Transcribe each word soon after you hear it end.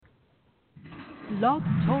Blog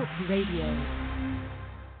Talk Radio.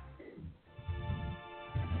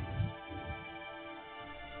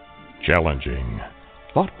 Challenging,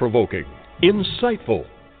 thought-provoking, insightful.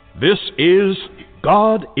 This is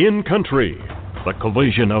God in Country, the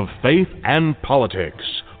collision of faith and politics,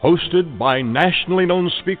 hosted by nationally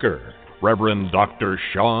known speaker, Reverend Dr.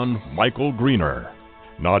 Sean Michael Greener.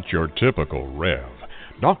 Not your typical Rev.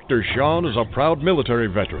 Dr. Sean is a proud military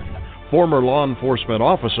veteran, former law enforcement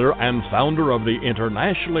officer, and founder of the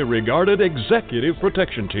internationally regarded Executive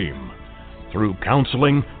Protection Team. Through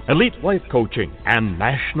counseling, elite life coaching, and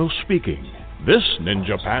national speaking, this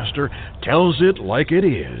ninja pastor tells it like it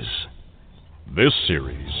is. This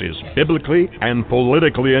series is biblically and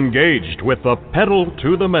politically engaged with the pedal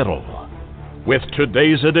to the metal. With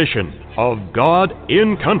today's edition of God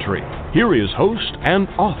in Country, here is host and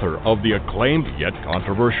author of the acclaimed yet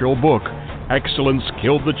controversial book, Excellence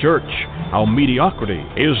Killed the Church: How Mediocrity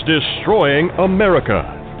is Destroying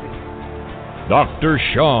America, Dr.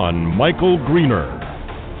 Sean Michael Greener.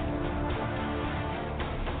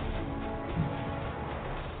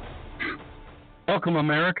 Welcome,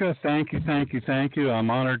 America. Thank you, thank you, thank you.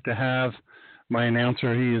 I'm honored to have my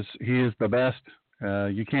announcer. He is the best.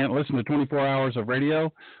 You can't listen to 24 hours of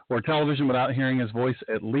radio or television without hearing his voice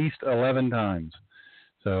at least 11 times.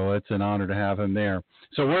 So it's an honor to have him there.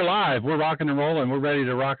 So we're live. We're rocking and rolling. We're ready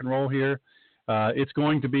to rock and roll here. It's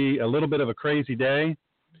going to be a little bit of a crazy day.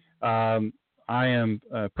 I am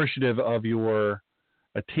appreciative of your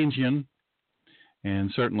attention,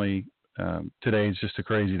 and certainly today is just a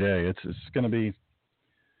crazy day. It's going to be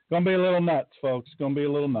a little nuts, folks. It's going to be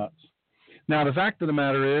a little nuts. Now, the fact of the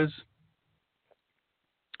matter is,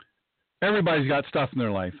 everybody's got stuff in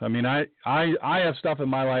their life. I mean, I have stuff in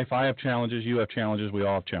my life. I have challenges. You have challenges. We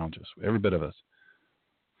all have challenges. Every bit of us.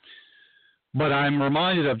 But I'm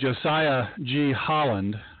reminded of Josiah G.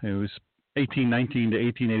 Holland, who was 1819 to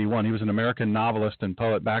 1881. He was an American novelist and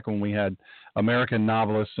poet back when we had American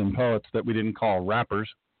novelists and poets that we didn't call rappers.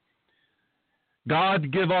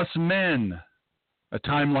 God give us men. A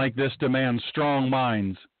time like this demands strong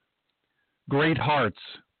minds, great hearts,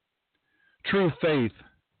 true faith,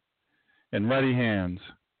 and ready hands.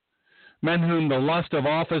 Men whom the lust of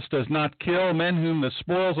office does not kill, men whom the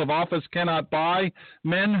spoils of office cannot buy,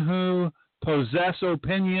 men who possess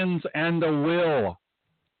opinions and a will,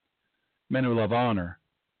 men who love honor,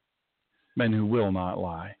 men who will not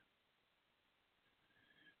lie.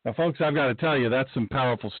 Now, folks, I've got to tell you, that's some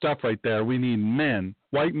powerful stuff right there. We need men,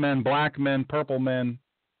 white men, black men, purple men.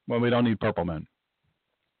 Well, we don't need purple men.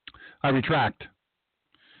 I retract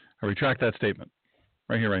that statement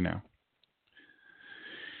right here, right now.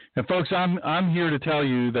 And folks, I'm here to tell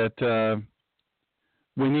you that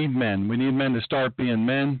we need men. We need men to start being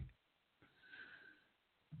men.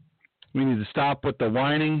 We need to stop with the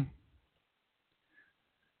whining.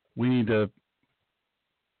 We need to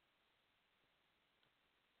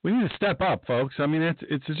step up, folks. I mean,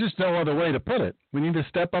 it's just no other way to put it. We need to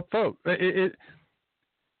step up, folks. It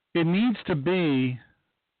needs to be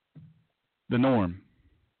the norm.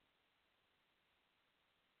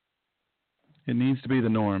 It needs to be the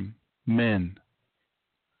norm. Men.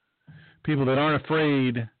 People that aren't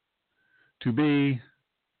afraid to be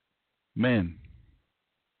men.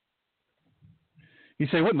 You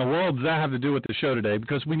say, what in the world does that have to do with the show today?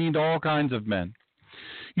 Because we need all kinds of men.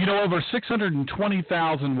 You know, over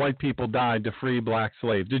 620,000 white people died to free black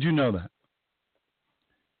slaves. Did you know that?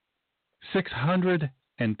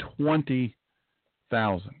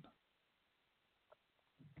 620,000.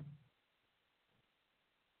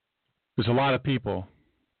 There's a lot of people.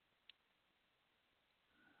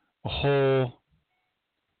 A whole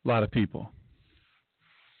lot of people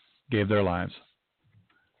gave their lives.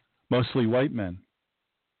 Mostly white men.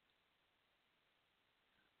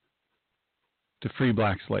 To free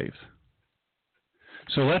black slaves.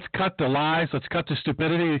 So let's cut the lies, let's cut the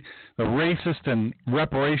stupidity, the racist and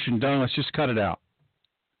reparation done. Let's just cut it out.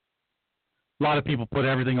 A lot of people put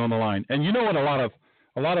everything on the line. And you know what a lot of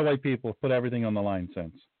white people put everything on the line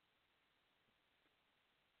since.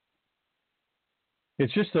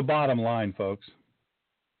 It's just the bottom line, folks.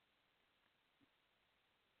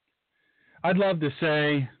 I'd love to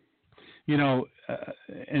say, you know,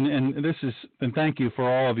 and thank you for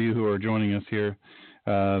all of you who are joining us here.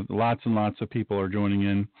 Lots and lots of people are joining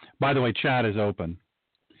in. By the way, chat is open.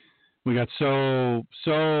 We got so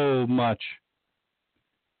much,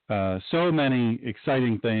 so many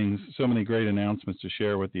exciting things, so many great announcements to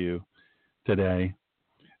share with you today.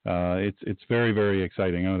 It's very, very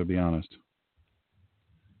exciting. I'm going to be honest.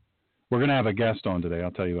 We're going to have a guest on today.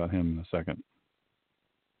 I'll tell you about him in a second.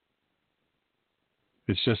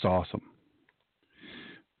 It's just awesome.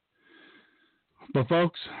 But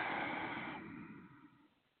folks,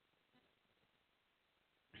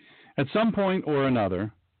 at some point or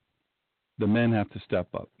another, the men have to step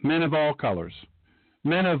up. Men of all colors,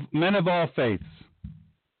 men of all faiths,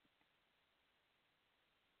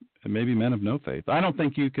 and maybe men of no faith. I don't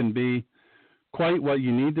think you can be quite what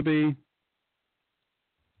you need to be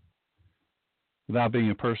without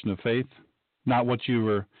being a person of faith, not what you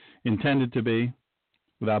were intended to be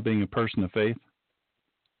without being a person of faith.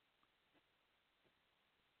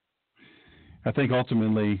 I think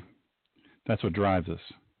ultimately that's what drives us.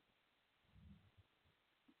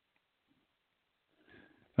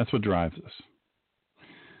 That's what drives us.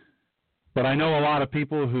 But I know a lot of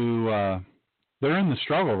people who they're in the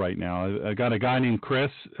struggle right now. I got a guy named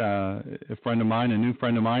Chris, a friend of mine, a new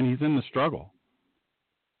friend of mine. He's in the struggle.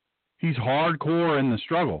 He's hardcore in the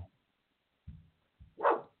struggle.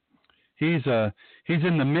 He's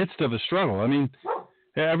in the midst of a struggle. I mean,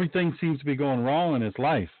 everything seems to be going wrong in his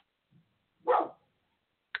life.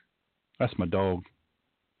 That's my dog,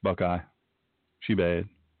 Buckeye. She bad.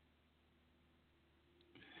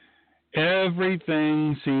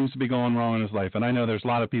 Everything seems to be going wrong in his life, and I know there's a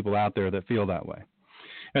lot of people out there that feel that way.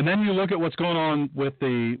 And then you look at what's going on with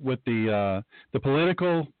the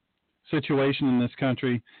political situation in this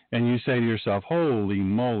country, and you say to yourself, "Holy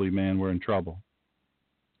moly, man, we're in trouble.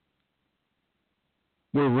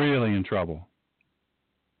 We're really in trouble.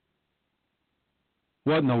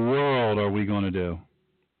 What in the world are we going to do?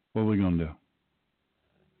 What are we going to do?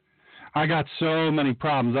 I got so many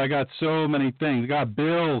problems. I got so many things. I got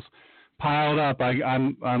bills piled up. I've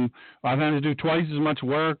had to do twice as much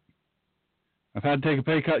work. I've had to take a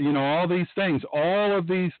pay cut. You know, all these things. All of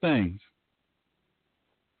these things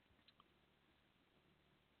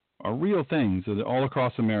are real things that all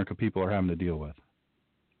across America people are having to deal with.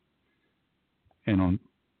 And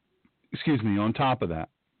on top of that,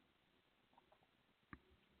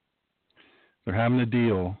 they're having to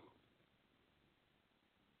deal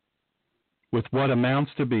with what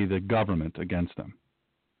amounts to be the government against them.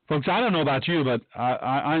 Folks, I don't know about you, but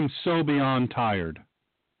I'm so beyond tired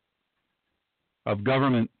of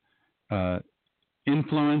government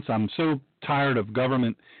influence. I'm so tired of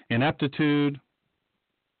government ineptitude,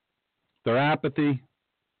 their apathy,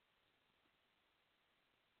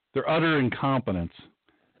 their utter incompetence,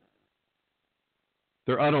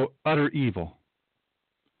 their utter evil.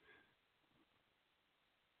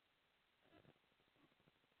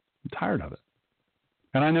 I'm tired of it.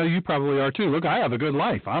 And I know you probably are too. Look, I have a good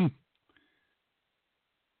life. I'm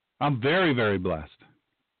very, very blessed.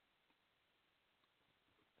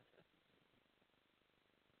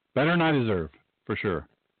 Better than I deserve, for sure.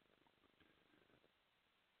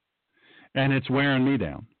 And it's wearing me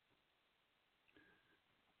down.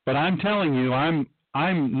 But I'm telling you, I'm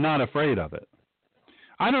not afraid of it.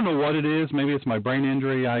 I don't know what it is. Maybe it's my brain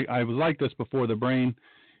injury. I was like this before the brain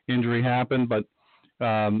injury happened, but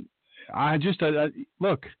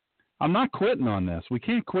look, I'm not quitting on this. We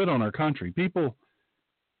can't quit on our country. People,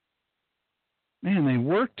 man, they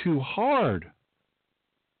work too hard.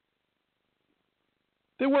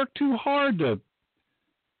 They work too hard to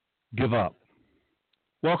give up.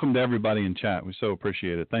 Welcome to everybody in chat. We so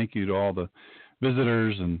appreciate it. Thank you to all the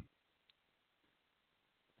visitors and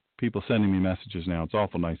people sending me messages now. It's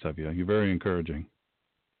awful nice of you. You're very encouraging.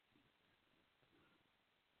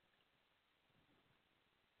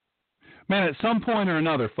 Man, at some point or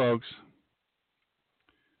another, folks,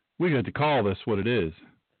 we got to call this what it is.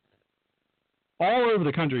 All over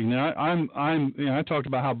the country. Now, I talked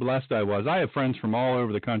about how blessed I was. I have friends from all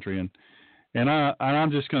over the country, and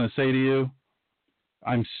I'm just going to say to you,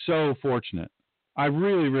 I'm so fortunate. I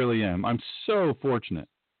really, really am. I'm so fortunate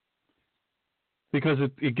because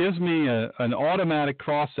it gives me an automatic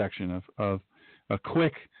cross section of a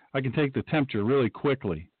quick. I can take the temperature really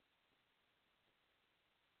quickly.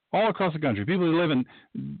 All across the country, people who live in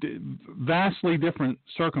vastly different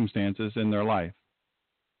circumstances in their life.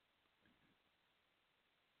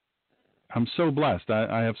 I'm so blessed.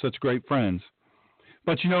 I have such great friends.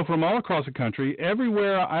 But, you know, from all across the country,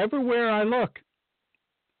 everywhere I look,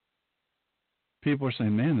 people are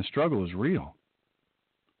saying, man, the struggle is real.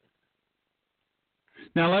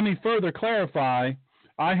 Now, let me further clarify.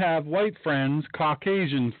 I have white friends,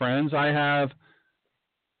 Caucasian friends. I have,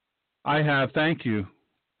 thank you,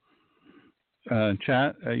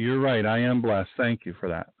 chat. You're right. I am blessed. Thank you for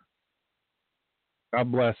that.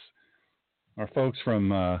 God bless our folks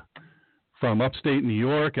from upstate New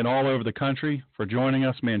York and all over the country for joining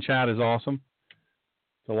us. Man, chat is awesome.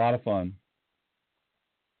 It's a lot of fun.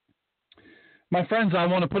 My friends, I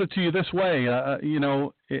want to put it to you this way.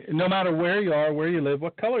 No matter where you are, where you live,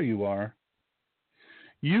 what color you are,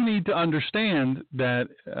 you need to understand that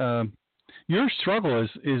your struggle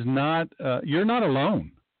is not, you're not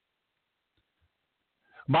alone.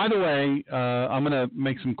 By the way, I'm going to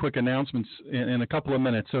make some quick announcements in a couple of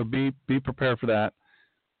minutes, so be prepared for that.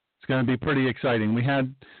 It's going to be pretty exciting.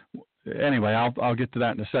 Anyway, I'll get to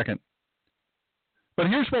that in a second. But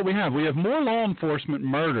here's what we have. We have more law enforcement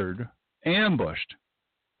murdered, ambushed,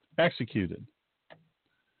 executed.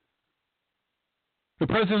 The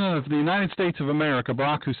President of the United States of America,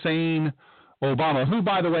 Barack Hussein Obama, who,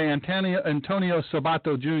 by the way, Antonio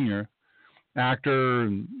Sabato Jr., actor,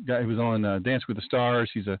 guy who was on Dance with the Stars.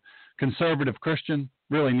 He's a conservative Christian,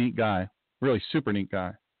 really neat guy, really super neat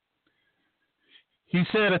guy. He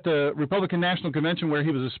said at the Republican National Convention where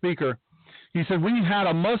he was a speaker, he said, "We had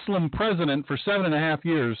a Muslim president for 7.5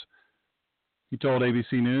 years." He told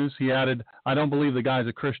ABC News. He added, "I don't believe the guy's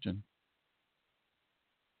a Christian."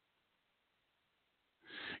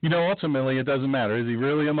 You know, ultimately, it doesn't matter. Is he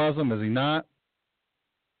really a Muslim? Is he not?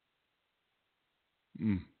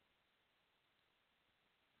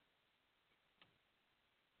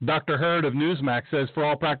 Dr. Hurd of Newsmax says, for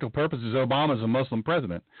all practical purposes, Obama's a Muslim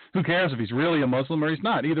president. Who cares if he's really a Muslim or he's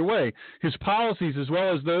not? Either way, his policies, as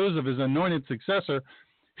well as those of his anointed successor,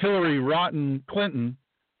 Hillary Rotten Clinton,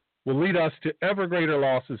 will lead us to ever greater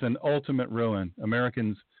losses and ultimate ruin.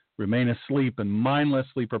 Americans remain asleep and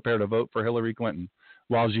mindlessly prepare to vote for Hillary Clinton,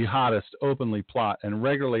 while jihadists openly plot and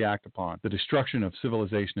regularly act upon the destruction of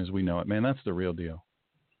civilization as we know it. Man, that's the real deal.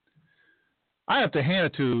 I have to hand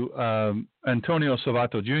it to Antonio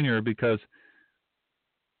Sabato Jr. because,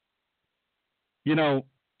 you know,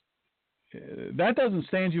 that doesn't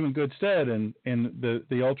stand you in good stead in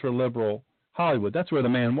the ultra-liberal Hollywood. That's where the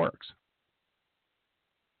man works.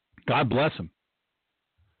 God bless him.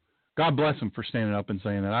 God bless him for standing up and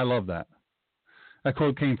saying that. I love that. That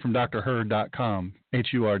quote came from drhurd.com,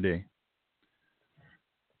 H-U-R-D.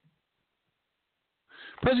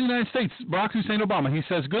 President of the United States, Barack Hussein Obama, he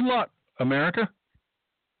says, "Good luck, America.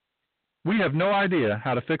 We have no idea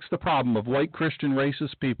how to fix the problem of white Christian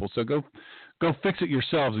racist people, so go fix it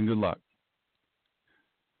yourselves and good luck."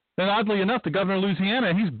 Then oddly enough, the governor of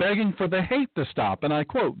Louisiana, he's begging for the hate to stop, and I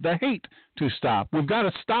quote, "the hate to stop. We've got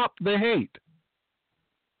to stop the hate."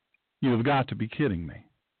 You have got to be kidding me.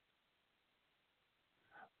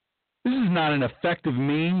 This is not an effective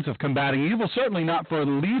means of combating evil, certainly not for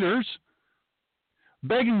the leaders.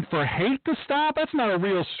 Begging for hate to stop? That's not a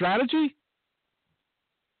real strategy.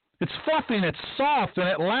 It's fluffy and it's soft and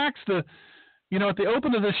it lacks the, you know, at the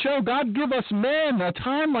open of the show, God give us men a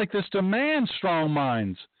time like this to man strong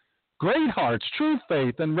minds, great hearts, true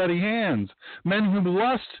faith, and ready hands. Men whom the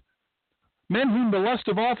lust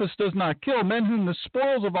of office does not kill, men whom the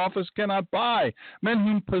spoils of office cannot buy, men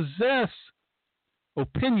whom possess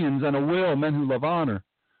opinions and a will, men who love honor,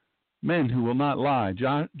 men who will not lie.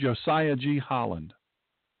 Josiah G. Holland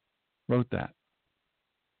wrote that.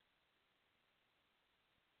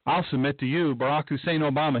 I'll submit to you, Barack Hussein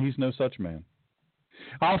Obama, he's no such man.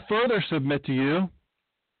 I'll further submit to you,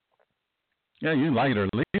 yeah, you like it or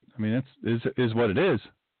leave it. I mean, that is what it is.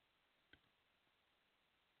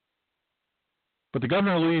 But the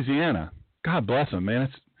governor of Louisiana, God bless him, man,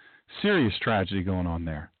 it's serious tragedy going on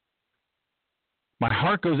there. My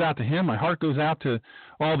heart goes out to him. My heart goes out to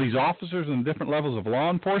all these officers and different levels of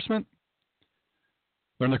law enforcement.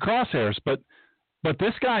 They're in the crosshairs, but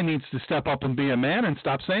this guy needs to step up and be a man and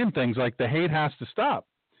stop saying things like the hate has to stop.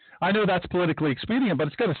 I know that's politically expedient, but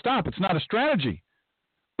it's got to stop. It's not a strategy.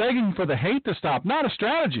 Begging for the hate to stop, not a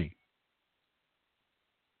strategy.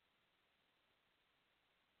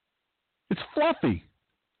 It's fluffy.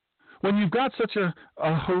 When you've got such a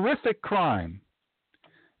horrific crime,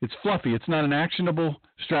 it's fluffy. It's not an actionable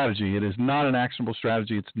strategy. It is not an actionable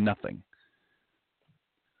strategy. It's nothing.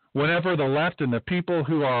 Whenever the left and the people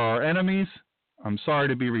who are our enemies, I'm sorry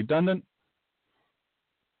to be redundant,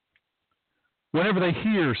 whenever they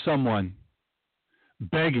hear someone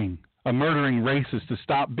begging a murdering racist to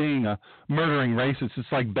stop being a murdering racist,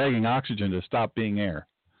 it's like begging oxygen to stop being air.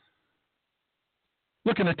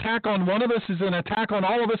 Look, an attack on one of us is an attack on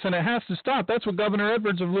all of us, and it has to stop. That's what Governor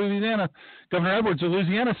Edwards of Louisiana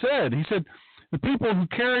said. He said, the people who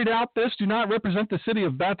carried out this do not represent the city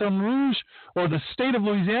of Baton Rouge or the state of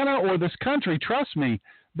Louisiana or this country. Trust me,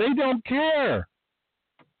 they don't care.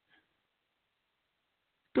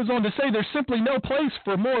 Goes on to say there's simply no place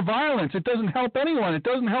for more violence. It doesn't help anyone. It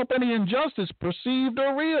doesn't help any injustice, perceived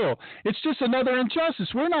or real. It's just another injustice.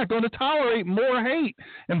 We're not going to tolerate more hate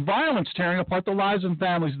and violence tearing apart the lives and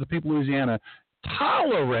families of the people of Louisiana.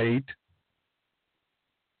 Tolerate?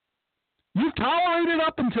 You've tolerated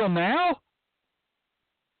up until now?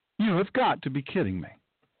 You have got to be kidding me.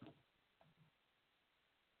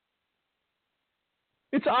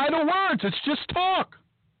 It's idle words. It's just talk.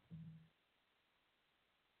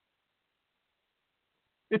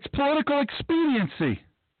 It's political expediency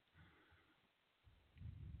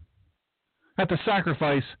at the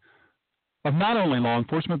sacrifice of not only law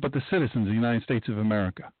enforcement, but the citizens of the United States of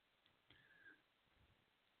America.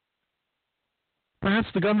 Perhaps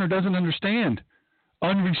the governor doesn't understand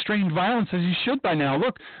unrestrained violence as he should by now.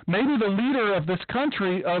 Look, maybe the leader of this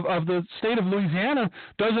country, of the state of Louisiana,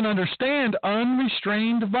 doesn't understand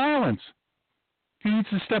unrestrained violence. He needs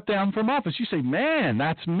to step down from office. You say, man,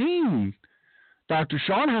 that's mean. Dr.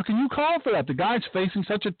 Sean, how can you call for that? The guy's facing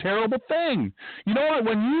such a terrible thing. You know what?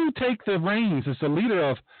 When you take the reins as the leader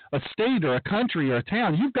of a state or a country or a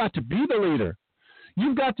town, you've got to be the leader.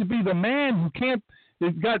 You've got to be the man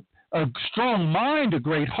who's got a strong mind, a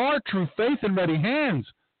great heart, true faith, and ready hands.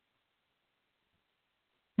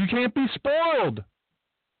 You can't be spoiled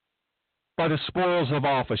by the spoils of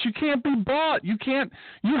office. You can't be bought. You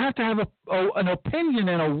have to have an opinion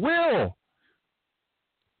and a will.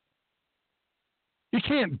 You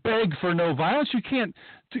can't beg for no violence. You can't.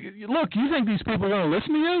 Look, you think these people are going to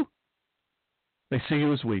listen to you? They see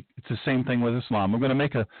you as weak. It's the same thing with Islam. I'm going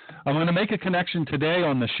to make a connection today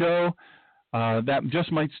on the show that just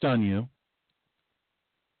might stun you.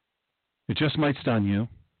 It just might stun you.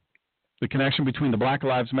 The connection between the Black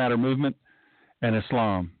Lives Matter movement and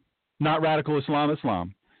Islam. Not radical Islam,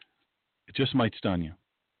 Islam. It just might stun you.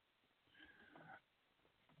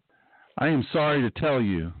 I am sorry to tell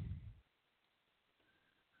you,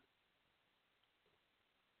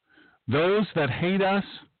 those that hate us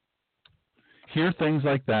hear things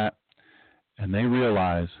like that, and they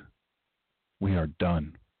realize we are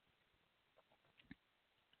done.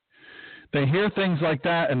 They hear things like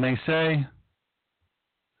that, and they say,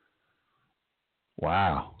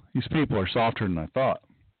 wow, these people are softer than I thought.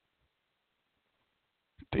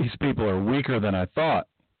 These people are weaker than I thought.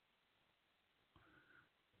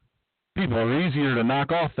 People are easier to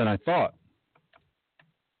knock off than I thought.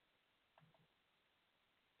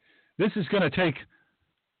 This is going to take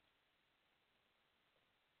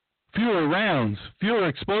fewer rounds, fewer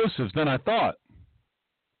explosives than I thought.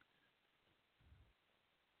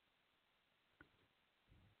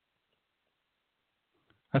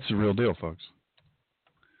 That's the real deal, folks.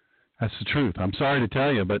 That's the truth. I'm sorry to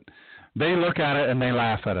tell you, but they look at it and they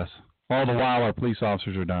laugh at us. All the while our police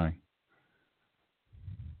officers are dying.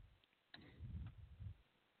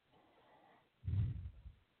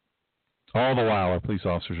 All the while our police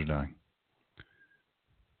officers are dying.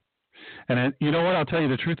 And you know what? I'll tell you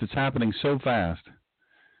the truth. It's happening so fast.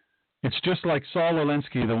 It's just like Saul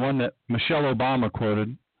Alinsky, the one that Michelle Obama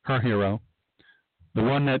quoted, her hero, the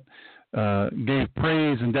one that gave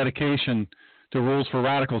praise and dedication to Rules for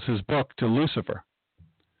Radicals, his book, to Lucifer.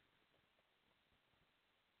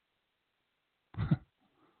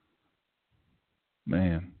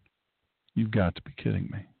 Man, you've got to be kidding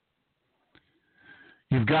me.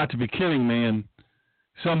 You've got to be kidding me. And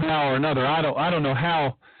somehow or another, I don't know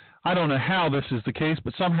how this is the case,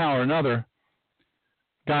 but somehow or another,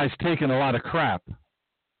 guy's taking a lot of crap.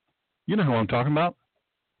 You know who I'm talking about.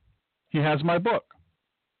 He has my book.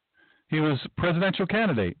 He was presidential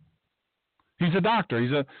candidate. He's a doctor.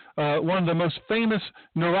 He's one of the most famous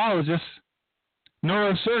neurologists,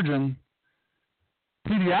 neurosurgeon,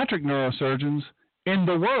 pediatric neurosurgeons in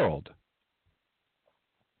the world.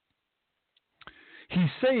 He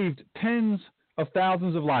saved tens of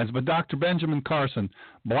thousands of lives. But Dr. Benjamin Carson,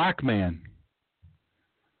 black man,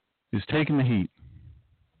 is taking the heat.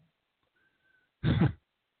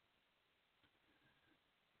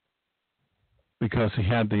 Because he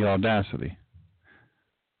had the audacity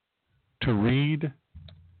to read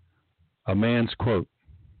a man's quote,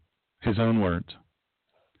 his own words.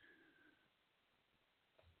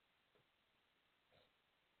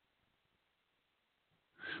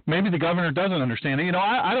 Maybe the governor doesn't understand it. You know,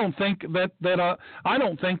 I don't think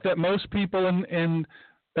that most people in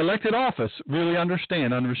elected office really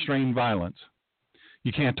understand unrestrained violence.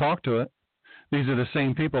 You can't talk to it. These are the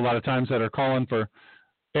same people a lot of times that are calling for,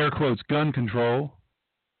 air quotes, gun control.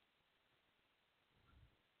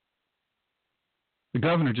 The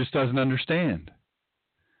governor just doesn't understand.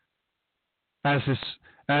 As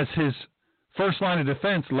his first line of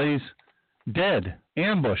defense lays dead,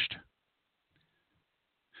 ambushed.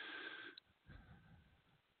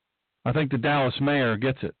 I think the Dallas mayor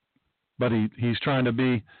gets it, but he's trying to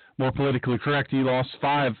be more politically correct. He lost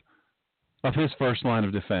 5 of his first line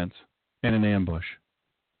of defense in an ambush,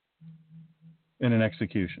 in an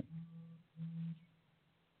execution.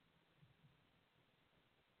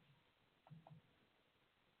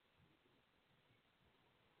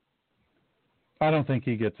 I don't think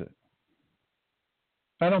he gets it.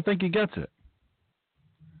 I don't think he gets it.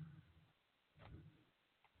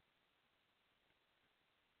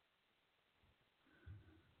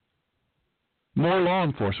 More law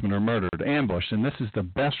enforcement are murdered, ambushed, and this is the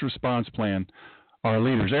best response plan, our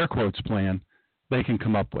leaders, air quotes, plan, they can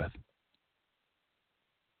come up with.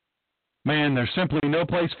 Man, there's simply no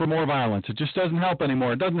place for more violence. It just doesn't help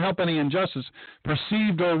anymore. It doesn't help any injustice,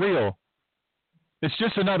 perceived or real. It's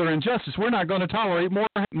just another injustice. We're not going to tolerate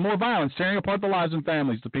more violence, tearing apart the lives and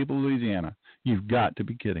families of the people of Louisiana. You've got to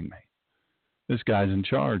be kidding me. This guy's in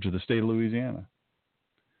charge of the state of Louisiana.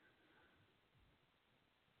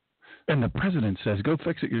 And the president says, go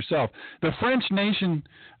fix it yourself. The French nation,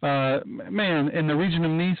 in the region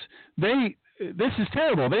of Nice, this is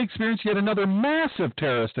terrible. They experienced yet another massive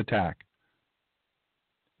terrorist attack.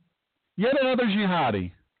 Yet another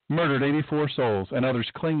jihadi murdered 84 souls and others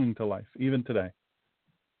clinging to life, even today.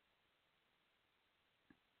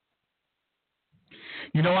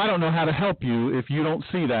 You know, I don't know how to help you if you don't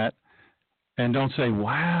see that and don't say,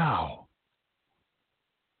 wow.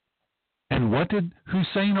 And what did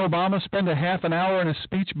Hussein Obama spend a half an hour in a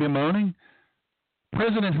speech bemoaning?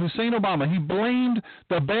 President Hussein Obama, he blamed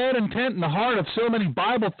the bad intent in the heart of so many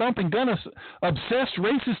Bible-thumping, gun-obsessed,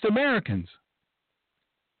 racist Americans.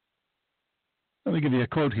 Let me give you a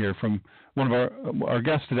quote here from one of our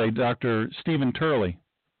guests today, Dr. Stephen Turley.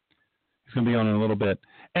 He's going to be on in a little bit.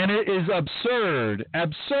 And it is absurd.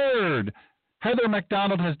 Heather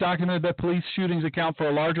McDonald has documented that police shootings account for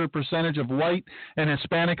a larger percentage of white and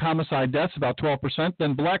Hispanic homicide deaths, about 12%,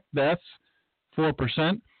 than black deaths,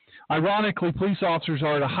 4%. Ironically, police officers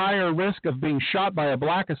are at a higher risk of being shot by a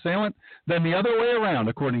black assailant than the other way around,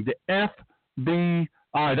 according to FBI.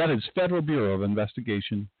 That is Federal Bureau of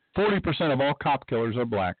Investigation. 40% of all cop killers are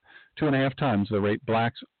black, 2.5 times the rate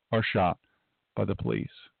blacks are shot by the police.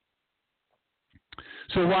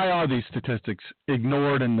 So why are these statistics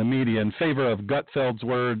ignored in the media in favor of Gutfeld's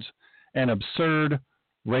words and absurd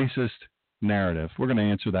racist narrative? We're going to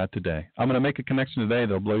answer that today. I'm going to make a connection today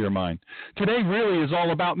that'll blow your mind. Today really is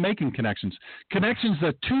all about making connections. Connections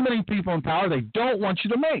that too many people in power, they don't want you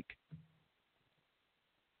to make.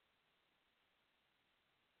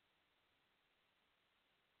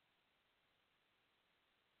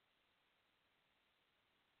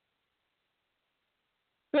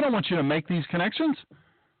 They don't want you to make these connections.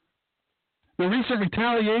 The recent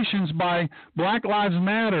retaliations by Black Lives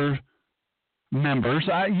Matter members,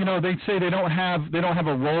 they say they don't have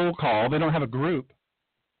a roll call, they don't have a group.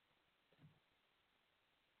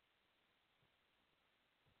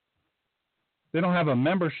 They don't have a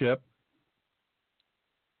membership.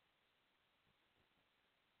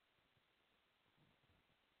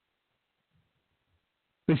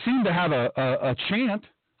 They seem to have a chant.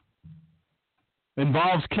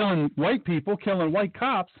 Involves killing white people, killing white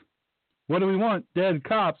cops. What do we want? Dead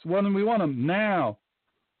cops. When do we want them? Now.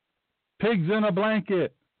 Pigs in a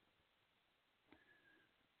blanket.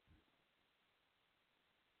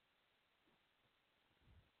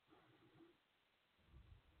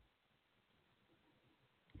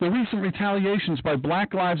 The recent retaliations by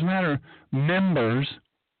Black Lives Matter members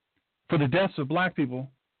for the deaths of black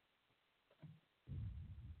people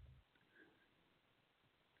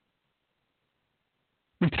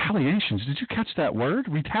retaliations. Did you catch that word?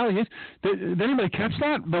 Retaliation. Did anybody catch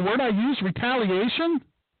that? The word I used, retaliation?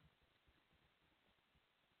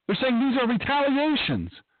 They're saying these are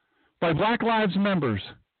retaliations by Black Lives members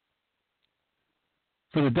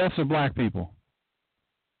for the deaths of black people.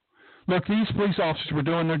 Look, these police officers were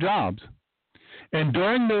doing their jobs. And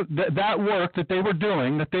during that work that they were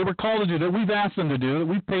doing, that they were called to do, that we've asked them to do, that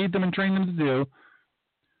we've paid them and trained them to do,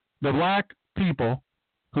 the black people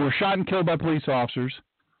who were shot and killed by police officers,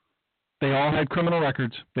 they all had criminal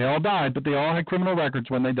records. They all died, but they all had criminal records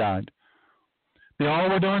when they died. They all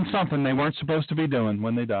were doing something they weren't supposed to be doing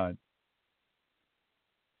when they died.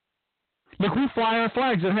 Look, we fly our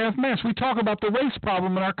flags at half-mast. We talk about the race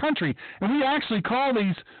problem in our country, and we actually call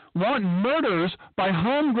these wanton murders by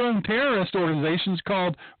homegrown terrorist organizations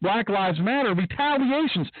called Black Lives Matter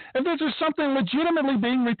retaliations, and this is something legitimately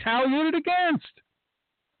being retaliated against.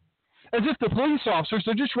 As if the police officers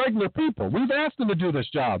are just regular people. We've asked them to do this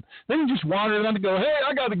job. They can just wander around and go, hey,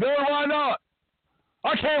 I got to go, why not?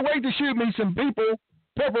 I can't wait to shoot me some people,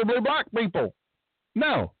 preferably black people.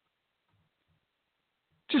 No.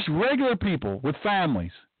 Just regular people with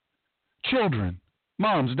families, children,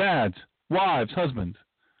 moms, dads, wives, husbands.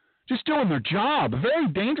 Just doing their job, a very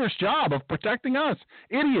dangerous job of protecting us,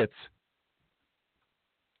 idiots.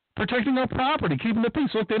 Protecting our property, keeping the peace.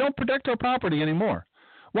 Look, they don't protect our property anymore.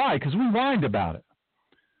 Why? Because we whined about it.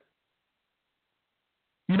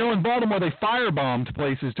 You know, in Baltimore, they firebombed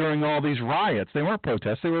places during all these riots. They weren't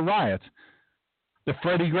protests, they were riots. The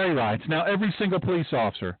Freddie Gray riots. Now, every single police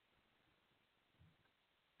officer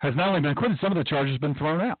has not only been acquitted, some of the charges have been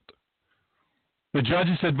thrown out. The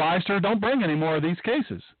judges advised her, don't bring any more of these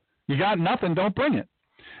cases. You got nothing, don't bring it.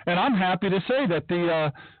 And I'm happy to say that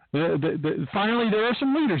finally there are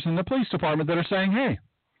some leaders in the police department that are saying, hey,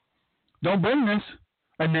 don't bring this.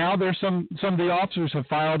 And now there's some of the officers have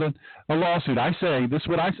filed a lawsuit. I say, this is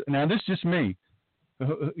what I say. Now, this is just me.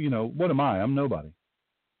 You know, what am I? I'm nobody.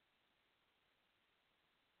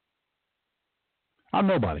 I'm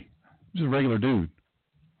nobody. I'm just a regular dude.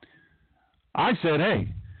 I said,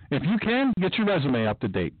 hey, if you can, get your resume up to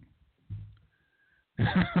date.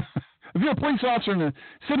 If you're a police officer in the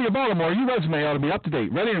city of Baltimore, your resume ought to be up to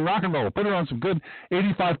date, ready and rock and roll. Put it on some good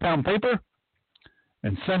 85-pound paper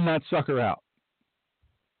and send that sucker out.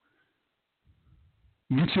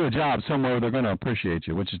 Get you a job somewhere where they're going to appreciate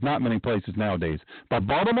you, which is not many places nowadays. But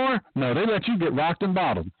Baltimore, no, they let you get rocked and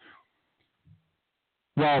bottled.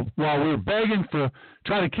 While we're begging for,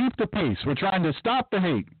 trying to keep the peace, we're trying to stop the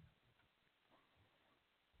hate.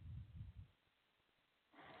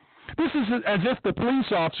 This is as if the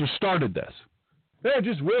police officer started this. They're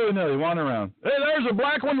just willy-nilly wandering around. Hey, there's a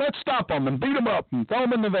black one. Let's stop him and beat him up and throw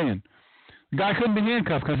him in the van. The guy couldn't be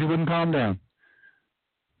handcuffed because he wouldn't calm down.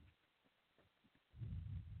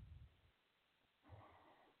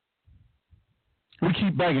 We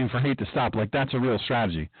keep begging for hate to stop like that's a real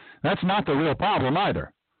strategy. That's not the real problem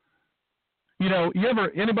either. You know,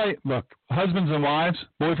 anybody, look, husbands and wives,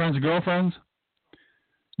 boyfriends and girlfriends,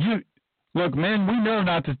 look, men, we know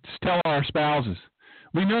not to tell our spouses.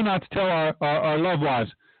 We know not to tell our loved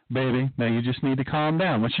wives, baby, now you just need to calm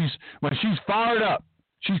down. When she's fired up,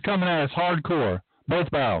 she's coming at us hardcore,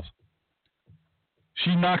 both barrels.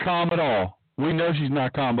 She's not calm at all. We know she's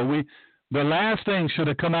not calm, but the last thing should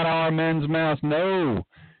have come out of our men's mouths,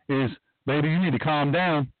 is, baby, you need to calm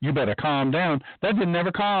down. You better calm down. That did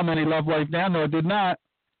never calm any love life down. No, it did not.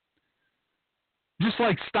 Just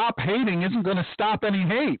like stop hating isn't going to stop any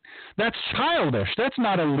hate. That's childish. That's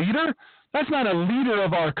not a leader. That's not a leader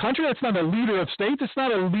of our country. That's not a leader of states. It's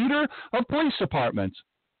not a leader of police departments.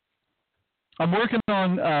 I'm working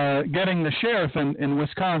on getting the sheriff in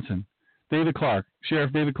Wisconsin,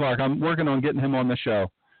 Sheriff David Clark. I'm working on getting him on the show.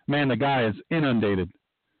 Man, the guy is inundated.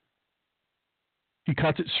 He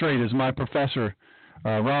cuts it straight, as my professor,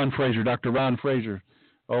 Dr. Ron Fraser,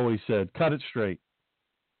 always said. Cut it straight.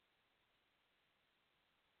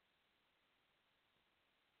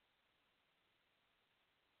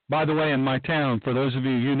 By the way, in my town, for those of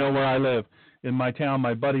you know where I live, in my town,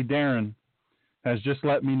 my buddy Darren has just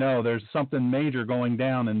let me know there's something major going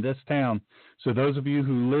down in this town. So those of you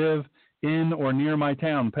who live in or near my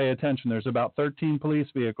town, pay attention. There's about 13 police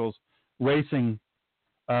vehicles racing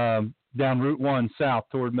down Route 1 south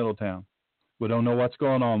toward Middletown. We don't know what's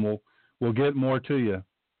going on. We'll get more to you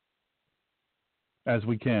as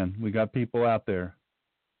we can. We got people out there.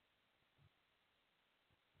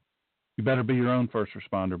 You better be your own first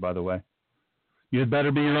responder, by the way. You'd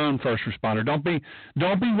better be your own first responder. Don't be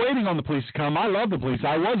waiting on the police to come. I love the police.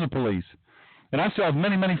 I was a police. And I still have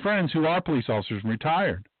many, many friends who are police officers and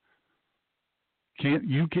retired.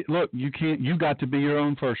 You got to be your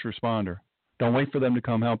own first responder. Don't wait for them to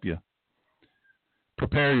come help you.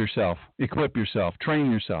 Prepare yourself, equip yourself,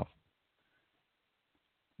 train yourself.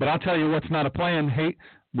 But I'll tell you what's not a plan. Hate,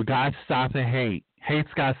 we got to stop the hate.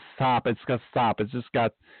 Hate's got to stop. It's got to stop. It's just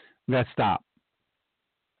got to stop.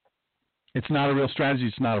 It's not a real strategy.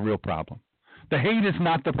 It's not a real problem. The hate is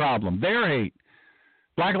not the problem. Their hate.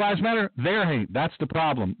 Black Lives Matter, their hate. That's the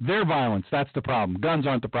problem. Their violence, that's the problem. Guns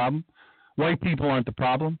aren't the problem. White people aren't the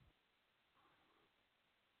problem.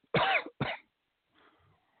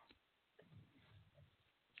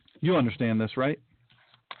 You understand this, right?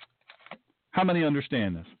 How many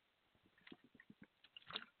understand this?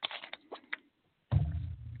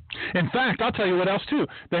 In fact, I'll tell you what else, too.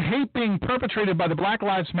 The hate being perpetrated by the Black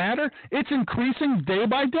Lives Matter, it's increasing day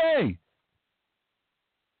by day.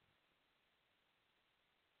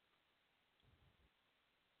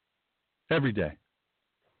 Every day.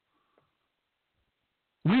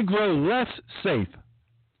 We grow less safe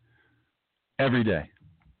every day.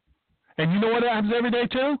 And you know what happens every day,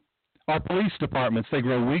 too? Our police departments, they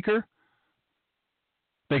grow weaker,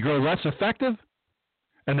 they grow less effective,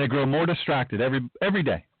 and they grow more distracted every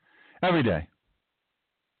day. Every day.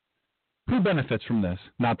 Who benefits from this?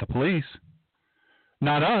 Not the police.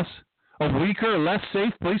 Not us. A weaker, less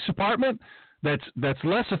safe police department that's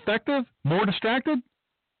less effective, more distracted?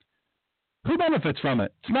 Who benefits from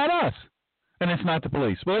it? It's not us. And it's not the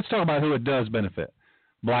police. Well, let's talk about who it does benefit.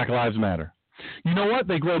 Black Lives Matter. You know what?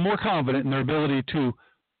 They grow more confident in their ability to,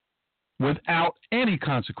 without any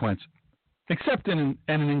consequence, except in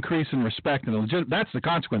an increase in respect and that's the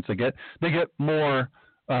consequence they get. They get more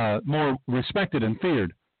respected and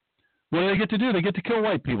feared. What do they get to do? They get to kill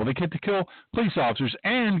white people. They get to kill police officers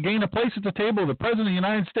and gain a place at the table of the President of the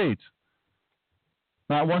United States.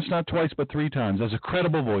 Not once, not twice, but 3 times. As a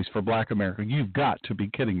credible voice for Black America. You've got to be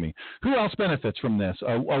kidding me. Who else benefits from this?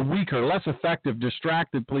 A weaker, less effective,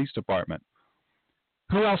 distracted police department.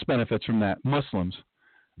 Who else benefits from that? Muslims.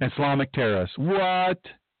 Islamic terrorists. What?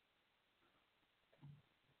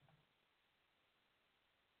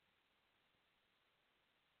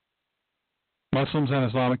 Muslims and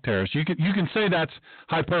Islamic terrorists. You can say that's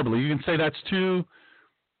hyperbole. You can say that's too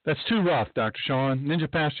rough, Dr. Sean. Ninja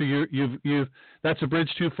Pastor, you've that's a bridge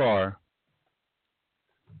too far.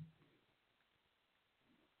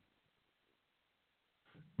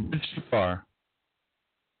 Bridge too far.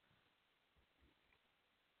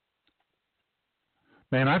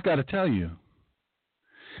 Man, I've got to tell you,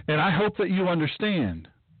 and I hope that you understand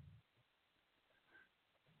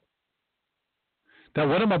that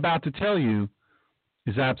what I'm about to tell you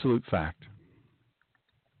is absolute fact.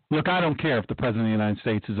 Look, I don't care if the President of the United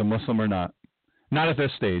States is a Muslim or not. Not at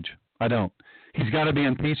this stage. I don't. He's got to be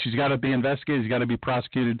impeached. He's got to be investigated. He's got to be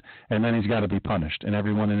prosecuted. And then he's got to be punished. And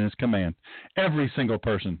everyone in his command. Every single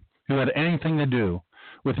person who had anything to do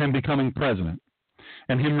with him becoming president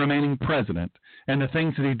and him remaining president and the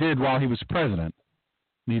things that he did while he was president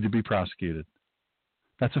need to be prosecuted.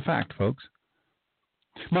 That's a fact, folks.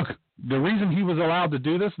 Look, the reason he was allowed to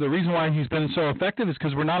do this, the reason why he's been so effective is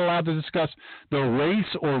because we're not allowed to discuss the race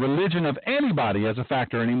or religion of anybody as a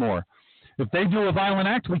factor anymore. If they do a violent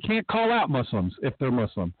act, we can't call out Muslims if they're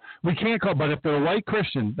Muslim. We can't call, but if they're a white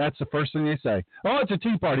Christian, that's the first thing they say. Oh, it's a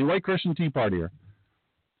Tea Party, white Christian Tea Partier.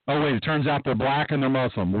 Oh, wait, it turns out they're black and they're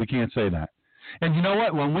Muslim. We can't say that. And you know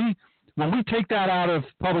what? When we take that out of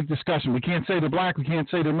public discussion, we can't say they're black, we can't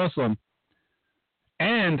say they're Muslim.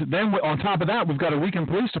 And then on top of that, we've got a weakened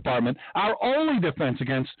police department. Our only defense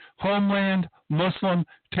against homeland Muslim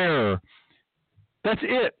terror. That's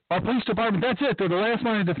it. Our police department, that's it. They're the last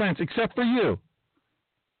line of defense, except for you.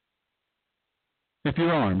 If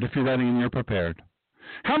you're armed, if you're ready and you're prepared.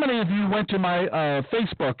 How many of you went to my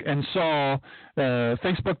Facebook and saw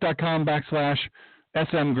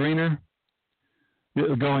facebook.com/smgreener?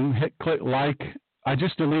 Go and click like. I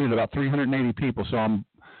just deleted about 380 people, so I'm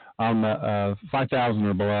 5,000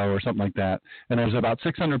 or below or something like that. And there's about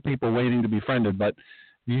 600 people waiting to be friended. But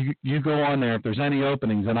you go on there if there's any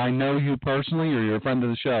openings, and I know you personally or you're a friend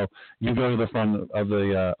of the show, you go to the front of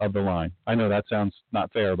the line. I know that sounds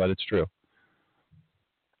not fair, but it's true.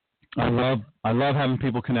 I love having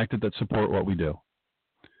people connected that support what we do.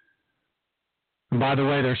 And by the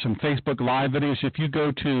way, there's some Facebook Live videos. If you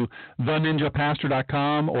go to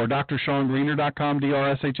theninjapastor.com or drseangreener.com,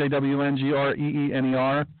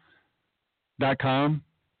 DrShawnGreener.com,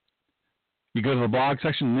 you go to the blog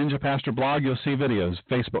section, Ninja Pastor blog, you'll see videos,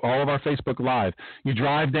 Facebook, all of our Facebook Live. You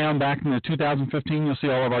drive down back in 2015, you'll see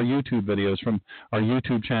all of our YouTube videos from our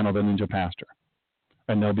YouTube channel, The Ninja Pastor.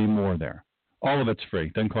 And there'll be more there. All of it's free.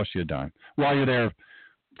 Doesn't cost you a dime. While you're there,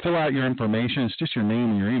 fill out your information. It's just your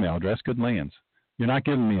name and your email address. Good lands. You're not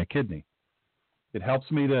giving me a kidney. It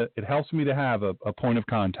helps me to have a point of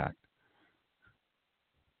contact.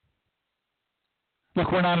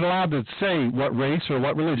 Look, we're not allowed to say what race or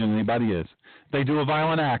what religion anybody is. If they do a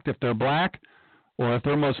violent act, if they're black or if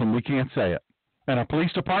they're Muslim, we can't say it. And our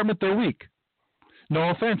police department, they're weak.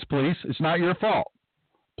 No offense, police. It's not your fault.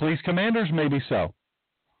 Police commanders, maybe so.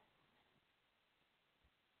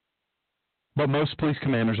 But most police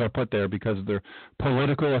commanders are put there because of their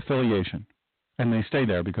political affiliation. And they stay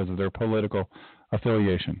there because of their political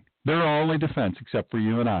affiliation. They're our only defense except for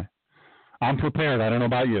you and I. I'm prepared. I don't know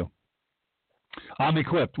about you. I'm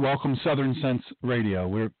equipped. Welcome Southern Sense Radio.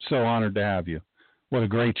 We're so honored to have you. What a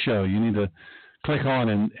great show. You need to click on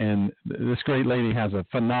and this great lady has a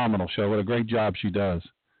phenomenal show. What a great job she does.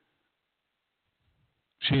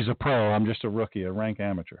 She's a pro. I'm just a rookie, a rank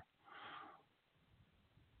amateur.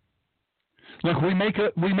 Look, we make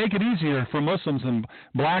it easier for Muslims and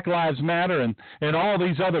Black Lives Matter and all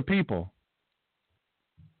these other people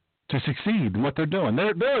to succeed in what they're doing.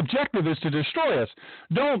 Their objective is to destroy us.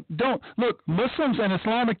 Don't look, Muslims and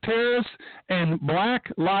Islamic terrorists and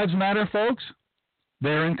Black Lives Matter folks,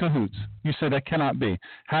 they're in cahoots. You say that cannot be.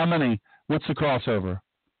 How many? What's the crossover?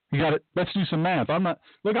 You got it. Let's do some math.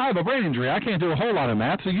 Look, I have a brain injury. I can't do a whole lot of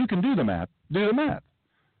math, so you can do the math. Do the math.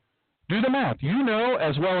 Do the math. You know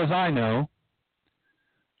as well as I know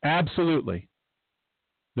absolutely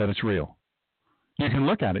that it's real. You can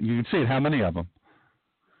look at it. You can see it. How many of them?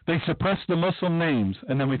 They suppress the Muslim names,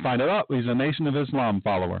 and then we find out, oh, he's a Nation of Islam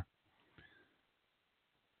follower.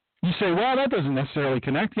 You say, well, that doesn't necessarily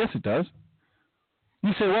connect. Yes, it does.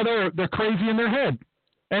 You say, well, they're crazy in their head.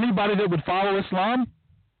 Anybody that would follow Islam,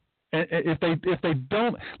 if they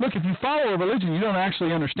don't look, if you follow a religion, you don't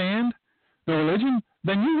actually understand the religion,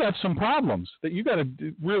 then you have some problems that you got to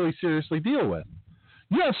really seriously deal with.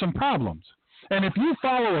 You have some problems. And if you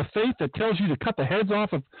follow a faith that tells you to cut the heads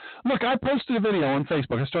off of, look, I posted a video on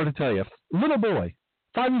Facebook. I started to tell you, little boy,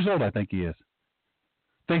 5 years old, I think he is.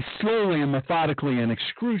 They slowly and methodically and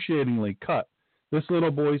excruciatingly cut this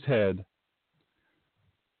little boy's head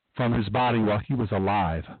from his body while he was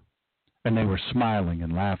alive. And they were smiling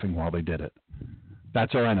and laughing while they did it.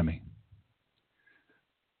 That's our enemy.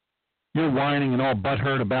 You're whining and all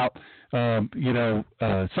butthurt about,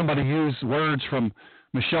 somebody used words from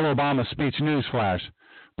Michelle Obama's speech. Newsflash.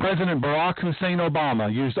 President Barack Hussein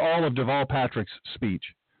Obama used all of Deval Patrick's speech.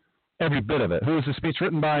 Every bit of it. Who was the speech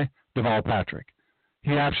written by? Deval Patrick.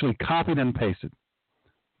 He actually copied and pasted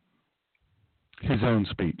his own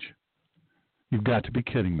speech. You've got to be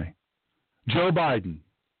kidding me. Joe Biden.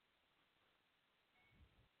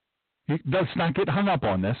 Let's not get hung up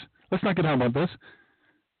on this. Let's not get hung up on this.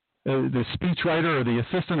 The speechwriter or the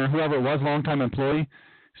assistant or whoever it was, longtime employee,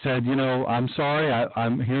 said, I'm sorry.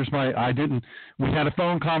 We had a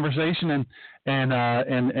phone conversation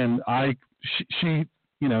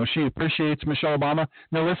she appreciates Michelle Obama.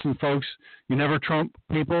 Now listen, folks, you never Trump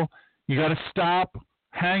people. You got to stop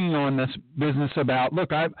hanging on this business about,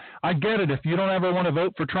 look, I get it. If you don't ever want to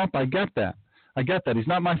vote for Trump, I get that. He's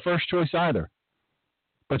not my first choice either.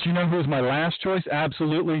 But you know who's my last choice?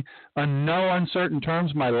 Absolutely, on no uncertain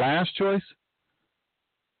terms, my last choice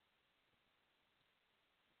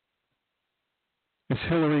is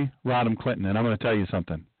Hillary Rodham Clinton. And I'm going to tell you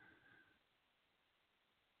something.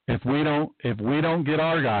 If we don't get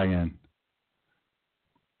our guy in,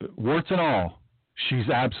 warts and all, she's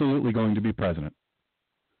absolutely going to be president.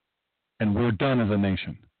 And we're done as a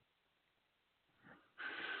nation.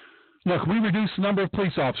 Look, we reduce the number of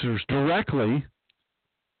police officers directly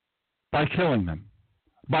by killing them,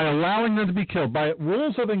 by allowing them to be killed, by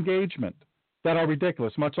rules of engagement that are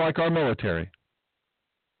ridiculous, much like our military.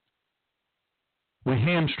 We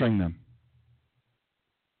hamstring them.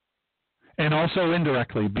 And also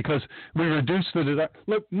indirectly, because we reduce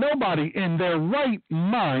look, nobody in their right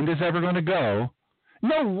mind is ever going to go,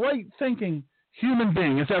 no right-thinking human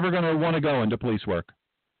being is ever going to want to go into police work.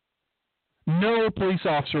 No police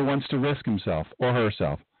officer wants to risk himself or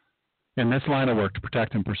herself in this line of work to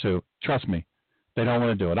protect and pursue. Trust me, they don't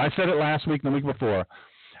want to do it. I said it last week and the week before.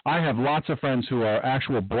 I have lots of friends who are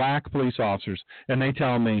actual black police officers, and they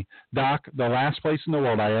tell me, Doc, the last place in the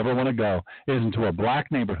world I ever want to go is into a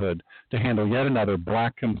black neighborhood to handle yet another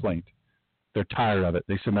black complaint. They're tired of it.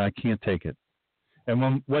 They said, man, I can't take it.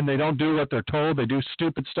 And when they don't do what they're told, they do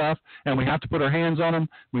stupid stuff, and we have to put our hands on them,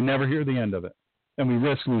 we never hear the end of it. And we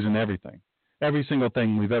risk losing everything. Every single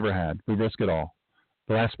thing we've ever had, we risk it all.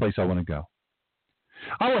 The last place I want to go.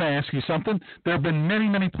 I want to ask you something. There have been many,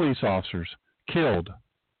 many police officers killed.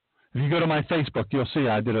 If you go to my Facebook, you'll see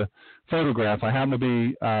I did a photograph. I happen to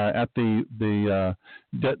be at the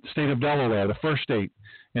state of Delaware, the first state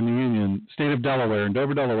in the Union, state of Delaware, in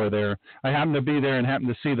Dover, Delaware there. I happen to be there and happen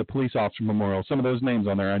to see the police officer memorial. Some of those names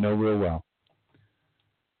on there I know real well.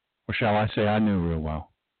 Or shall I say I knew real well.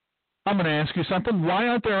 I'm going to ask you something. Why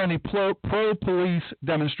aren't there any pro-police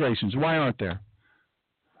demonstrations? Why aren't there?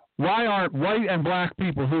 Why aren't white and black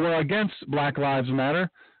people who are against Black Lives Matter,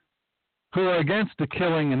 who are against the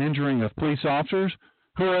killing and injuring of police officers,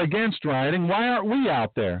 who are against rioting, why aren't we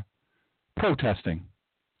out there protesting?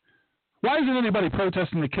 Why isn't anybody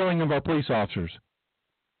protesting the killing of our police officers?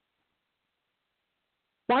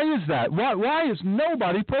 Why is that? Why is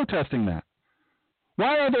nobody protesting that?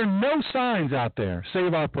 Why are there no signs out there,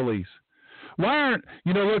 save our police? Why aren't,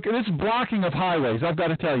 look, this blocking of highways, I've got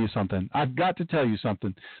to tell you something.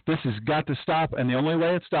 This has got to stop, and the only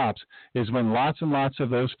way it stops is when lots and lots of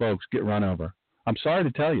those folks get run over. I'm sorry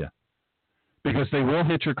to tell you, because they will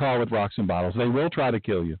hit your car with rocks and bottles. They will try to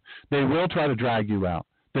kill you. They will try to drag you out.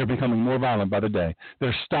 They're becoming more violent by the day.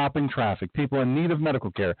 They're stopping traffic. People in need of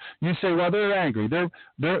medical care. You say, well, they're angry.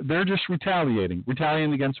 They're just retaliating.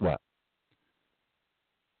 Retaliating against what?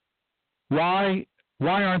 Why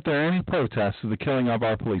aren't there any protests of the killing of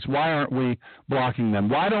our police? Why aren't we blocking them?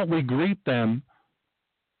 Why don't we greet them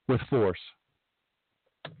with force?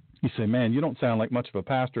 You say, man, you don't sound like much of a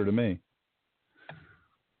pastor to me.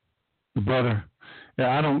 Brother,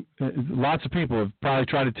 lots of people have probably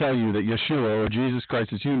tried to tell you that Yeshua, or Jesus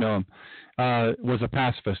Christ as you know him, was a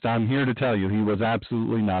pacifist. I'm here to tell you he was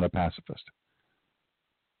absolutely not a pacifist.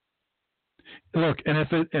 Look,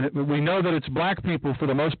 we know that it's black people for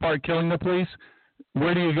the most part killing the police.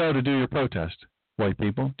 Where do you go to do your protest? White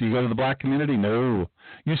people. Do you go to the black community? No.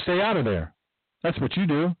 You stay out of there. That's what you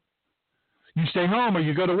do. You stay home or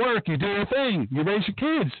you go to work. You do your thing. You raise your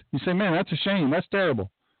kids. You say, man, that's a shame. That's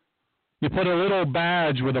terrible. You put a little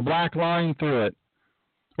badge with a black line through it.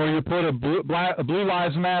 Or you put a Blue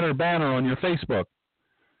Lives Matter banner on your Facebook.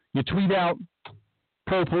 You tweet out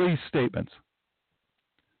pro-police statements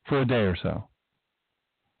for a day or so.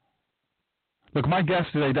 Look, my guest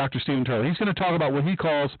today, Dr. Stephen Turley, he's going to talk about what he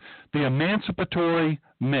calls the emancipatory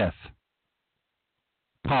myth,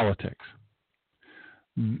 politics.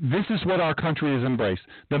 This is what our country has embraced.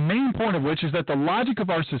 The main point of which is that the logic of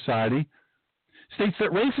our society states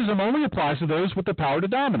that racism only applies to those with the power to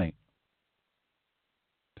dominate.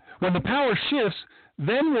 When the power shifts,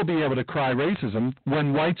 then we'll be able to cry racism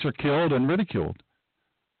when whites are killed and ridiculed.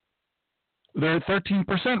 They're at 13%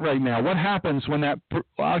 right now. What happens when that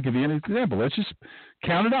 – I'll give you an example. Let's just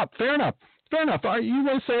count it up. Fair enough. Fair enough. You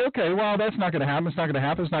will say, okay, well, that's not going to happen. It's not going to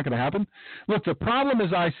happen. It's not going to happen. Look, the problem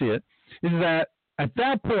as I see it is that at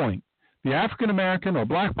that point, the African-American or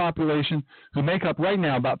black population, who make up right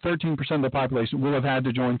now about 13% of the population, will have had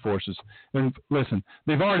to join forces. And listen,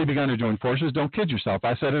 they've already begun to join forces. Don't kid yourself.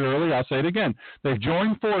 I said it earlier. I'll say it again. They've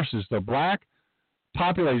joined forces. The black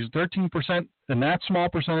population, 13%, and that small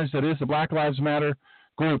percentage that is the Black Lives Matter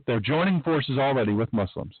group, they're joining forces already with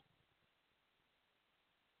Muslims.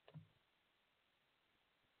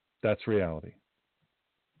 That's reality.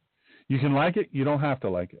 You can like it. You don't have to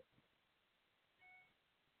like it.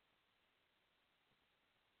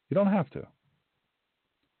 You don't have to.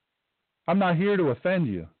 I'm not here to offend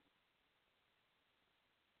you.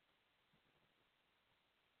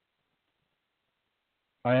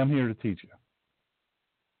 I am here to teach you.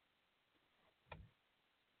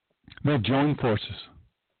 They'll join forces.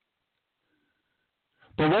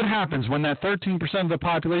 But what happens when that 13% of the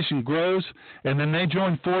population grows and then they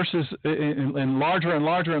join forces in larger and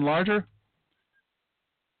larger and larger?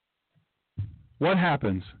 What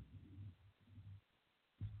happens?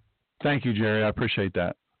 Thank you, Jerry. I appreciate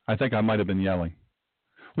that. I think I might have been yelling.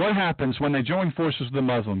 What happens when they join forces with the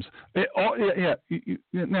Muslims?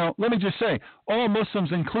 Now, let me just say, all Muslims,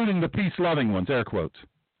 including the peace-loving ones, air quotes,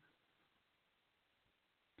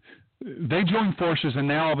 they join forces, and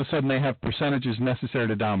now all of a sudden they have percentages necessary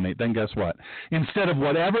to dominate. Then guess what? Instead of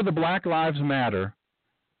whatever the Black Lives Matter,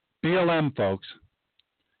 BLM folks,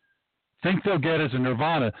 think they'll get as a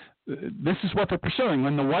nirvana, this is what they're pursuing.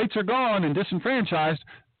 When the whites are gone and disenfranchised,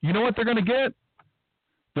 you know what they're going to get?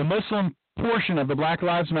 The Muslim portion of the Black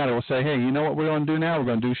Lives Matter will say, hey, you know what we're going to do now? We're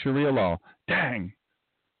going to do Sharia law. Dang,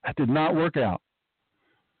 that did not work out.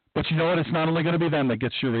 But you know what? It's not only going to be them that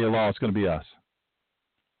gets Sharia law, it's going to be us.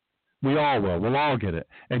 We all will. We'll all get it.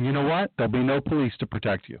 And you know what? There'll be no police to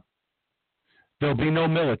protect you. There'll be no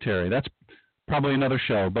military. That's probably another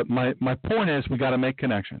show. But my point is we got to make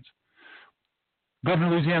connections. Governor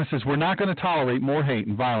Louisiana says we're not going to tolerate more hate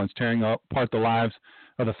and violence tearing apart the lives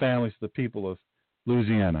of the families of the people of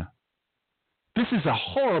Louisiana. This is a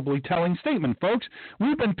horribly telling statement, folks.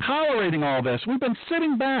 We've been tolerating all this. We've been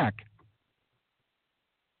sitting back.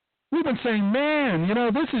 We've been saying, man,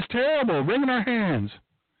 this is terrible, wringing our hands.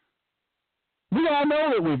 We all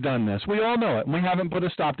know that we've done this. We all know it. We haven't put a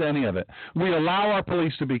stop to any of it. We allow our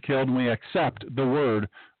police to be killed, and we accept the word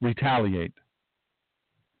retaliate.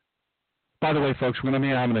 By the way, folks, we're going to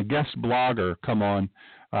be having a guest blogger come on.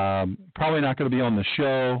 Probably not going to be on the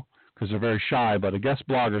show because they're very shy, but a guest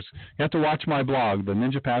blogger. You have to watch my blog, the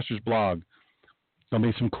Ninja Pastors blog. There'll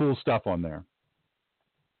be some cool stuff on there.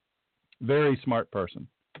 Very smart person.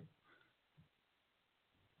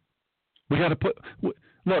 We got to put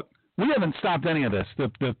 – look – we haven't stopped any of this.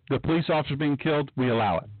 The police officers being killed, we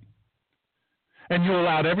allow it. And you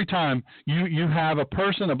allow it every time you have a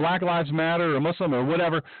person, a Black Lives Matter, or a Muslim, or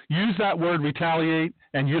whatever, use that word retaliate,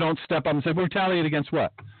 and you don't step up and say, retaliate against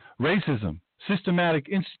what? Racism, systematic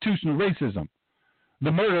institutional racism,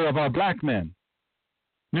 the murder of our black men.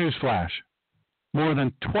 Newsflash, more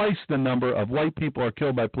than twice the number of white people are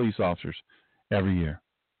killed by police officers every year.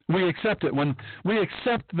 We accept it. When we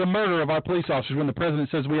accept the murder of our police officers when the president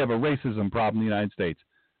says we have a racism problem in the United States.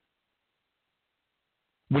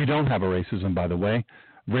 We don't have a racism, by the way,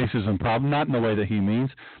 racism problem, not in the way that he means.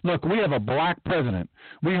 Look, we have a black president.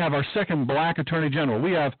 We have our second black attorney general.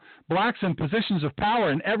 We have blacks in positions of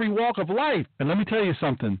power in every walk of life. And let me tell you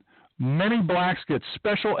something. Many blacks get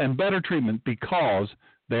special and better treatment because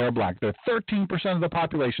they are black. They're 13% of the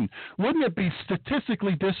population. Wouldn't it be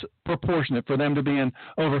statistically disproportionate for them to be in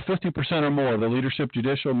over 50% or more of the leadership,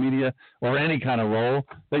 judicial, media, or any kind of role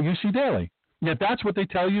that you see daily? Yet that's what they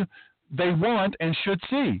tell you they want and should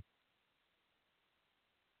see.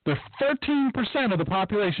 They're 13% of the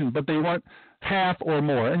population, but they want half or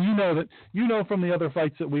more. And you know from the other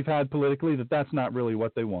fights that we've had politically that that's not really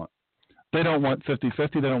what they want. They don't want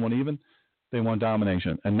 50-50. They don't want even. They want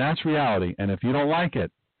domination. And that's reality. And if you don't like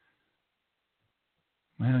it,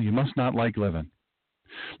 well, you must not like living.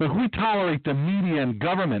 Look, we tolerate the media and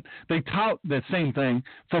government. They tout that same thing,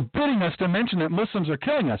 forbidding us to mention that Muslims are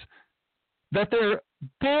killing us, that they're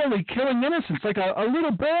barely killing innocents like a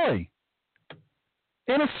little boy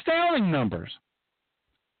in astounding numbers.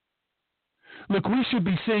 Look, we should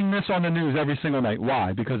be seeing this on the news every single night.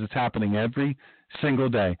 Why? Because it's happening every single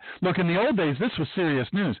day. Look, in the old days, this was serious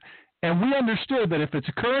news. And we understood that if it's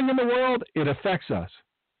occurring in the world, it affects us.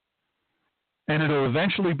 And it'll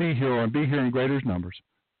eventually be here and be here in greater numbers.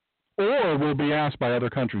 Or we'll be asked by other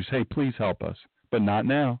countries, hey, please help us. But not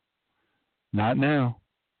now. Not now.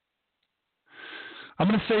 I'm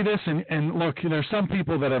going to say this, and look, there's some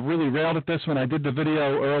people that have really railed at this when I did the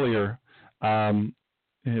video earlier,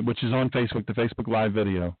 which is on Facebook, the Facebook Live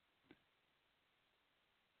video.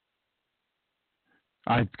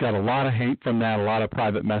 I got a lot of hate from that, a lot of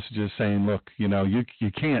private messages saying, look, you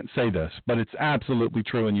can't say this, but it's absolutely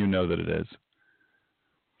true, and you know that it is.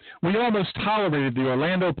 We almost tolerated the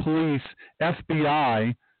Orlando Police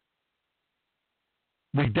FBI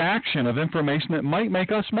redaction of information that might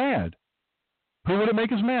make us mad. Who would it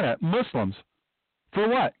make us mad at? Muslims. For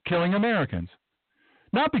what? Killing Americans.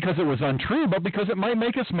 Not because it was untrue, but because it might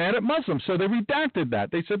make us mad at Muslims. So they redacted that.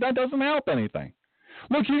 They said that doesn't help anything.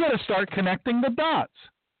 Look, you got to start connecting the dots.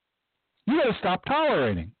 You got to stop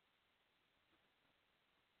tolerating.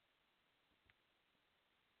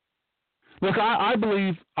 Look, I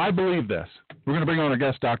believe this. We're going to bring on our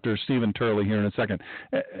guest, Dr. Stephen Turley, here in a second,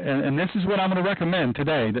 and this is what I'm going to recommend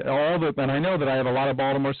today. And I know that I have a lot of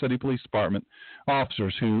Baltimore City Police Department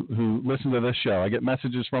officers who listen to this show. I get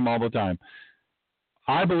messages from all the time.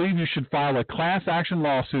 I believe you should file a class action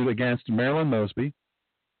lawsuit against Marilyn Mosby.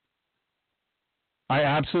 I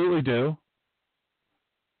absolutely do.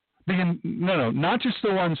 No, not just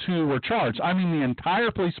the ones who were charged. I mean the entire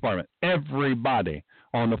police department, everybody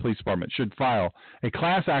on the police department should file a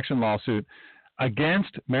class action lawsuit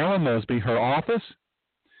against Marilyn Mosby, her office,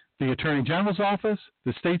 the Attorney General's office,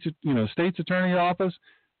 the state's attorney's office.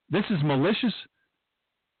 This is malicious.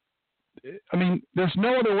 I mean, there's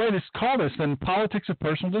no other way to call this than politics of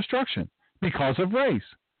personal destruction because of race.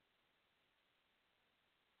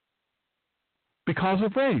 Because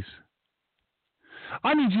of race.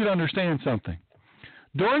 I need you to understand something.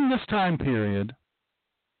 During this time period,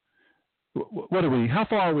 what are we? How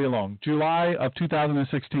far are we along? July of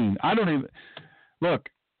 2016. Look,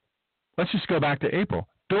 let's just go back to April.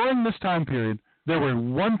 During this time period, there were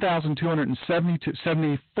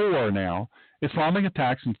 1,274 now Islamic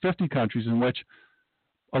attacks in 50 countries in which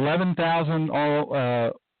 12,000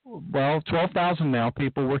 now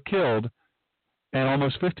people were killed and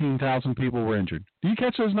almost 15,000 people were injured. Do you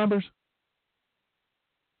catch those numbers?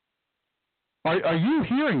 Are you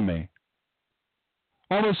hearing me?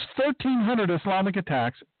 Almost 1,300 Islamic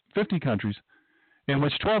attacks, 50 countries, in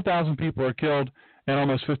which 12,000 people are killed and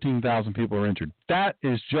almost 15,000 people are injured. That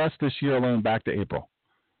is just this year alone back to April.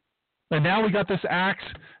 And now we got this axe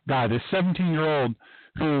guy, this 17-year-old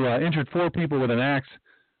who injured 4 people with an axe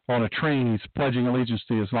on a train. He's pledging allegiance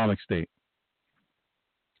to the Islamic State.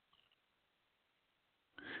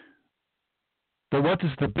 But what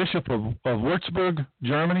does the Bishop of Würzburg,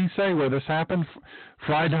 Germany, say where this happened?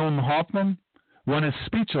 Friedhelm Hoffmann? One is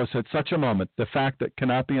speechless at such a moment, the fact that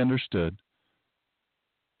cannot be understood.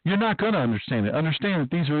 You're not going to understand it. Understand that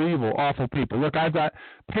these are evil, awful people. Look, I've got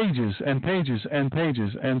pages and pages and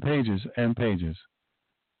pages and pages and pages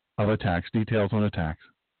of attacks, details on attacks.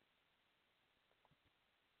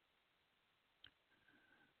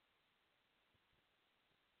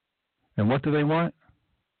 And what do they want?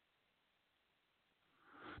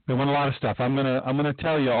 They want a lot of stuff. I'm gonna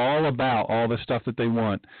tell you all about all the stuff that they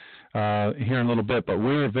want here in a little bit. But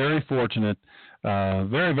we're very fortunate,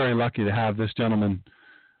 very, very lucky to have this gentleman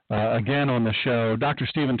again on the show, Dr.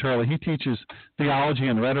 Stephen Turley. He teaches theology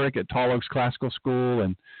and rhetoric at Tall Oaks Classical School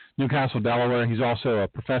in Newcastle, Delaware. He's also a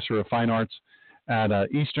professor of fine arts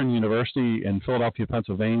at Eastern University in Philadelphia,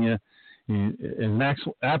 Pennsylvania. He's an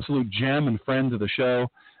absolute gem and friend to the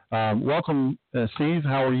show. Welcome, Steve.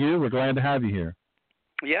 How are you? We're glad to have you here.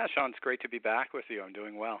 Yeah, Sean, it's great to be back with you. I'm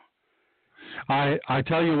doing well. I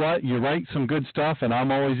tell you what, you write some good stuff, and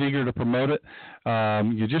I'm always eager to promote it.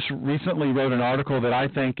 You just recently wrote an article that I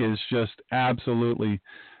think is just absolutely,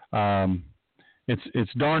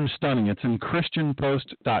 it's darn stunning. It's in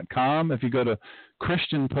ChristianPost.com. If you go to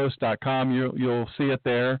ChristianPost.com. You'll see it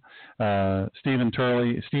there. Steve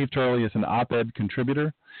Turley is an op-ed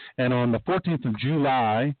contributor. And on the 14th of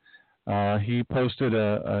July, he posted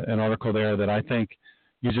an article there that I think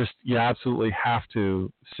you absolutely have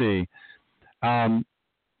to see. I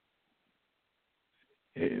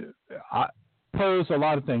pose a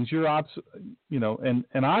lot of things.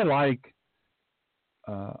 And I like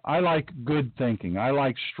good thinking. I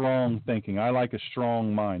like strong thinking. I like a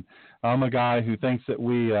strong mind. I'm a guy who thinks that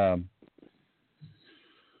we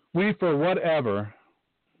for whatever,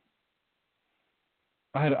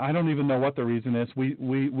 I don't even know what the reason is. We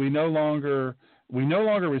no longer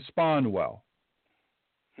respond well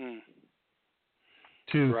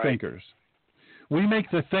to thinkers. We make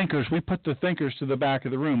the thinkers. We put the thinkers to the back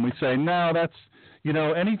of the room. We say, no, that's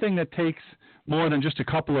anything that takes more than just a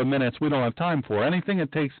couple of minutes, we don't have time for. Anything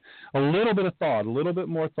that takes a little bit of thought, a little bit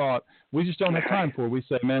more thought, we just don't have time for. We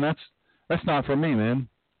say, man, that's not for me, man.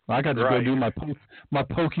 I got to go do my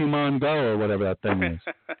Pokemon Go or whatever that thing is.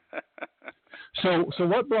 So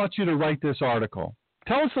what brought you to write this article?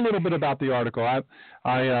 Tell us a little bit about the article. I'd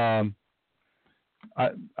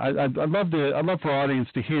love for our audience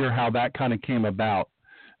to hear how that kind of came about.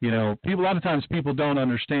 A lot of times people don't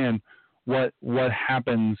understand what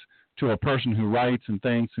happens to a person who writes and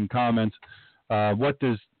thinks and comments. What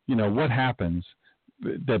happens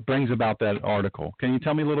that brings about that article? Can you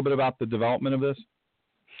tell me a little bit about the development of this?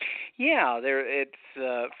 Yeah, it's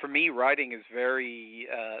for me, writing is very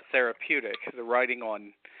therapeutic. The writing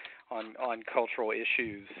on cultural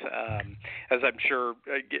issues, as I'm sure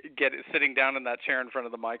sitting down in that chair in front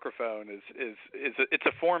of the microphone is it's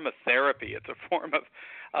a form of therapy. It's a form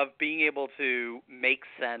of being able to make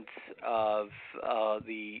sense of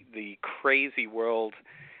the crazy world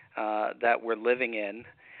that we're living in.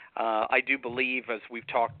 I do believe, as we've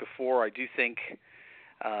talked before, I do think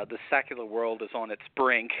the secular world is on its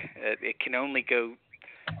brink. It can only go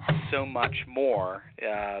so much more.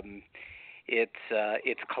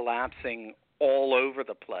 It's collapsing all over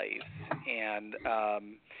the place, and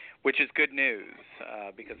which is good news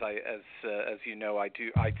because as you know, I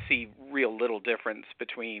see real little difference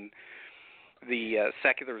between the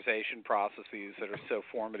secularization processes that are so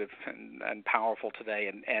formative and powerful today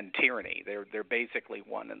and tyranny. They're basically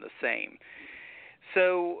one and the same.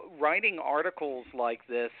 So writing articles like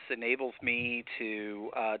this enables me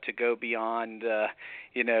to go beyond,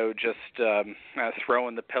 just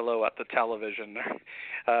throwing the pillow at the television,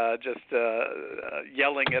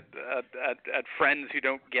 yelling at friends who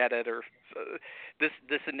don't get it. Or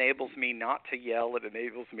this enables me not to yell. It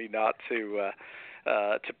enables me not to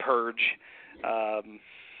purge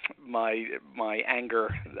my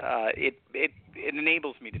anger. It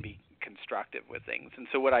enables me to be constructive with things. And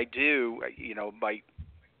so what I do, my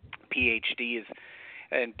PhD is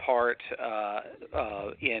in part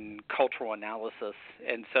in cultural analysis,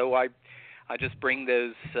 and so I just bring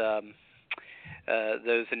those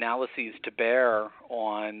analyses to bear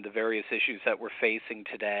on the various issues that we're facing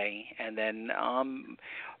today, and then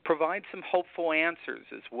provide some hopeful answers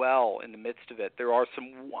as well in the midst of it. There are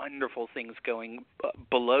some wonderful things going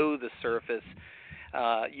below the surface.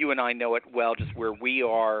 You and I know it well, just where we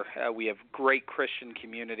are. We have great Christian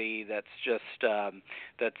community that's just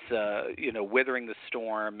weathering the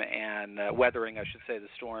storm and weathering, I should say, the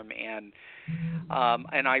storm. And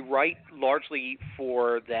I write largely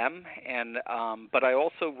for them, but I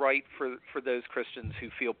also write for those Christians who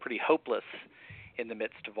feel pretty hopeless in the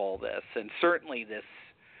midst of all this. And certainly this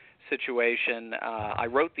situation, I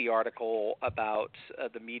wrote the article about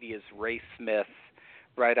the media's race myth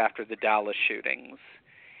right after the Dallas shootings.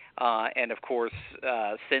 And, of course,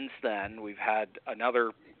 since then, we've had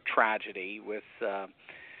another tragedy with,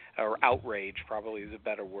 or outrage probably is a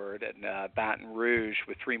better word, in Baton Rouge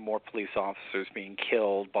with 3 more police officers being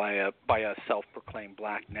killed by a self-proclaimed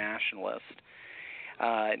black nationalist.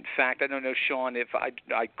 In fact, I don't know, Sean, if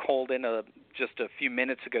I called in just a few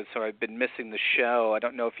minutes ago, so I've been missing the show. I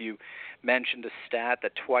don't know if you mentioned a stat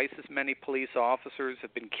that twice as many police officers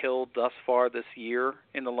have been killed thus far this year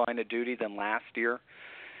in the line of duty than last year.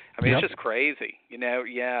 I mean, It's just crazy,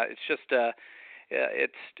 Yeah, it's just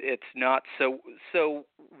it's not so.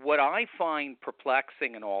 What I find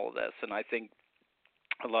perplexing in all of this, and I think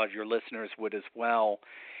a lot of your listeners would as well,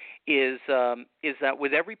 is that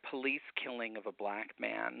with every police killing of a black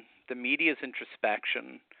man, the media's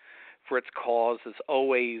introspection for its cause is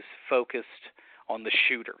always focused on the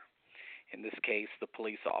shooter. In this case, the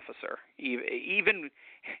police officer. Even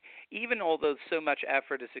although so much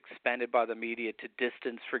effort is expended by the media to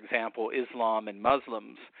distance, for example, Islam and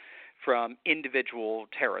Muslims from individual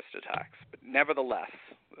terrorist attacks, but nevertheless,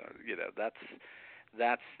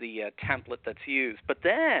 That's the template that's used. But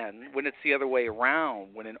then, when it's the other way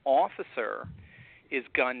around, when an officer is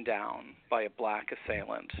gunned down by a black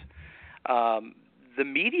assailant, the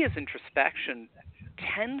media's introspection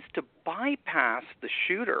tends to bypass the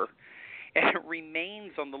shooter, and it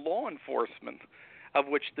remains on the law enforcement of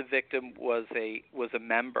which the victim was a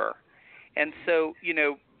member. And so,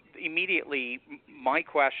 immediately my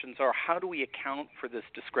questions are, how do we account for this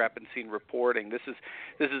discrepancy in reporting? This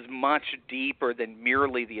is much deeper than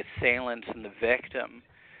merely the assailant and the victim.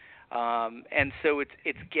 And so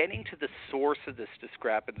it's getting to the source of this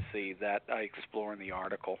discrepancy that I explore in the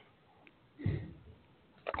article.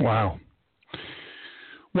 Wow.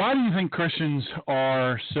 Why do you think Christians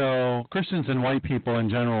and white people in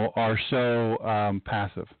general are so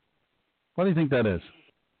passive? Why do you think that is?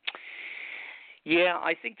 Yeah,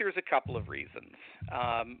 I think there's a couple of reasons.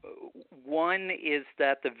 One is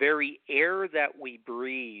that the very air that we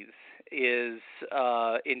breathe is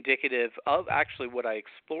indicative of actually what I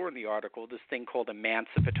explore in the article, this thing called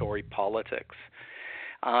emancipatory politics.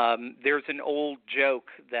 There's an old joke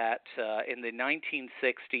that in the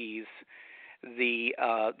 1960s,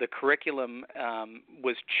 the curriculum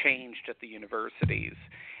was changed at the universities,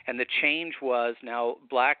 and the change was now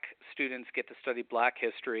black students get to study black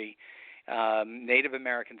history, Native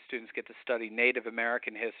American students get to study Native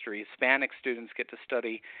American history, Hispanic students get to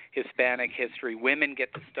study Hispanic history, women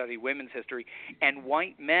get to study women's history, and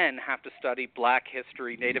white men have to study black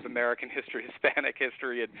history, Native American history, Hispanic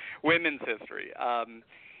history, and women's history.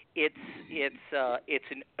 It's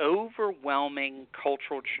an overwhelming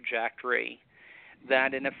cultural trajectory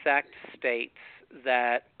that in effect states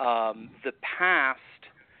that the past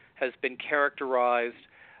has been characterized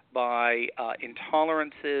by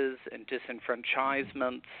intolerances and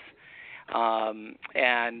disenfranchisements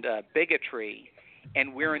and bigotry,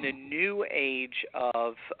 and we're in a new age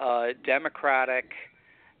of democratic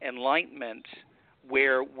enlightenment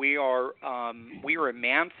where we are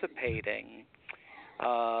emancipating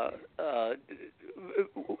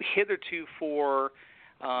heretofore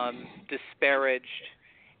disparaged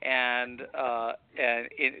and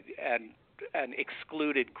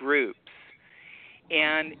excluded groups.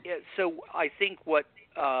 And so I think what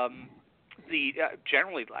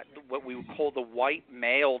generally what we would call the white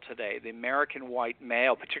male today, the American white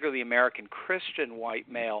male, particularly the American Christian white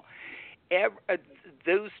male,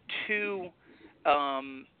 those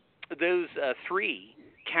three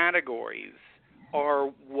categories are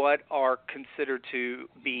what are considered to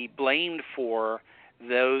be blamed for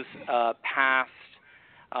those past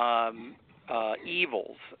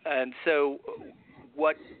evils. And so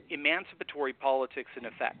what emancipatory politics in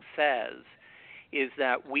effect says is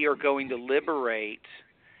that we are going to liberate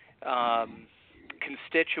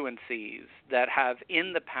constituencies that have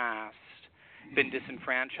in the past been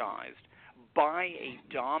disenfranchised by a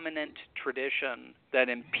dominant tradition that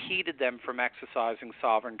impeded them from exercising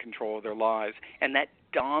sovereign control of their lives. And that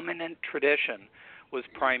dominant tradition was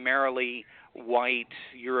primarily white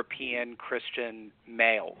European Christian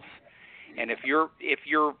males. And if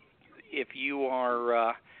you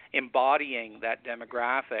are embodying that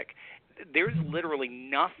demographic, there's literally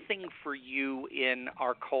nothing for you in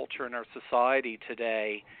our culture and our society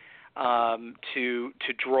today to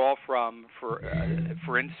draw from for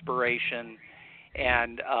inspiration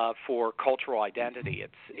and for cultural identity.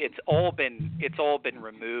 It's all been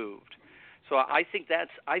removed. So I think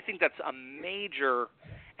that's a major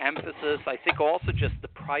emphasis. I think also just the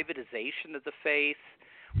privatization of the faith.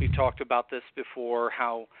 We've talked about this before,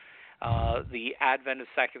 how the advent of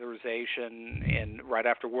secularization right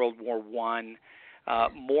after World War I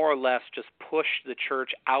more or less just pushed the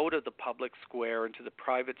church out of the public square into the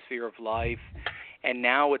private sphere of life, and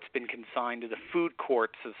now it's been consigned to the food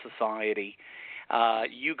courts of society.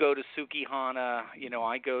 You go to Sukihana,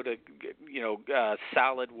 I go to,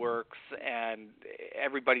 Salad Works, and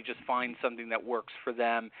everybody just finds something that works for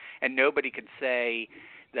them, and nobody can say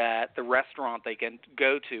that the restaurant they can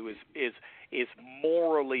go to is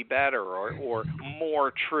morally better or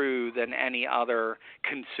more true than any other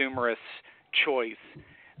consumerist choice.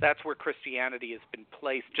 That's where Christianity has been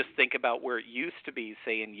placed. Just think about where it used to be,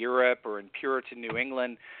 say in Europe or in Puritan New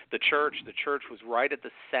England. The church was right at the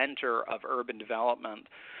center of urban development,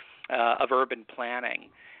 of urban planning.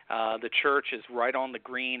 The church is right on the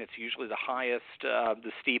green. It's usually the highest,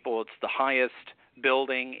 the steeple. It's the highest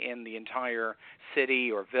building in the entire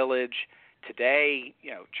city or village. Today,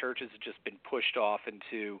 churches have just been pushed off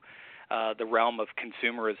into the realm of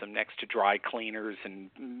consumerism next to dry cleaners and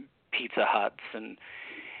Pizza Huts,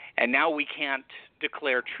 And now we can't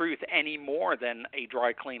declare truth any more than a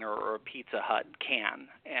dry cleaner or a Pizza Hut can.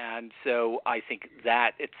 And so I think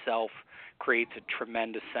that itself creates a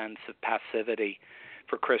tremendous sense of passivity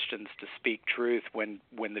for Christians to speak truth when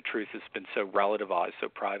the truth has been so relativized, so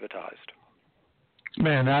privatized.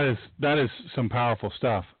 Man, that is some powerful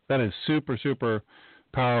stuff. That is super, super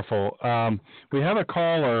powerful. We have a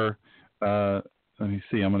caller. Let me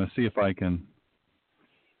see. I'm going to see if I can.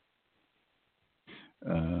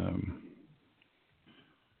 I'm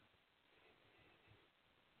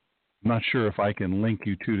not sure if I can link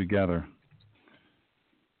you two together.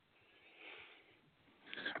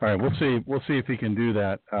 All right, we'll see. We'll see if he can do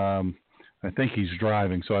that. I think he's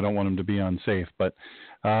driving, so I don't want him to be unsafe. But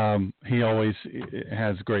he always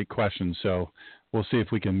has great questions, so we'll see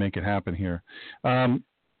if we can make it happen here. You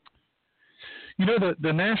know,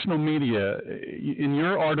 the national media, in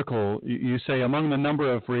your article, you say among the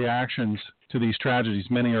number of reactions to these tragedies,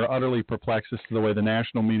 many are utterly perplexed as to the way the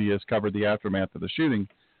national media has covered the aftermath of the shooting.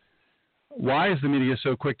 Why is the media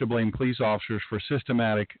so quick to blame police officers for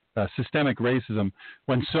systemic racism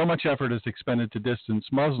when so much effort is expended to distance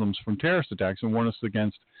Muslims from terrorist attacks and warn us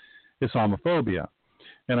against Islamophobia?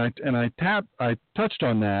 And I touched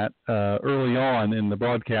on that early on in the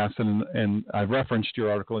broadcast, and I referenced your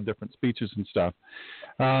article in different speeches and stuff.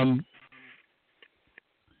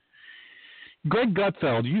 Greg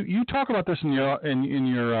Gutfeld, you talk about this in your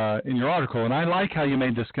article, and I like how you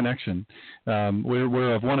made this connection.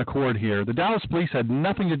 We're of one accord here. The Dallas police had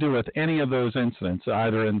nothing to do with any of those incidents,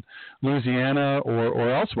 either in Louisiana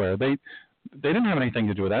or elsewhere. They didn't have anything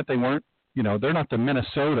to do with that. They weren't, they're not the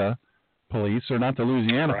Minnesota police or not the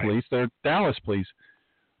Louisiana police. They're Dallas police.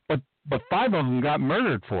 But 5 of them got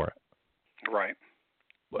murdered for it. Right.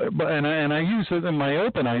 But I use it in my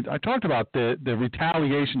open. I talked about the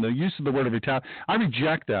retaliation, the use of the word of retaliation. I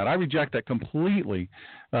reject that. I reject that completely.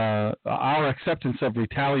 Our acceptance of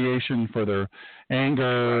retaliation for their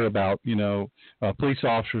anger about police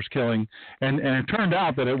officers killing, and it turned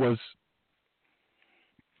out that it was.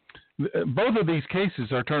 Both of these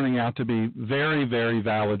cases are turning out to be very, very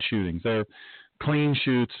valid shootings. They're clean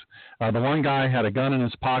shoots. The one guy had a gun in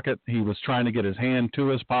his pocket. He was trying to get his hand to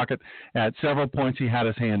his pocket. At several points, he had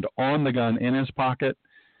his hand on the gun in his pocket,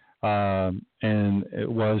 and it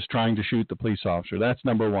was trying to shoot the police officer. That's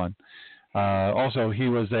number one. Also, he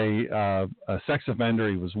was a sex offender.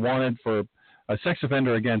 He was wanted for a sex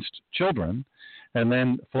offender against children. And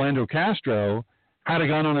then Philando Castro had a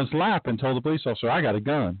gun on his lap and told the police officer, "I got a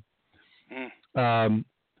gun."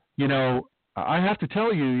 I have to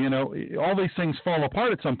tell you, all these things fall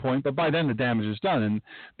apart at some point, but by then the damage is done. And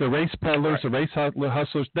the race peddlers, the race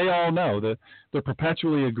hustlers, they all know that they're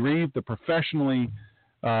perpetually aggrieved, the professionally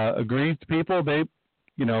aggrieved people. They,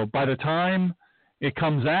 by the time it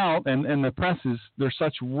comes out and the press they're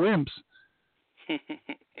such wimps,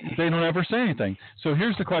 they don't ever say anything. So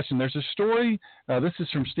here's the question. There's a story. This is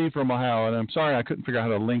from Steve from Ohio, and I'm sorry I couldn't figure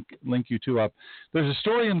out how to link you two up. There's a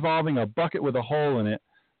story involving a bucket with a hole in it.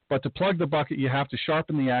 But to plug the bucket, you have to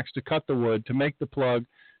sharpen the axe to cut the wood, to make the plug,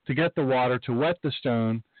 to get the water, to wet the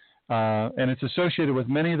stone. And it's associated with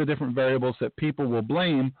many of the different variables that people will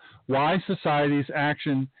blame why society's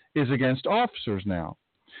action is against officers now.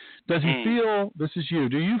 Does he feel, this is you,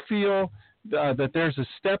 do you feel that there's a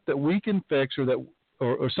step that we can fix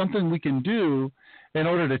or something we can do in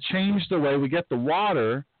order to change the way we get the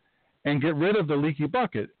water and get rid of the leaky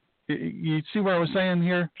bucket? You see what I was saying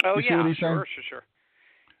here? Oh, you see what he's sure. saying?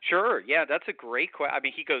 Sure, yeah, that's a great question. I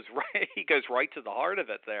mean, he goes right to the heart of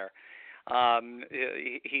it there.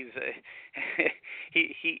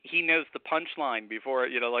 He knows the punchline before,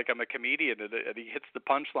 like I'm a comedian, and he hits the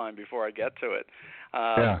punchline before I get to it.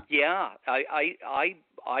 I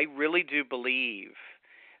really do believe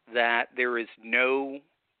that there is no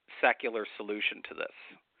secular solution to this,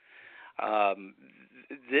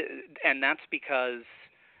 and that's because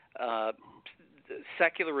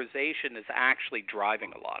secularization is actually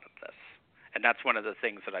driving a lot of this, and that's one of the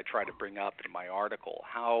things that I try to bring up in my article.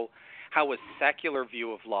 How a secular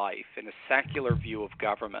view of life and a secular view of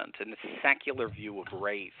government and a secular view of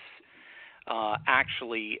race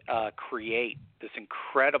actually create this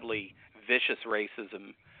incredibly vicious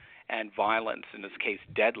racism and violence, in this case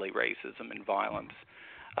deadly racism and violence,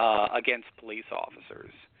 against police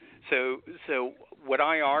officers. So what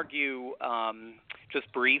I argue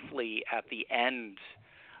just briefly at the end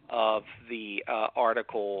of the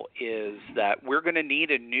article is that we're going to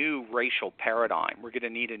need a new racial paradigm. We're going to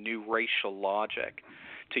need a new racial logic,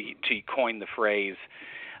 to coin the phrase.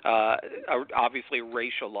 Obviously,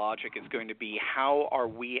 racial logic is going to be how are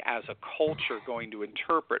we as a culture going to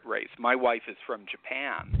interpret race. My wife is from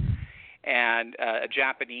Japan, And a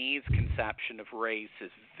Japanese conception of race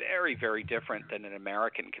is very, very different than an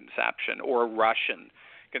American conception, or a Russian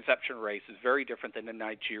conception of race is very different than a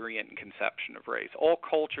Nigerian conception of race. All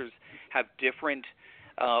cultures have different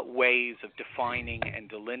ways of defining and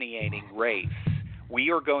delineating race.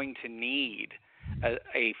 We are going to need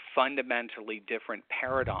a fundamentally different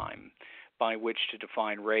paradigm by which to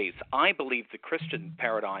define race. I believe the Christian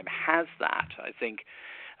paradigm has that. I think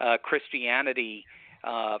Christianity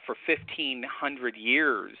for 1,500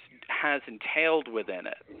 years has entailed within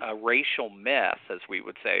it a racial myth, as we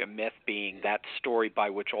would say, a myth being that story by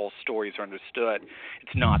which all stories are understood.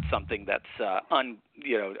 It's not something that's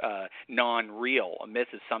non-real. A myth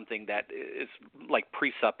is something that is like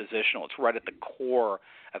presuppositional. It's right at the core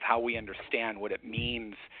of how we understand what it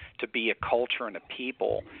means to be a culture and a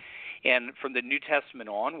people. And from the New Testament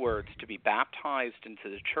onwards, to be baptized into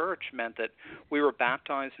the church meant that we were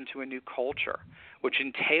baptized into a new culture, which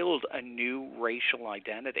entailed a new racial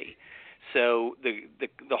identity. So the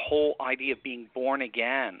whole idea of being born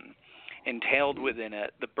again entailed within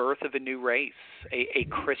it the birth of a new race, a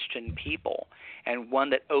Christian people, and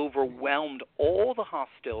one that overwhelmed all the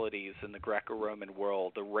hostilities in the Greco-Roman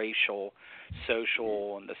world, the racial,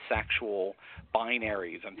 social, and the sexual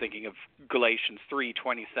binaries. I'm thinking of Galatians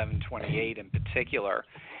 3:27-28 in particular.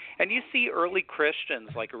 And you see early Christians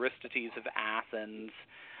like Aristides of Athens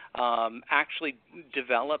actually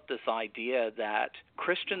developed this idea that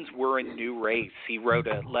Christians were a new race. He wrote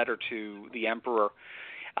a letter to the emperor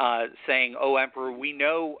saying, "Oh, Emperor, we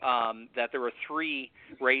know that there are three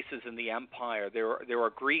races in the empire. There are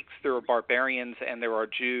Greeks, there are barbarians, and there are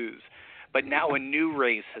Jews. But now a new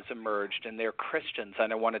race has emerged, and they're Christians,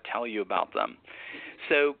 and I want to tell you about them."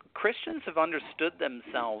 So Christians have understood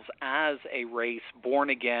themselves as a race born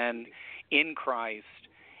again in Christ,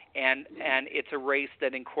 and it's a race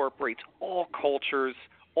that incorporates all cultures,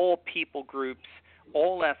 all people groups,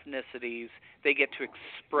 all ethnicities. They get to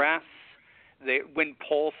express. When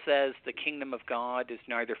Paul says the kingdom of God is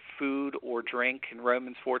neither food or drink in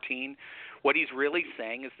Romans 14, what he's really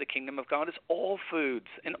saying is the kingdom of God is all foods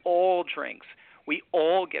and all drinks. We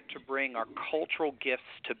all get to bring our cultural gifts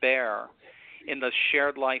to bear in the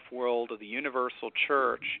shared life world of the universal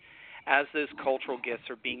church as those cultural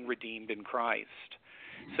gifts are being redeemed in Christ.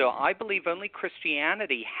 So I believe only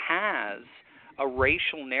Christianity has a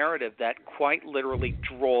racial narrative that quite literally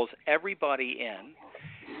draws everybody in,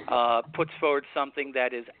 puts forward something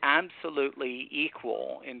that is absolutely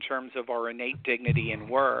equal in terms of our innate dignity and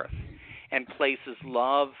worth, and places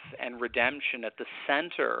love and redemption at the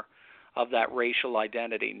center of that racial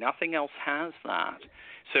identity. Nothing else has that.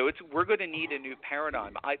 So we're going to need a new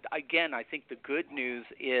paradigm. I think the good news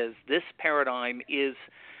is this paradigm is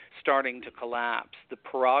starting to collapse. The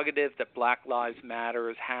prerogative that Black Lives Matter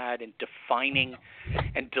has had in defining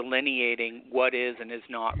and delineating what is and is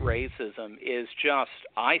not racism is just,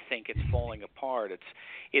 I think it's falling apart.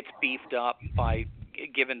 It's beefed up by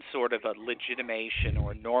given sort of a legitimation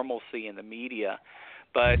or normalcy in the media.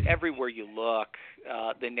 But everywhere you look,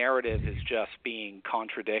 the narrative is just being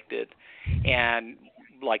contradicted. And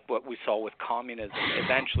like what we saw with communism,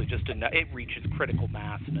 eventually it reaches critical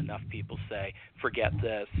mass and enough people say, forget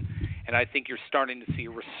this. And I think you're starting to see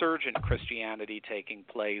a resurgent Christianity taking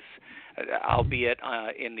place, albeit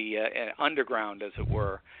in the underground, as it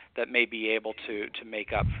were, that may be able to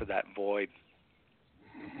make up for that void.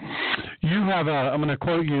 You have I'm going to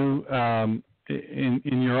quote you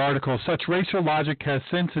in your article, such racial logic has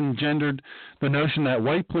since engendered the notion that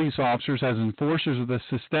white police officers, as enforcers of the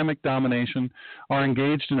systemic domination, are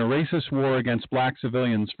engaged in a racist war against black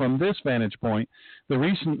civilians. From this vantage point, the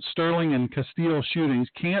recent Sterling and Castile shootings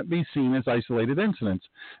can't be seen as isolated incidents.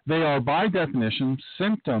 They are, by definition,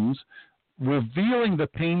 symptoms revealing the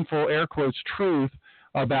painful, air quotes, truth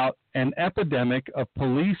about an epidemic of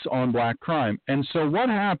police on black crime. And so what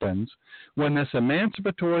happens when this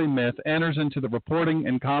emancipatory myth enters into the reporting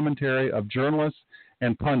and commentary of journalists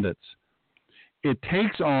and pundits? It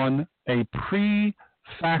takes on a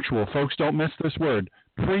pre-factual, folks don't miss this word,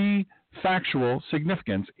 pre-factual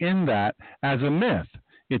significance in that as a myth.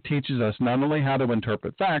 It teaches us not only how to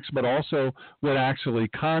interpret facts, but also what actually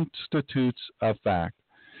constitutes a fact.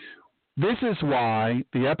 This is why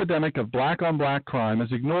the epidemic of black-on-black crime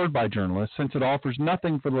is ignored by journalists, since it offers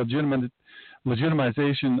nothing for the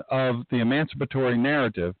legitimization of the emancipatory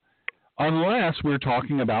narrative, unless we're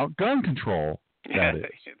talking about gun control, that is.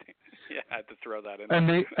 Yeah, I had to throw that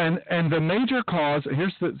in. And the major cause,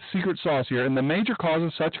 here's the secret sauce here, and the major cause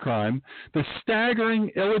of such crime, the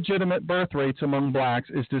staggering illegitimate birth rates among blacks,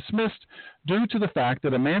 is dismissed due to the fact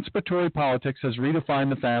that emancipatory politics has redefined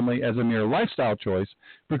the family as a mere lifestyle choice,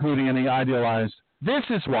 precluding any idealized This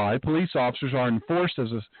is why police officers are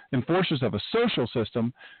enforcers of a social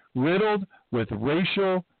system riddled with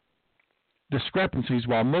racial discrepancies,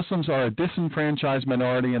 while Muslims are a disenfranchised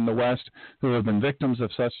minority in the West who have been victims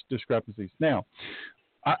of such discrepancies. Now,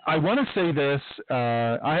 I want to say this.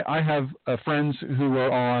 I have friends who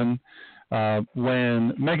were on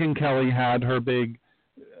when Megyn Kelly had her big,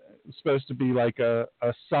 supposed to be like a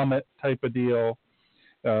summit type of deal.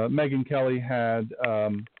 Megyn Kelly had,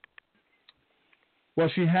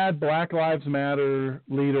 she had Black Lives Matter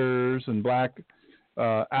leaders and black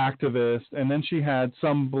activists, and then she had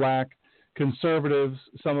some black conservatives,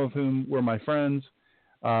 some of whom were my friends.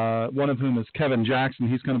 One of whom is Kevin Jackson.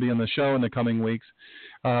 He's going to be on the show in the coming weeks.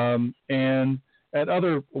 And at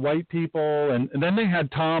other white people. And then they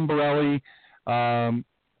had Tom Borelli.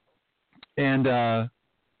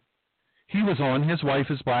 He was on. His wife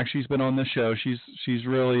is black. She's been on the show. She's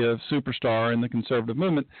really a superstar in the conservative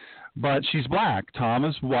movement. But she's black. Tom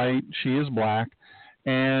is white. She is black.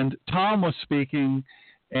 And Tom was speaking,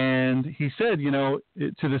 and he said, to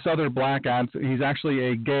this other black he's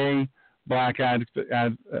actually a gay black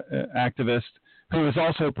activist who is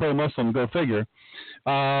also pro-Muslim, go figure.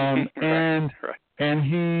 And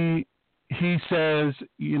he says,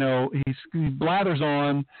 he blathers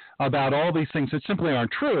on about all these things that simply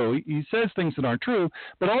aren't true. He says things that aren't true,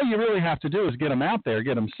 but all you really have to do is get them out there,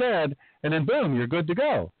 get them said, and then boom, you're good to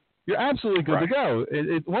go. You're absolutely good to go.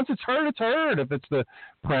 Once it's heard, it's heard. If it's the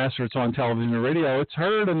press or it's on television or radio, it's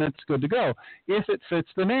heard and it's good to go if it fits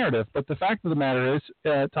the narrative. But the fact of the matter is,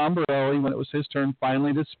 Tom Borelli, when it was his turn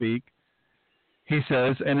finally to speak, he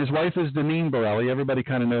says, and his wife is Deneen Borelli. Everybody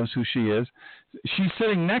kind of knows who she is. She's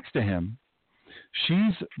sitting next to him.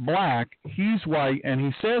 She's black. He's white. And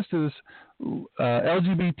he says to this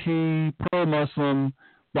LGBT, pro-Muslim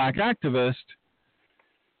black activist,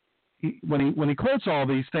 when he quotes all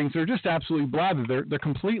these things, they're just absolutely blathered. They're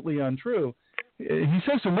completely untrue. He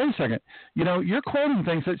says to him, wait a second, you're quoting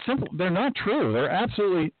things that they're not true. They're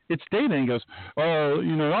absolutely, it's data. And he goes,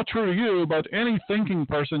 not true to you, but any thinking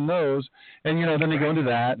person knows. And, then they go into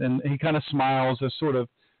that, and he kind of smiles, as sort of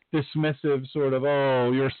dismissive, sort of,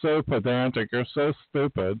 oh, you're so pedantic, you're so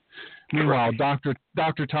stupid. Meanwhile,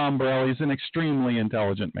 Dr. Tom Borelli is an extremely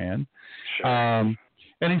intelligent man. Sure.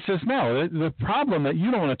 And he says, no, the problem that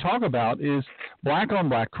you don't want to talk about is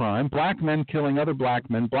black-on-black crime, black men killing other black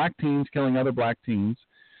men, black teens killing other black teens,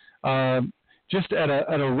 just at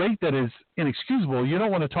a rate that is inexcusable. You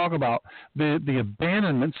don't want to talk about the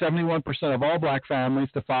abandonment, 71% of all black families,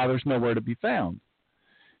 the father's nowhere to be found.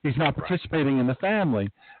 He's not participating in the family.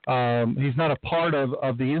 He's not a part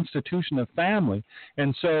of the institution of family.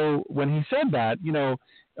 And so when he said that,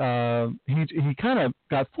 he kind of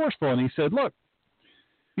got forceful, and he said, look,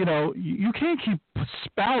 you can't keep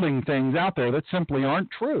spouting things out there that simply aren't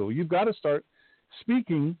true. You've got to start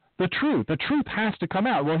speaking the truth. The truth has to come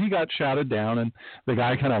out. Well, he got shouted down, and the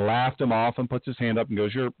guy kind of laughed him off and puts his hand up and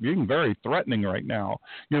goes, you're being very threatening right now.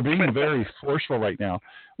 You're being very forceful right now.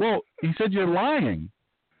 Well, he said, you're lying.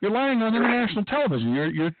 You're lying on international television.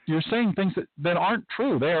 You're saying things that aren't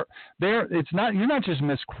true. It's not. You're not just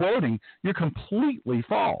misquoting. You're completely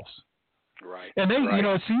false. Right. And then,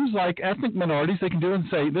 it seems like ethnic minorities, they can do and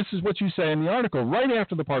say, this is what you say in the article, right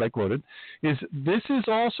after the part I quoted, is this is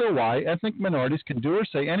also why ethnic minorities can do or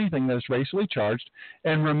say anything that is racially charged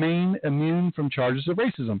and remain immune from charges of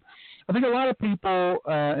racism. I think a lot of people,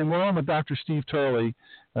 and we're on with Dr. Steve Turley,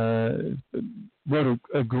 wrote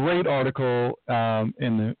a great article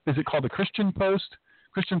is it called the Christian Post?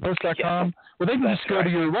 ChristianPost.com. Yeah, well, they can just go to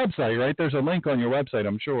your website, right? There's a link on your website,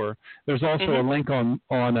 I'm sure. There's also a link on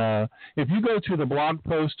if you go to the blog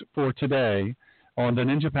post for today on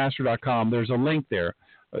theninjapastor.com, there's a link there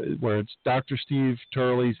where it's Dr. Steve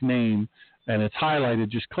Turley's name, and it's highlighted.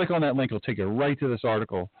 Just click on that link. It'll take you right to this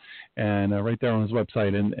article, and right there on his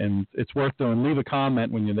website. And it's worth doing. Leave a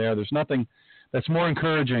comment when you're there. There's nothing that's more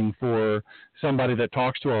encouraging for somebody that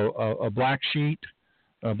talks to a black sheet,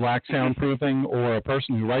 a black soundproofing, or a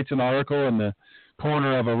person who writes an article in the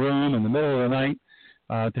corner of a room in the middle of the night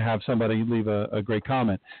to have somebody leave a great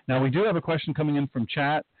comment. Now, we do have a question coming in from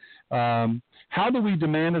chat. How do we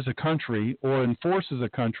demand as a country or enforce as a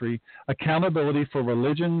country accountability for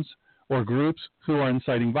religions or groups who are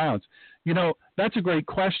inciting violence? That's a great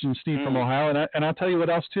question, Steve from Ohio, and I'll tell you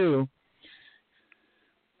what else, too.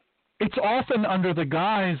 It's often under the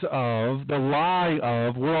guise of the lie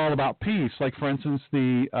of we're all about peace. Like, for instance,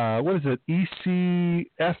 the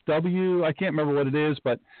ECFW. I can't remember what it is,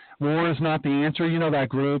 but war is not the answer. That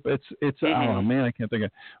group. It's oh man, I can't think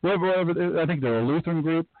of. I think they're a Lutheran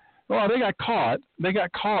group. Well, they got caught. They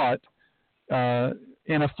got caught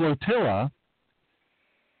in a flotilla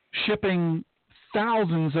shipping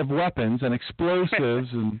thousands of weapons and explosives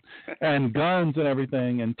and guns and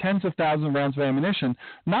everything and tens of thousands of rounds of ammunition,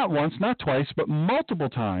 not once, not twice, but multiple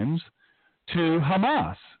times to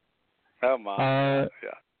Hamas. Yeah.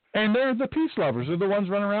 And they're the peace lovers. They're the ones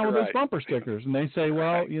running around with those bumper stickers. And they say,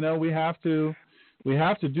 well, you know, we have to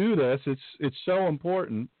do this. It's so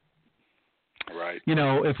important. Right. You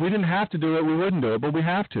know, if we didn't have to do it, we wouldn't do it, but we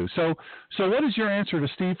have to. So what is your answer to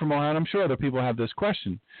Steve from Ohio? I'm sure other people have this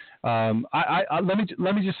question. Let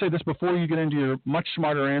me just say this before you get into your much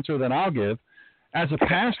smarter answer than I'll give. As a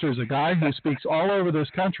pastor, as a guy who speaks all over this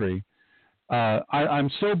country, I'm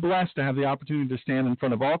so blessed to have the opportunity to stand in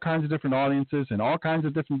front of all kinds of different audiences and all kinds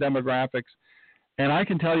of different demographics. And I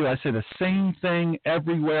can tell you, I say the same thing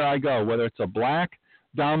everywhere I go, whether it's a black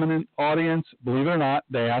dominant audience, believe it or not,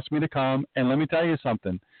 they ask me to come. And let me tell you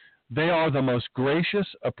something. They are the most gracious,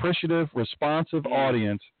 appreciative, responsive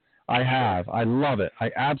audience I have. I love it.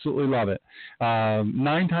 I absolutely love it.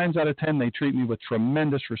 9 times out of 10, they treat me with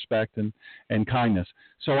tremendous respect and kindness.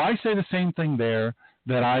 So I say the same thing there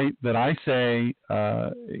that I say,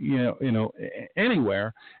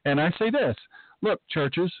 anywhere. And I say this, look,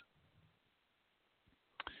 churches,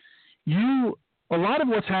 a lot of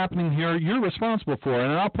what's happening here, you're responsible for,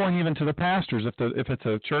 and I'll point even to the pastors. If it's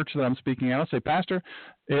a church that I'm speaking at, I'll say, Pastor,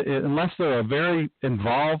 unless they're a very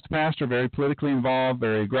involved pastor, very politically involved,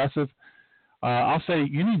 very aggressive, I'll say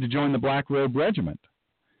you need to join the Black Robe Regiment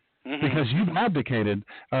because you've abdicated,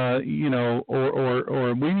 or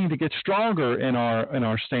we need to get stronger in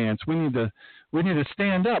our stance. We need to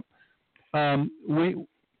stand up.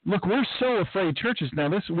 Look, we're so afraid. Churches now.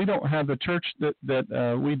 We don't have the church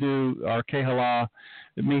that we do. Our Kehalah,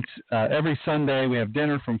 it meets every Sunday. We have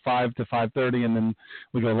dinner from 5 to 5:30, and then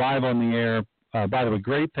we go live on the air. By the way,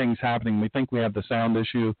 great things happening. We think we have the sound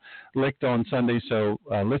issue licked on Sunday, so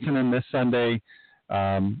listen in this Sunday.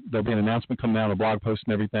 There'll be an announcement coming out, a blog post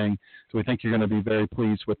and everything. So we think you're going to be very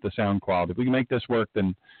pleased with the sound quality. If we can make this work,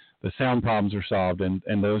 then the sound problems are solved. And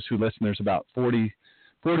those who listen, there's about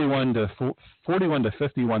 41 to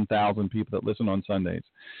 51,000 people that listen on Sundays.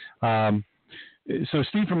 So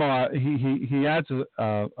Steve from he adds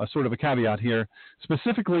a sort of a caveat here.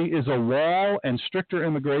 Specifically, is a wall and stricter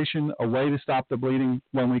immigration a way to stop the bleeding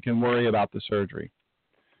when we can worry about the surgery?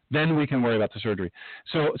 Then we can worry about the surgery.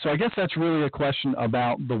 So I guess that's really a question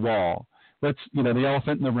about the wall. The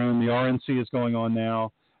elephant in the room. The RNC is going on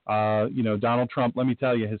now. Donald Trump. Let me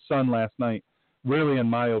tell you, his son last night, really, in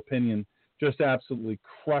my opinion, just absolutely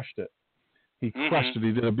crushed it. He crushed it.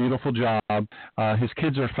 He did a beautiful job. His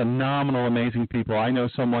kids are phenomenal, amazing people. I know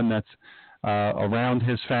someone that's around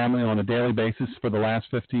his family on a daily basis for the last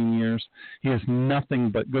 15 years. He has nothing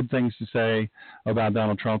but good things to say about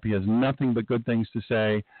Donald Trump. He has nothing but good things to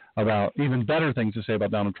say about, even better things to say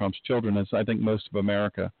about Donald Trump's children, as I think most of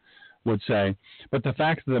America would say. But the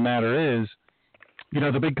fact of the matter is,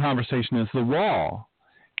 the big conversation is the wall.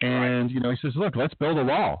 And, he says, look, let's build a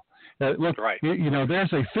wall. Look,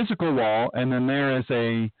 there's a physical wall, and then there is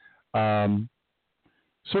a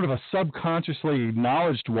sort of a subconsciously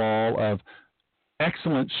acknowledged wall of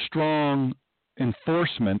excellent, strong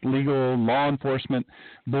enforcement, legal law enforcement,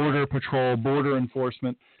 border patrol, border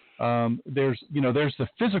enforcement. There's the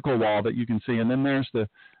physical wall that you can see, and then there's the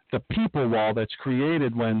people wall that's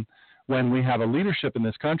created when we have a leadership in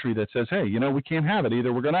this country that says, hey, we can't have it.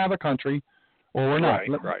 Either we're going to have a country or we're not.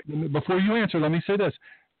 Before you answer, let me say this.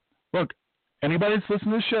 Look, anybody that's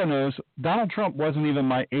listening to the show knows Donald Trump wasn't even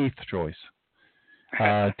my 8th choice.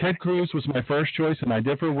 Ted Cruz was my first choice, and I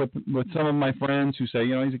differ with some of my friends who say,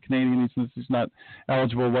 he's a Canadian, he's not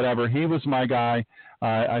eligible, whatever. He was my guy.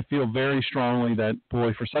 I feel very strongly that,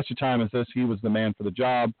 boy, for such a time as this, he was the man for the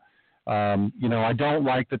job. I don't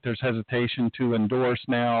like that there's hesitation to endorse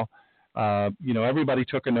now. Everybody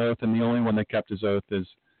took an oath, and the only one that kept his oath is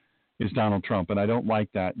Donald Trump, and I don't like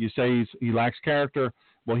that. You say he lacks character.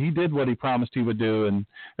 Well, he did what he promised he would do, and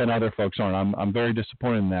other folks aren't. I'm very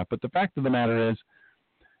disappointed in that. But the fact of the matter is,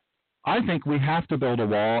 I think we have to build a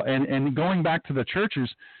wall. And going back to the churches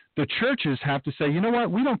have to say, you know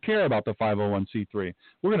what? We don't care about the 501c3. We're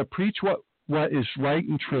going to preach what is right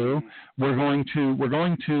and true. We're going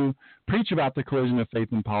to preach about the collision of faith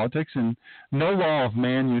and politics, and no law of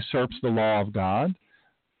man usurps the law of God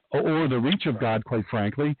or the reach of God, quite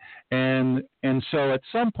frankly. And so at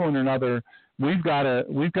some point or another, we've got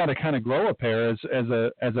to kind of grow a pair as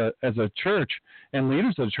a church and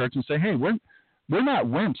leaders of the church and say, hey, we're not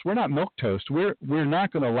wimps, we're not milquetoast, we're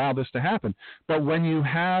not going to allow this to happen. But when you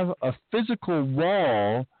have a physical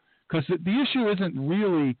wall, because the issue isn't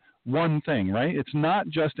really one thing, right? It's not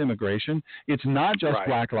just immigration. It's not just Right.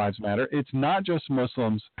 Black Lives Matter. It's not just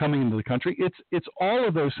Muslims coming into the country. It's all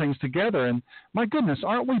of those things together. And my goodness,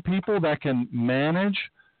 aren't we people that can manage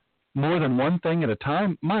more than one thing at a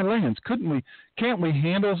time? My lands, can't we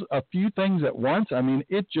handle a few things at once? I mean,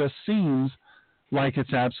 it just seems like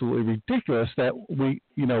it's absolutely ridiculous that we,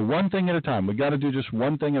 one thing at a time. We got to do just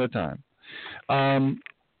one thing at a time.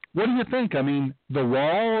 What do you think? I mean, the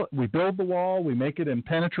wall, we build the wall, we make it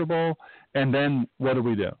impenetrable, and then what do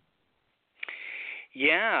we do?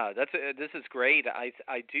 Yeah, this is great. I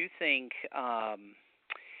do think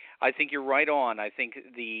you're right on. I think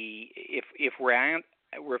if we're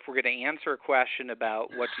going to answer a question about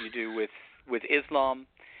what do you do with Islam,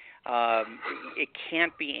 it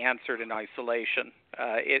can't be answered in isolation.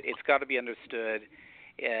 It's got to be understood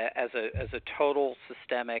as a total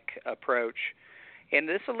systemic approach. In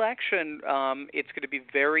this election, it's going to be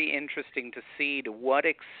very interesting to see to what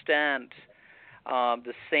extent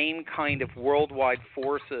the same kind of worldwide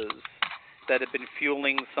forces that have been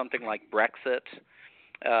fueling something like Brexit,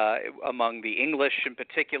 among the English in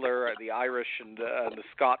particular, the Irish and the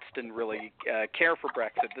Scots didn't really care for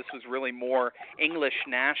Brexit. This was really more English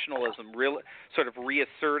nationalism, sort of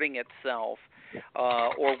reasserting itself,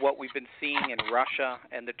 or what we've been seeing in Russia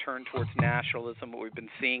and the turn towards nationalism, what we've been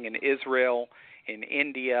seeing in Israel, in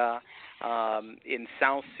India, in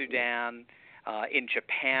South Sudan, in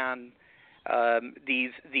Japan.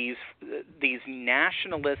 These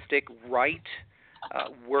nationalistic right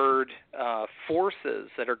word forces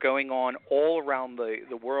that are going on all around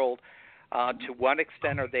the world. To what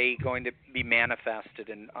extent are they going to be manifested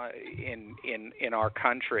in our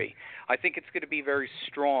country? I think it's going to be very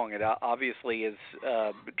strong. It obviously is.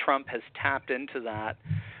 Trump has tapped into that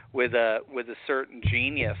with a certain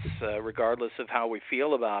genius, regardless of how we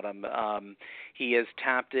feel about him. He has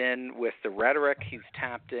tapped in with the rhetoric. He's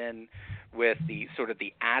tapped in with the sort of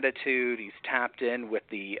the attitude. He's tapped in with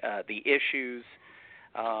the issues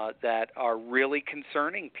that are really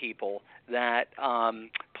concerning people, that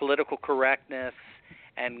political correctness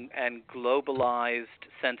and globalized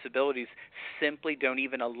sensibilities simply don't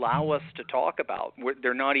even allow us to talk about.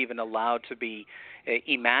 They're not even allowed to be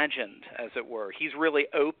imagined, as it were. He's really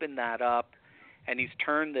opened that up, and he's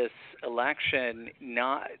turned this election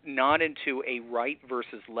not into a right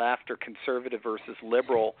versus left or conservative versus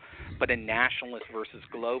liberal, but a nationalist versus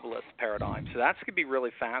globalist paradigm. So that's going to be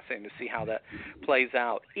really fascinating to see how that plays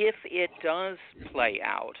out. If it does play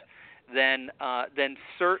out, then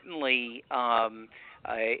certainly a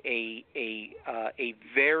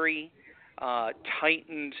very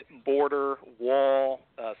tightened border wall,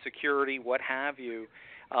 security, what have you,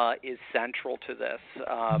 is central to this.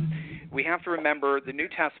 We have to remember the New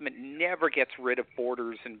Testament never gets rid of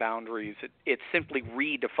borders and boundaries. It simply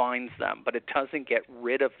redefines them, but it doesn't get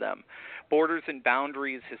rid of them. Borders and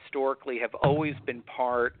boundaries historically have always been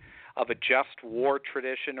part of a just war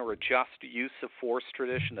tradition or a just use of force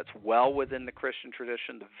tradition that's well within the Christian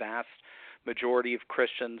tradition. The vast majority of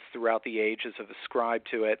Christians throughout the ages have ascribed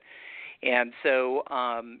to it. And so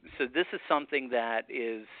this is something that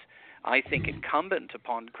is, I think, incumbent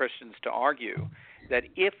upon Christians to argue that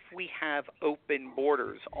if we have open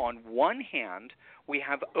borders, on one hand, we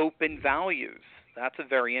have open values. That's a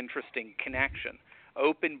very interesting connection.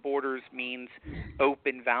 Open borders means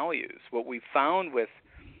open values. What we've found with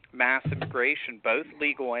mass immigration, both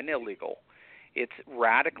legal and illegal, it's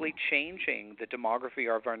radically changing the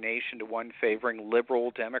demography of our nation to one favoring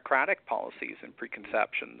liberal democratic policies and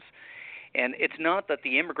preconceptions. And it's not that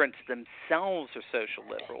the immigrants themselves are social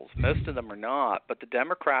liberals. Most of them are not. But the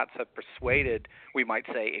Democrats have persuaded, we might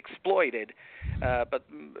say exploited, but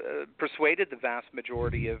persuaded the vast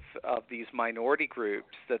majority of these minority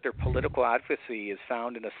groups that their political advocacy is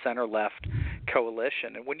found in a center-left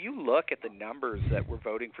coalition. And when you look at the numbers that were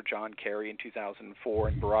voting for John Kerry in 2004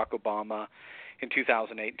 and Barack Obama in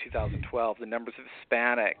 2008 and 2012, the numbers of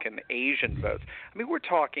Hispanic and Asian votes, I mean, we're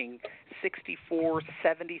talking 64,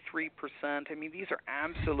 73%. I mean, these are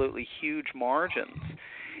absolutely huge margins.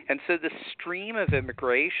 And so the stream of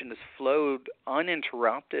immigration has flowed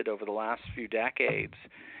uninterrupted over the last few decades.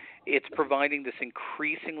 It's providing this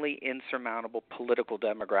increasingly insurmountable political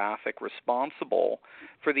demographic responsible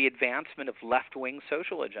for the advancement of left-wing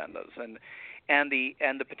social agendas, and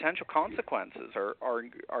the potential consequences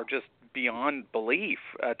are just beyond belief.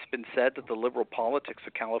 It's been said that the liberal politics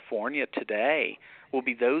of California today will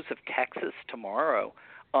be those of Texas tomorrow,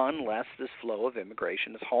 unless this flow of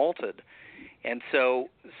immigration is halted. And so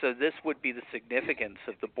this would be the significance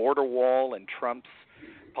of the border wall and Trump's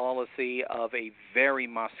policy of a very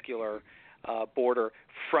muscular border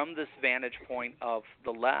from this vantage point of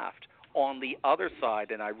the left. on the other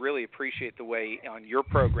side, and I really appreciate the way on your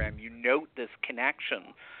program you note this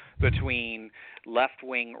connection between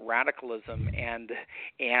left-wing radicalism and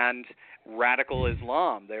radical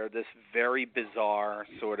Islam. They're this very bizarre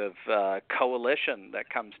sort of coalition that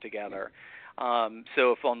comes together.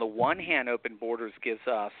 So if on the one hand open borders gives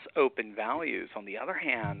us open values, on the other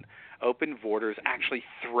hand open borders actually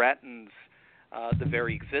threatens the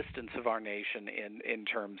very existence of our nation in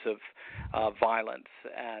terms of violence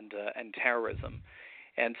and terrorism.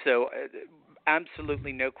 And so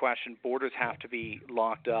absolutely no question, borders have to be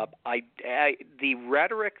locked up. The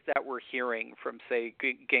rhetoric that we're hearing from, say,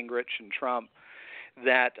 Gingrich and Trump,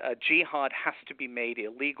 that jihad has to be made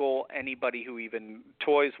illegal, anybody who even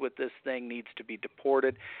toys with this thing needs to be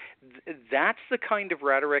deported, that's the kind of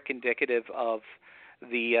rhetoric indicative of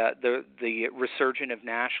the resurgence of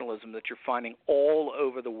nationalism that you're finding all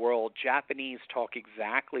over the world. Japanese talk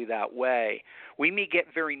exactly that way. We may get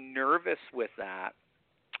very nervous with that,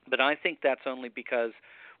 but I think that's only because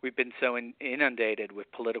we've been so inundated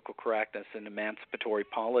with political correctness and emancipatory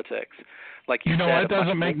politics. Like you said, it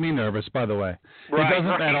doesn't make me nervous, by the way. Right, it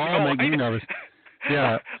doesn't at all make me nervous.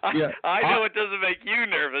 Yeah, I know it doesn't make you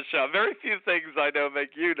nervous, Sean. Very few things I know make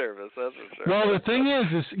you nervous. That's for sure. Well, the thing is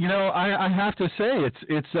I have to say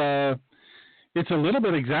it's a little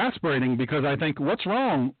bit exasperating because I think what's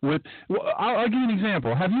wrong with. Well, I'll give you an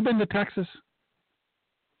example. Have you been to Texas?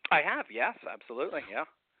 I have. Yes, absolutely. Yeah.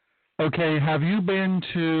 Okay. Have you been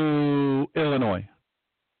to Illinois?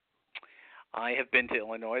 I have been to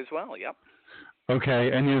Illinois as well. Yep.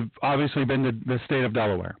 Okay, and you've obviously been to the state of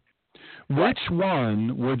Delaware. Which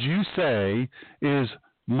one would you say is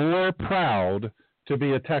more proud to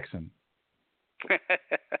be a Texan? Yeah,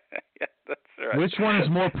 that's right. Which one is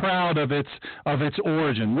more proud of its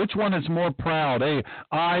origin? Which one is more proud? Hey,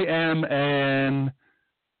 I am an,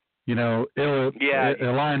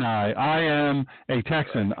 Illini. I am a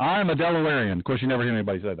Texan. I'm a Delawarean. Of course, you never hear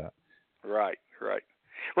anybody say that. Right.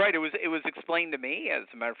 It was explained to me, as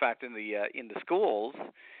a matter of fact, in the schools,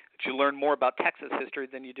 that you learn more about Texas history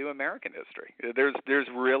than you do American history. There's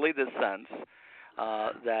really this sense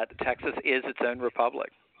that Texas is its own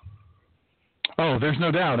republic. Oh, there's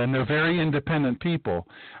no doubt, and they're very independent people.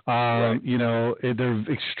 Right. They're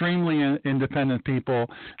extremely independent people.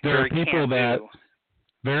 There very are people that can-do.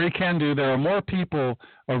 Very can-do. There are more people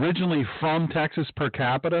originally from Texas per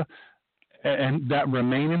capita, and that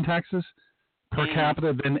remain in Texas per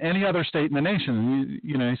capita than any other state in the nation. And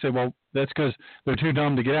you say, well, that's because they're too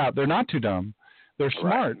dumb to get out. They're not too dumb. They're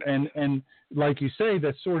smart. Right. And like you say,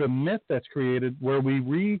 that sort of myth that's created where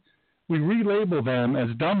we relabel them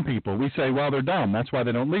as dumb people. We say, well, they're dumb. That's why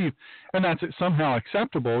they don't leave, and that's somehow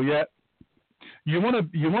acceptable. Yet you want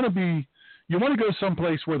to go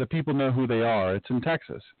someplace where the people know who they are. It's in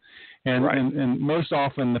Texas, and most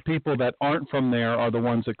often the people that aren't from there are the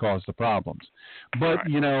ones that cause the problems. But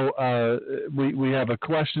we have a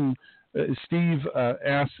question. Steve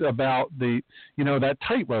asks about that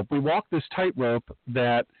tightrope. We walk this tightrope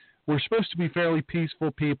that we're supposed to be fairly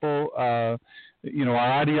peaceful people. Our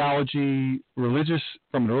ideology, from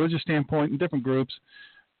a religious standpoint, in different groups,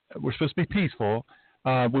 we're supposed to be peaceful.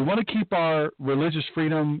 We want to keep our religious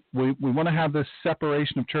freedom. We want to have this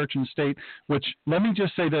separation of church and state, which, let me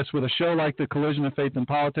just say this, with a show like The Collision of Faith and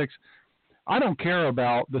Politics, I don't care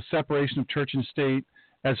about the separation of church and state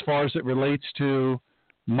as far as it relates to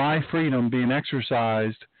my freedom being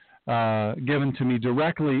exercised, given to me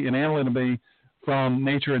directly and inalienably from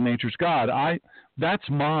nature and nature's God. That's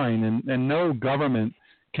mine, and no government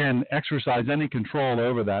can exercise any control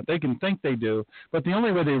over that. They can think they do, but the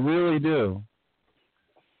only way they really do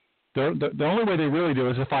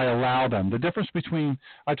is if I allow them. The difference between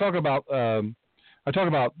I talk about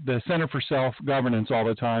the Center for Self-Governance all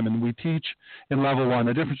the time, and we teach in level 1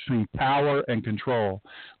 the difference between power and control.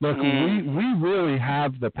 Look, we really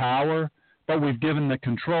have the power, but we've given the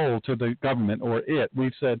control to the government or it.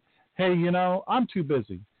 We've said, hey, I'm too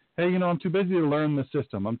busy. Hey, I'm too busy to learn the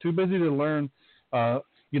system. I'm too busy to learn the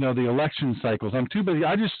election cycles. I'm too busy.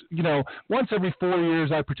 I just, once every 4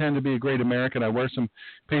 years, I pretend to be a great American. I wear some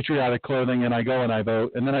patriotic clothing, and I go and I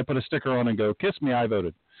vote. And then I put a sticker on and go, kiss me, I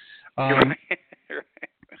voted.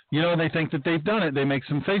 They think that they've done it. They make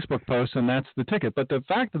some Facebook posts, and that's the ticket. But the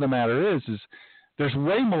fact of the matter is there's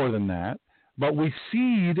way more than that. But we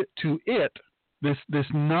cede to it, this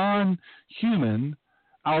non-human,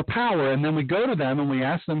 our power, and then we go to them and we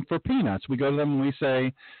ask them for peanuts. We go to them and we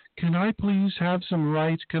say, can I please have some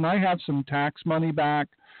rights? Can I have some tax money back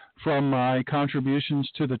from my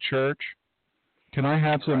contributions to the church? Can I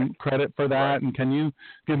have some credit for that? Right. And can you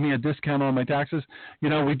give me a discount on my taxes? You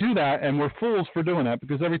know, we do that, and we're fools for doing that,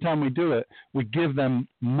 because every time we do it, we give them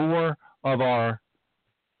more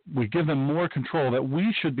control that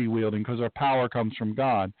we should be wielding, because our power comes from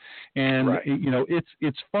God. And you know,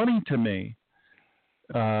 it's funny to me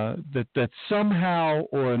that somehow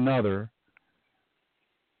or another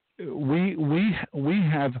we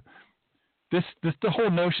have this the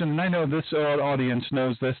whole notion, and I know this audience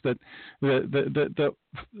knows this, that the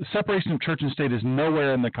separation of church and state is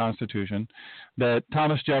nowhere in the Constitution. That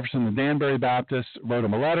Thomas Jefferson, the Danbury Baptists, wrote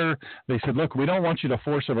him a letter. They said, "Look, we don't want you to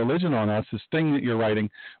force a religion on us. This thing that you're writing,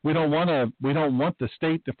 we don't want the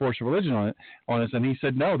state to force a religion on us." And he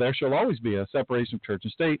said, "No, there shall always be a separation of church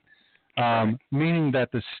and state," meaning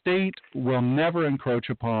that the state will never encroach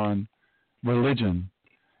upon religion,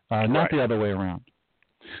 not the other way around.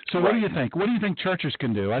 So what do you think? What do you think churches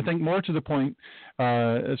can do? I think more to the point,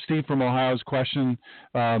 Steve from Ohio's question,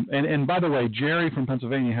 and by the way, Jerry from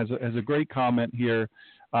Pennsylvania has a great comment here,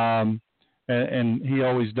 and he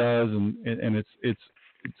always does, and it's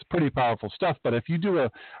pretty powerful stuff. But if you do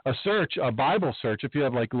a search, a Bible search, if you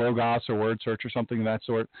have like Logos or Word Search or something of that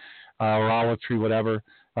sort, or Olive Tree, whatever.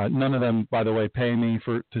 None of them, by the way, pay me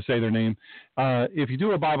to say their name. If you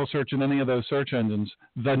do a Bible search in any of those search engines,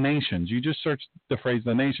 the nations, you just search the phrase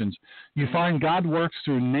the nations, you find God works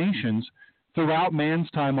through nations throughout man's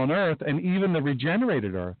time on earth, and even the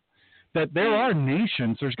regenerated earth. That there are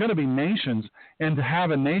nations, there's going to be nations, and to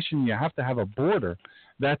have a nation, you have to have a border.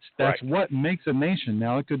 That's what makes a nation.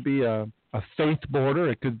 Now, it could be a faith border,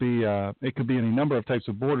 it could be any number of types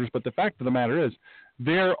of borders, but the fact of the matter is,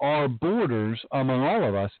 there are borders among all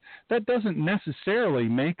of us. That doesn't necessarily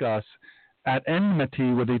make us at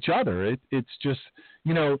enmity with each other. It's just,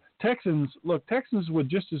 you know, Texans would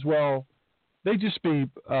just as well, they'd just be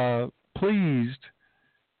pleased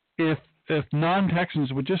if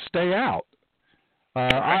non-Texans would just stay out.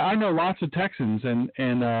 I know lots of Texans, and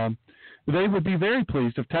they would be very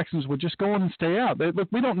pleased if Texans would just go in and stay out.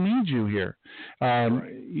 Look, we don't need you here.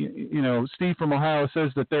 You know, Steve from Ohio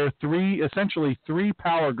says that there are essentially three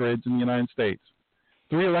power grids in the United States,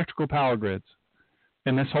 3 electrical power grids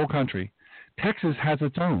in this whole country. Texas has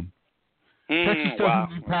its own. Texas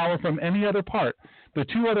doesn't need power from any other part. The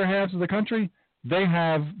 2 other halves of the country, they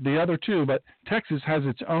have the other 2, but Texas has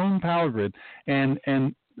its own power grid, and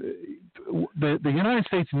the United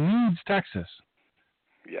States needs Texas.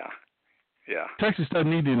 Yeah. Texas doesn't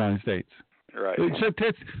need the United States. Right.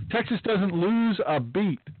 Texas doesn't lose a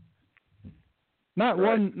beat. Not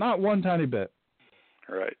one tiny bit.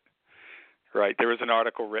 Right. There was an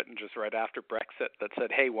article written just right after Brexit that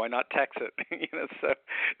said, "Hey, why not Texas?" You know, so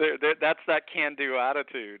that's that can-do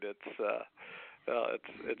attitude. It's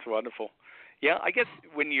wonderful. Yeah, I guess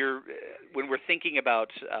when we're thinking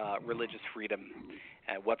about religious freedom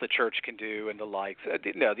and what the church can do and the likes,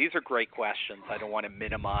 these are great questions. I don't want to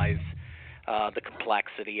minimize the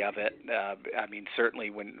complexity of it. I mean, certainly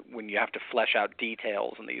when you have to flesh out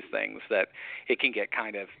details in these things, that it can get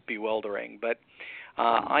kind of bewildering. But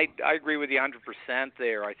I agree with you 100%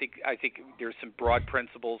 there. I think there's some broad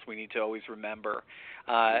principles we need to always remember.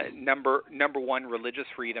 Number one, religious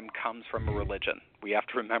freedom comes from a religion. We have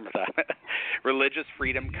to remember that. Religious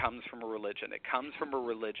freedom comes from a religion. It comes from a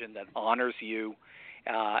religion that honors you,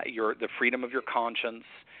 the freedom of your conscience.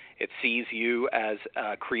 It sees you as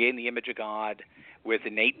creating the image of God with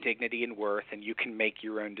innate dignity and worth, and you can make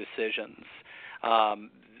your own decisions.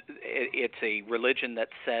 It's a religion that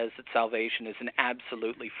says that salvation is an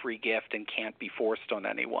absolutely free gift and can't be forced on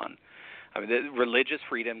anyone. I mean, the religious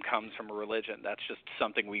freedom comes from a religion. That's just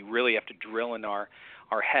something we really have to drill in our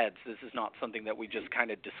heads. This is not something that we just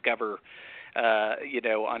kind of discover,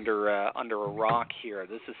 under a rock here.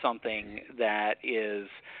 This is something that is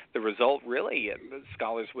the result, really,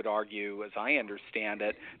 scholars would argue, as I understand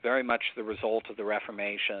it, very much the result of the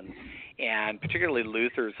Reformation, and particularly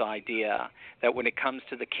Luther's idea that when it comes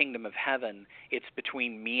to the kingdom of heaven, it's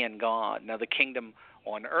between me and God. Now, the kingdom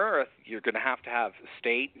on earth, you're going to have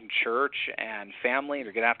state and church and family, and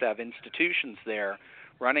you're going to have institutions there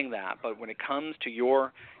running that. But when it comes to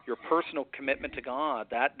your personal commitment to God,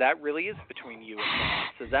 that really is between you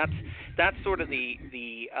and God. So that's sort of the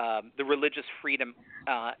religious freedom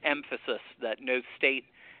emphasis, that no state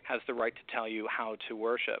has the right to tell you how to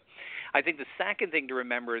worship. I think the second thing to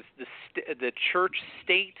remember is the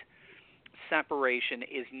church-state separation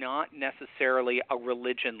is not necessarily a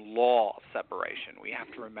religion law separation. We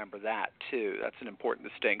have to remember that too. That's an important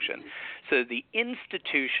distinction. So the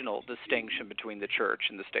institutional distinction between the church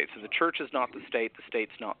and the state. So the church is not the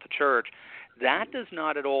state's not the church. that does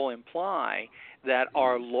not at all imply that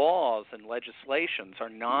our laws and legislations are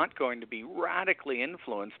not going to be radically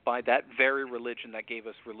influenced by that very religion that gave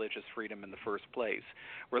us religious freedom in the first place.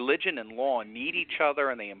 Religion and law need each other,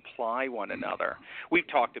 and they imply one another. We've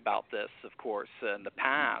talked about this, of course, in the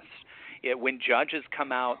past. When judges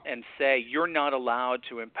come out and say you're not allowed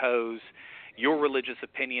to impose your religious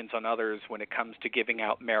opinions on others when it comes to giving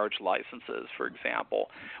out marriage licenses, for example.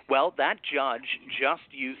 Well, that judge just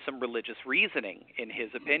used some religious reasoning in his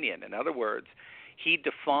opinion. In other words, he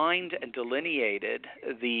defined and delineated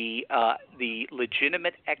the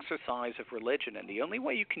legitimate exercise of religion, and the only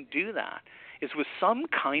way you can do that is with some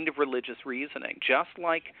kind of religious reasoning. Just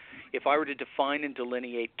like if I were to define and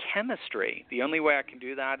delineate chemistry, the only way I can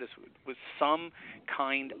do that is with some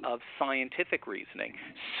kind of scientific reasoning.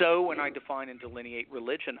 So when I define and delineate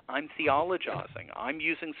religion, I'm theologizing. I'm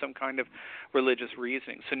using some kind of religious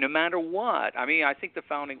reasoning. So no matter what, I mean, I think the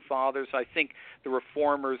Founding Fathers, I think the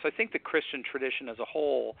Reformers, I think the Christian tradition as a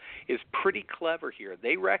whole is pretty clever here.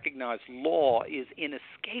 They recognize law is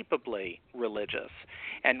inescapably religious.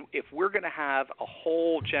 And if we're going to have a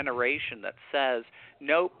whole generation that says,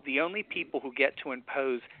 nope, the only people who get to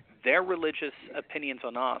impose their religious opinions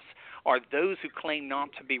on us are those who claim not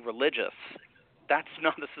to be religious, that's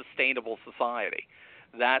not a sustainable society.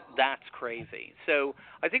 That's crazy. So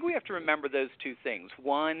I think we have to remember those two things.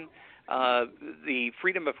 One, the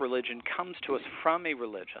freedom of religion comes to us from a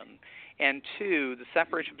religion. And two, the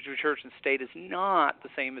separation between church and state is not the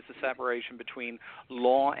same as the separation between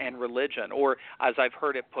law and religion, or as I've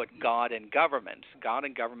heard it put, God and government. God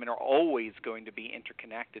and government are always going to be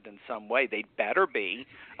interconnected in some way. They'd better be.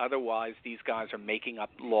 Otherwise, these guys are making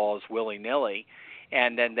up laws willy-nilly.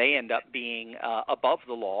 And then they end up being above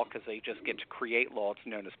the law because they just get to create law. It's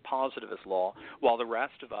known as positivist law, while the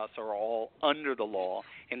rest of us are all under the law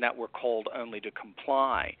in that we're called only to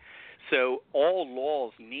comply. So all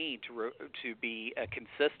laws need to be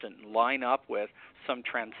consistent and line up with some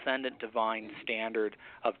transcendent divine standard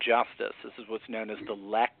of justice. This is what's known as the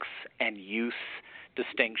lex and use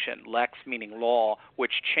distinction. Lex meaning law,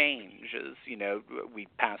 which changes, we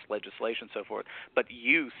pass legislation and so forth. But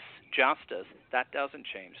use, justice, that doesn't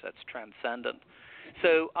change. That's transcendent.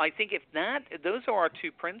 So I think if those are our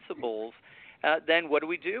two principles, then what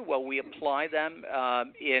do? Well, we apply them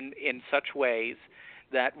in such ways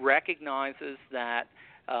that recognizes that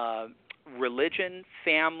religion,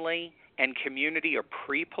 family, and community are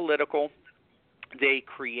pre-political. They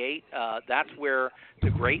create. That's where the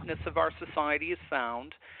greatness of our society is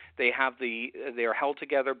found. They are held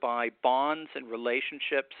together by bonds and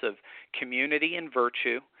relationships of community and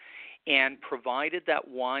virtue. And provided that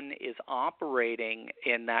one is operating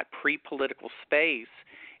in that pre-political space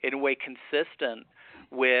in a way consistent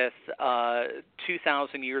with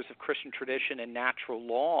 2,000 years of Christian tradition and natural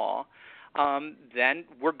law, then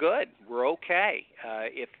we're good. We're okay.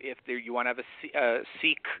 If you want to have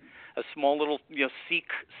a small little Sikh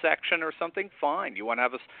section or something, fine. You want to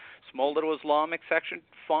have a small little Islamic section,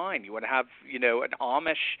 fine. You want to have an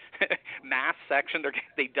Amish mass section,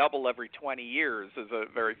 they double every 20 years, is a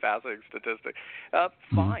very fascinating statistic.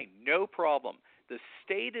 Fine, no problem. The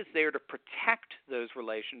state is there to protect those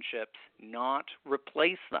relationships, not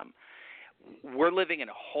replace them. We're living in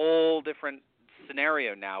a whole different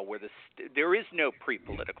scenario now where there is no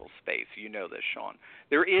pre-political space. You know this, Sean.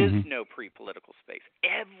 There is no pre-political space.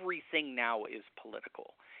 Everything now is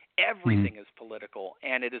political. Everything is political,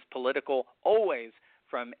 and it is political always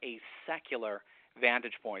from a secular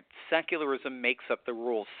vantage point. Secularism makes up the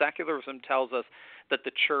rules. Secularism tells us that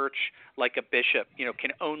the church, like a bishop,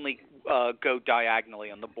 can only go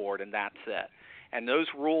diagonally on the board, and that's it. And those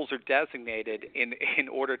rules are designated in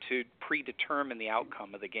order to predetermine the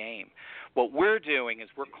outcome of the game. What we're doing is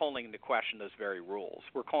we're calling into question those very rules.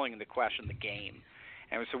 We're calling into question the game.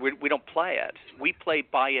 And so we don't play it. We play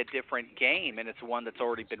by a different game, and it's one that's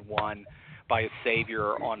already been won by a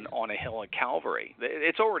Savior on a hill at Calvary.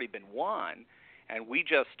 It's already been won. And we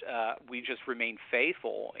just remain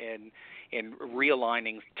faithful in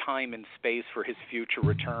realigning time and space for his future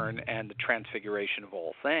return and the transfiguration of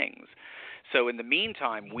all things. So in the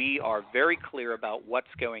meantime, we are very clear about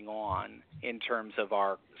what's going on in terms of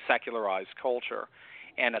our secularized culture,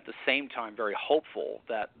 and at the same time very hopeful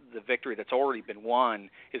that the victory that's already been won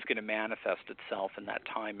is going to manifest itself in that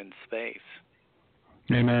time and space.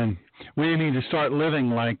 Amen. We need to start living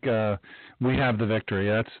like we have the victory.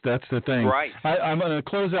 That's the thing. Right. I'm going to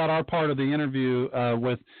close out our part of the interview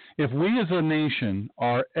with, if we as a nation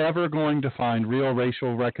are ever going to find real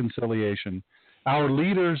racial reconciliation, our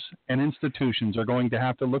leaders and institutions are going to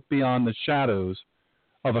have to look beyond the shadows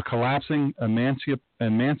of a collapsing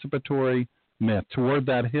emancipatory myth, toward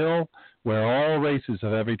that hill where all races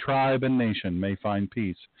of every tribe and nation may find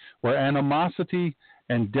peace, where animosity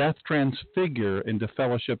and death transfigure into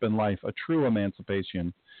fellowship and life, a true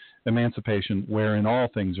emancipation wherein all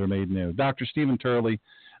things are made new. Dr. Stephen Turley,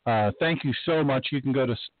 thank you so much. You can go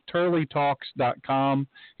to turleytalks.com.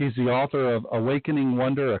 He's the author of Awakening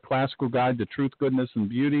Wonder, A Classical Guide to Truth, Goodness, and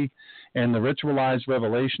Beauty, and the Ritualized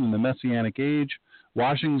Revelation in the Messianic Age,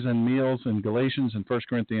 Washings and Meals in Galatians and 1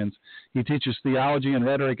 Corinthians. He teaches theology and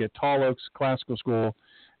rhetoric at Tall Oaks Classical School,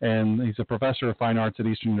 and he's a professor of fine arts at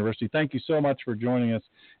Eastern University. Thank you so much for joining us.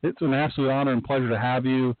 It's an absolute honor and pleasure to have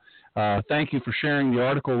you. Thank you for sharing the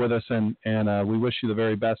article with us, and we wish you the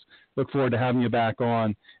very best. Look forward to having you back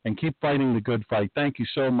on, and keep fighting the good fight. Thank you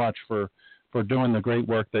so much for doing the great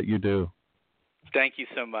work that you do. Thank you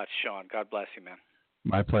so much, Sean. God bless you, man.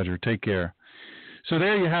 My pleasure. Take care. So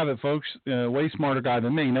there you have it, folks. Way smarter guy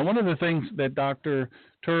than me. Now, one of the things that Dr.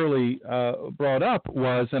 Turley brought up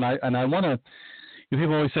was, and I want to,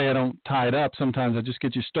 people always say I don't tie it up. Sometimes I just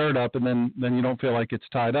get you stirred up, and then you don't feel like it's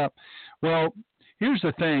tied up. Well, here's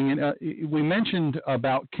the thing. We mentioned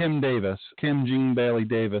about Kim Jean Bailey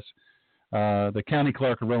Davis, the county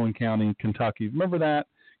clerk of Rowan County, Kentucky. Remember that?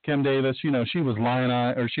 Kim Davis, she was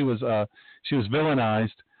lionized, or she was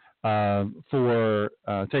villainized for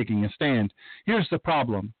taking a stand. Here's the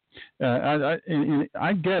problem.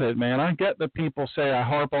 I get it, man. I get that people say I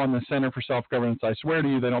harp on the Center for Self-Governance. I swear to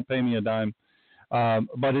you, they don't pay me a dime.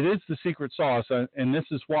 But it is the secret sauce, and this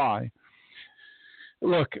is why.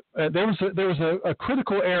 Look, there was a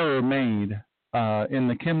critical error made in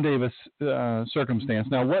the Kim Davis circumstance.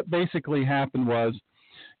 Now, what basically happened was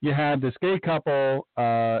you had this gay couple,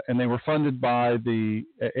 and they were funded by the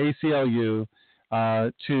ACLU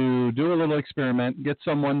to do a little experiment, get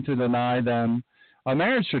someone to deny them a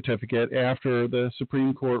marriage certificate after the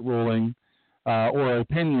Supreme Court ruling or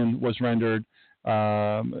opinion was rendered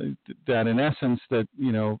that, in essence, that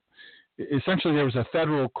essentially there was a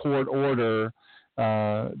federal court order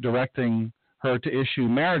directing her to issue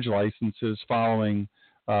marriage licenses following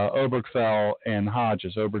Obergefell and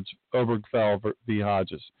Hodges, Obergefell v.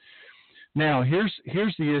 Hodges. Now, here's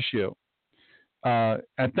the issue.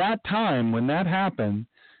 At that time, when that happened,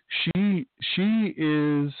 she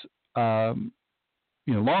is, long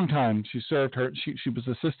time. She served her. She was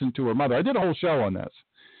assistant to her mother. I did a whole show on this.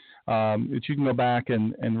 But you can go back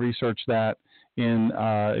and research that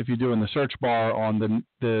if you do in the search bar on the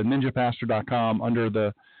ninjapastor.com under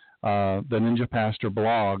the Ninja Pastor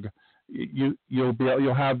blog.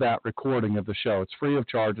 You'll have that recording of the show. It's free of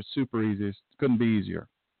charge. It's super easy. It couldn't be easier.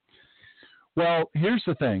 Well, here's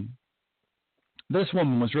the thing. This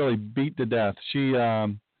woman was really beat to death. She's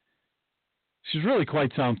really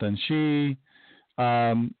quite something. She's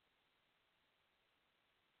an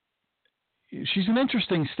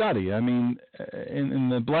interesting study. I mean, in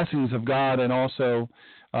the blessings of God and also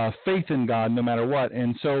faith in God, no matter what.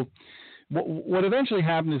 And so, what eventually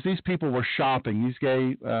happened is these people were shopping. These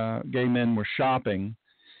gay men were shopping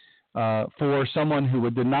for someone who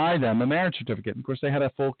would deny them a marriage certificate. Of course, they had a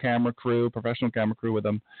full camera crew, professional camera crew with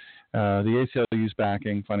them. The ACLU's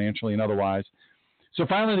backing, financially and otherwise. So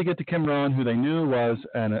finally, they get to Kim Rowan, who they knew was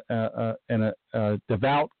a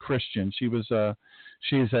devout Christian.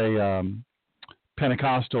 She's a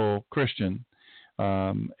Pentecostal Christian,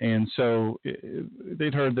 and so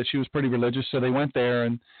they'd heard that she was pretty religious. So they went there,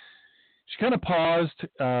 and she kind of paused,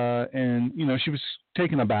 and she was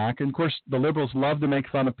taken aback. And of course, the liberals love to make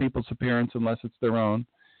fun of people's appearance unless it's their own,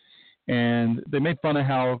 and they made fun of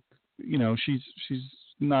how she's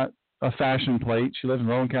not a fashion plate. She lives in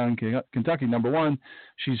Rowan County, Kentucky. Number one,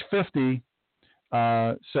 she's 50,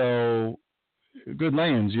 so good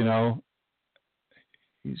lands,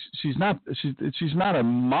 She's not a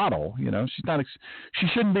model, she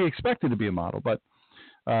shouldn't be expected to be a model. But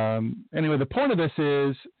anyway, the point of this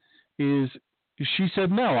is she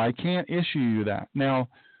said, no, I can't issue you that. Now,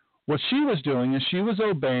 what she was doing is she was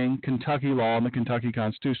obeying Kentucky law and the Kentucky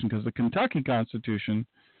Constitution, because the Kentucky Constitution,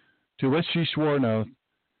 to which she swore an oath,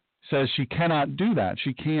 says she cannot do that.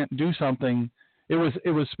 She can't do something. It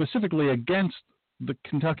was specifically against the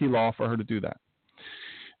Kentucky law for her to do that.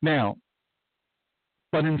 Now,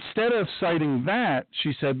 but instead of citing that,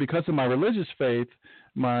 she said, because of my religious faith,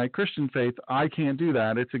 my Christian faith, I can't do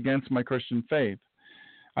that. It's against my Christian faith.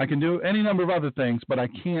 I can do any number of other things, but I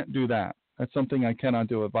can't do that. That's something I cannot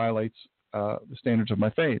do. It violates the standards of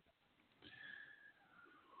my faith.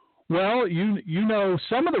 Well, you know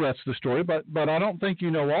some of the rest of the story, but I don't think you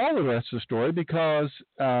know all the rest of the story, because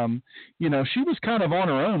she was kind of on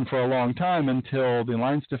her own for a long time until the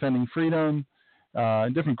Alliance Defending Freedom,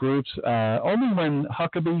 different groups. Only when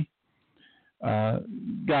Huckabee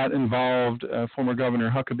got involved, former Governor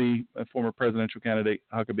Huckabee, former presidential candidate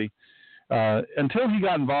Huckabee. Until he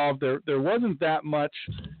got involved, there wasn't that much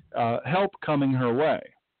help coming her way.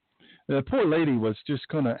 The poor lady was just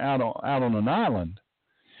kind of out on an island,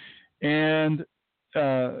 and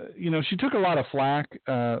she took a lot of flack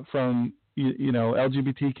from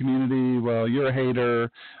LGBT community. Well, you're a hater.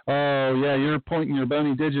 Oh yeah, you're pointing your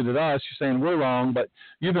bony digit at us. You're saying we're wrong, but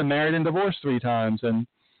you've been married and divorced 3 times, and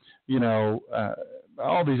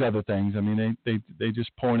all these other things. I mean, they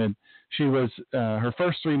just pointed. She was her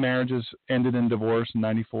first 3 marriages ended in divorce in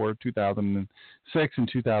 94, 2006, and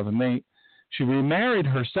 2008. She remarried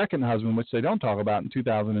her second husband, which they don't talk about, in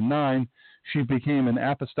 2009. She became an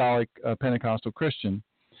apostolic Pentecostal Christian,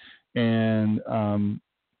 and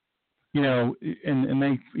and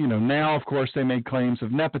they, now of course they made claims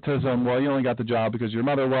of nepotism. Well, you only got the job because your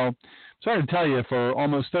mother. Well, sorry to tell you, for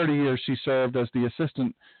almost 30 years she served as the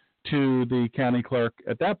assistant to the county clerk.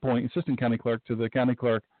 At that point, assistant county clerk to the county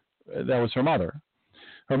clerk. That was her mother.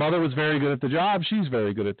 Her mother was very good at the job. She's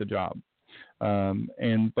very good at the job. But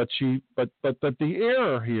the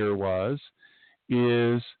error here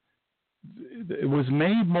is it was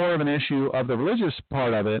made more of an issue of the religious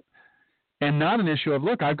part of it, and not an issue of,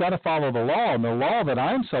 look, I've got to follow the law, and the law that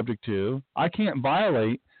I'm subject to, I can't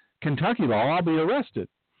violate Kentucky law. I'll be arrested.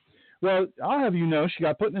 Well, I'll have you know, she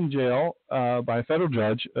got put in jail by a federal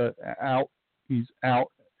judge. He's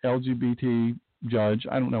out, LGBT judge.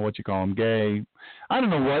 I don't know what you call him, gay. I don't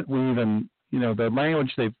know what we even, the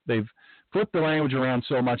language they've flipped the language around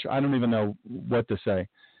so much. I don't even know what to say.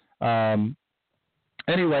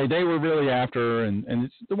 Anyway, they were really after her, and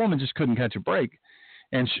the woman just couldn't catch a break.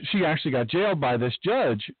 And she actually got jailed by this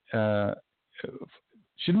judge.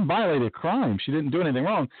 She didn't violate a crime. She didn't do anything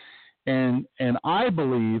wrong. And I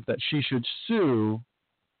believe that she should sue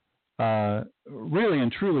really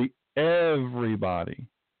and truly everybody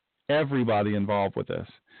involved with this.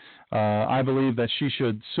 I believe that she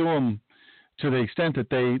should sue them to the extent that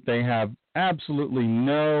they have absolutely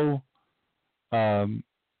no,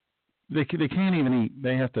 they can't even eat.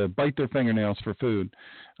 They have to bite their fingernails for food.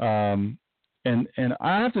 And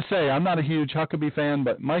I have to say, I'm not a huge Huckabee fan,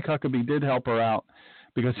 but Mike Huckabee did help her out,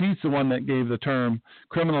 because he's the one that gave the term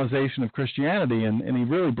criminalization of Christianity, and he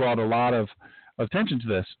really brought a lot of attention to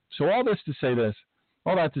this. So all that to say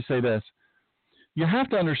this, you have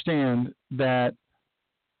to understand that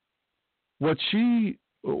what she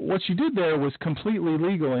did there was completely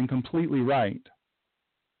legal and completely right.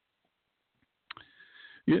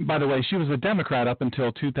 By the way, she was a Democrat up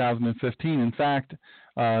until 2015. In fact,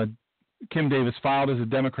 Kim Davis filed as a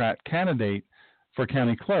Democrat candidate for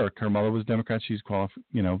county clerk. Her mother was Democrat. She's qualified.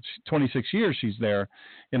 26 years she's there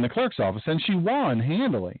in the clerk's office, and she won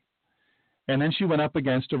handily. And then she went up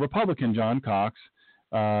against a Republican, John Cox.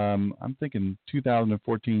 I'm thinking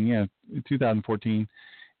 2014. Yeah, 2014.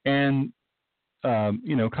 And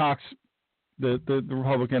Cox, the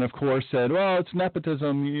Republican, of course, said, "Well, it's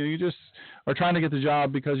nepotism. You just are trying to get the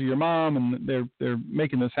job because of your mom, and they're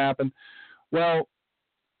making this happen." Well,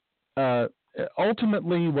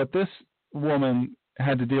 ultimately, what this woman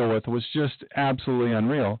had to deal with was just absolutely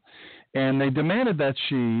unreal, and the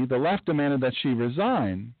left demanded that she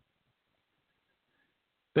resign.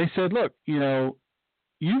 They said, "Look,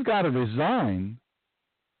 you've got to resign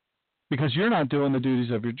because you're not doing the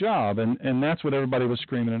duties of your job," and that's what everybody was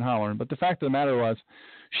screaming and hollering. But the fact of the matter was,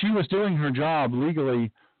 she was doing her job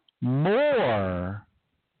legally more.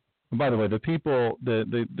 By the way, the people,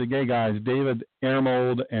 the gay guys, David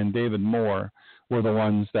Ermold and David Moore, were the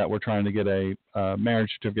ones that were trying to get a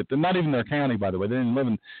marriage certificate. They're not even their county, by the way. They don't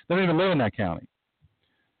even live in that county.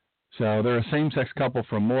 So they're a same-sex couple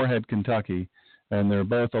from Moorhead, Kentucky, and they're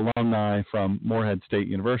both alumni from Moorhead State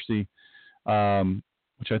University,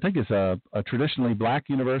 which I think is a traditionally black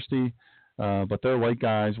university, but they're white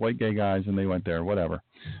gay guys, and they went there, whatever.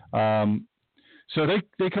 So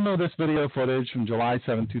they come up with this video footage from July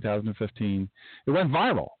 7, 2015. It went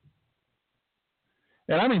viral.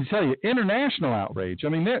 And I mean to tell you, international outrage. I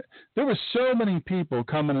mean, there were so many people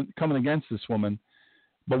coming against this woman.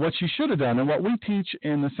 But what she should have done, and what we teach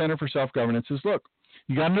in the Center for Self-Governance, is, look,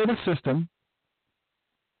 you got to know the system.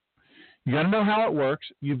 You got to know how it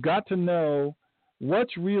works. You've got to know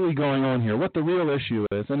what's really going on here, what the real issue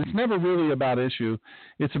is. And it's never really about issue.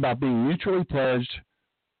 It's about being mutually pledged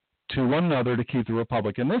to one another to keep the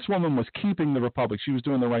republic. And this woman was keeping the republic. She was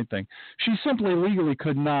doing the right thing. She simply legally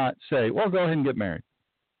could not say, well, go ahead and get married.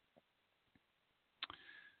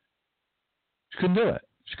 She couldn't do it.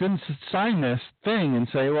 She couldn't sign this thing and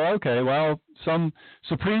say, well, okay, well, some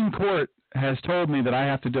Supreme Court has told me that I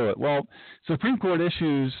have to do it. Well, Supreme Court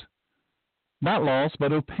issues not laws,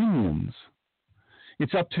 but opinions.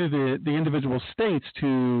 it's up to the individual states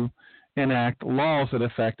to enact laws that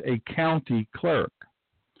affect a county clerk.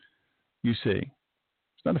 You see,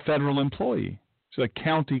 it's not a federal employee; it's a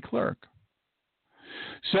county clerk.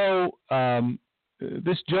 So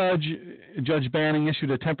this Judge Banning,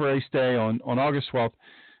 issued a temporary stay on August 12th.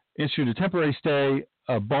 Issued a temporary stay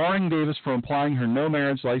barring Davis from applying her no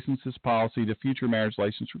marriage licenses policy to future marriage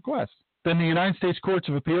license requests. Then the United States Courts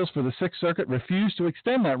of Appeals for the Sixth Circuit refused to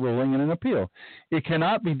extend that ruling in an appeal. It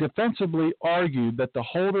cannot be defensively argued that the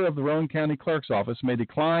holder of the Rowan County Clerk's office may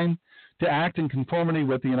decline to act in conformity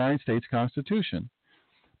with the United States Constitution.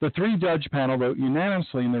 The three-judge panel wrote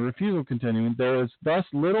unanimously in the refusal continuing, there is thus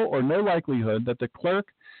little or no likelihood that the clerk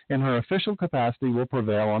in her official capacity will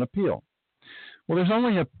prevail on appeal. Well,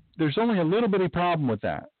 there's only a little bitty problem with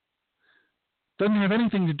that. Doesn't have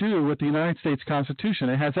anything to do with the United States Constitution.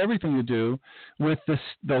 It has everything to do with the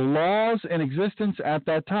laws in existence at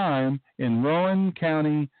that time in Rowan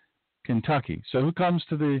County, Kentucky. So who comes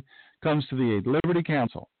to the aid? Liberty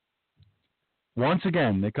Counsel. Once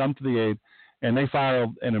again, they come to the aid, and they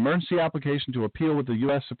filed an emergency application to appeal with the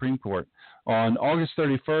U.S. Supreme Court on August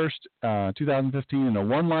 31st, 2015, in a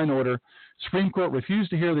one-line order. Supreme Court refused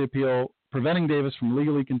to hear the appeal, preventing Davis from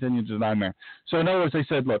legally continuing to deny marriage. So in other words, they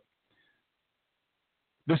said, look,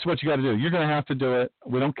 this is what you got to do. You're going to have to do it.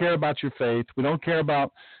 We don't care about your faith. We don't care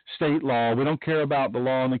about state law. We don't care about the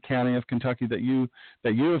law in the county of Kentucky that you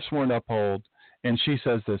have sworn to uphold. And she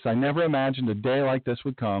says this, I never imagined a day like this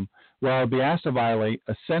would come where I would be asked to violate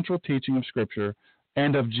a central teaching of Scripture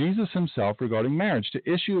and of Jesus himself regarding marriage,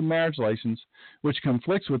 to issue a marriage license which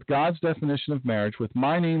conflicts with God's definition of marriage with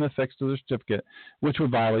my name affixed to the certificate, which would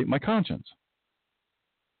violate my conscience.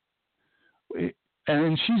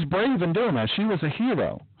 And she's brave in doing that. She was a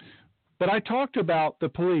hero. But I talked about the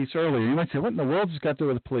police earlier. You might say, what in the world has this got to do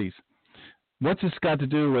with the police? What's this got to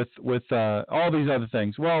do with all these other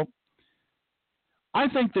things? Well, I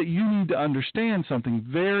think that you need to understand something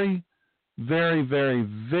very, very, very,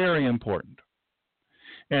 very important.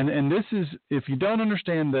 And this is, if you don't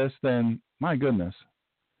understand this, then my goodness,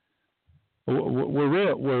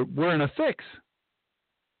 we're in a fix.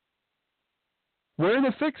 We're in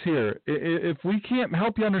a fix here. If we can't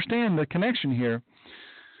help you understand the connection here,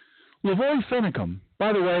 Lavoy Finicum.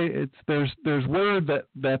 By the way, there's word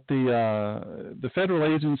that the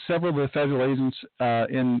federal agents, several of the federal agents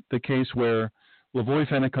in the case where Lavoy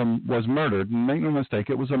Finicum was murdered, and make no mistake,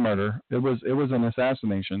 it was a murder. It was an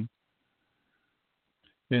assassination.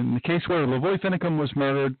 In the case where Lavoy Finicum was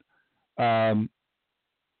murdered,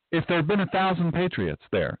 if there had been 1,000 patriots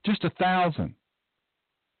there, just 1,000,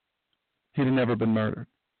 he'd have never been murdered.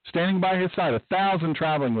 Standing by his side, 1,000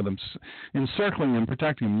 traveling with him, encircling him,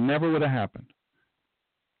 protecting him, never would have happened.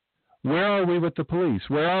 Where are we with the police?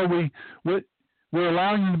 Where are we? We're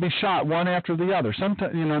allowing them to be shot one after the other.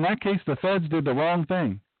 Sometimes, in that case, the feds did the wrong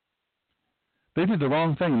thing. They did the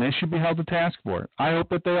wrong thing, and they should be held to task for it. I hope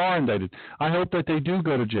that they are indicted. I hope that they do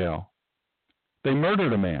go to jail. They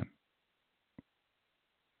murdered a man.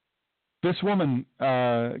 This woman,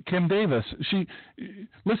 Kim Davis, they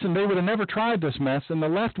would have never tried this mess, and the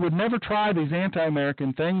left would never try these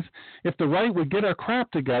anti-American things if the right would get our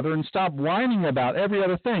crap together and stop whining about every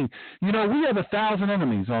other thing. We have 1,000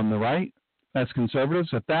 enemies on the right as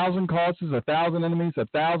conservatives, 1,000 causes, 1,000 enemies,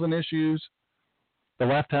 1,000 issues. The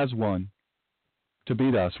left has one, to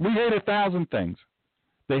beat us. We hate 1,000 things.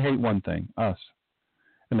 They hate one thing, us.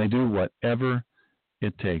 And they do whatever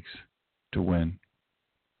it takes to win.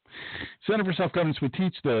 Center for Self-Governance would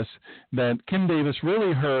teach this, that Kim Davis,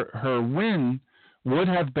 really her win would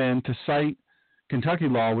have been to cite Kentucky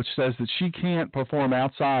law, which says that she can't perform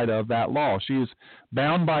outside of that law. She is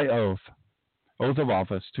bound by oath of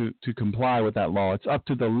office to comply with that law. It's up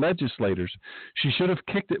to the legislators. She should have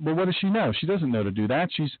kicked it. Well, what does she know? She doesn't know to do that.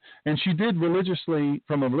 She did religiously,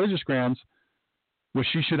 from a religious grounds, which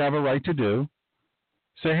she should have a right to do,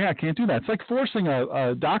 say, hey, I can't do that. It's like forcing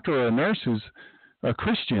a doctor or a nurse who's a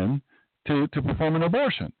Christian to perform an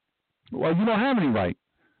abortion. Well, you don't have any right.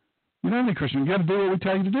 You don't have any Christian. You got to do what we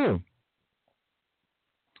tell you to do.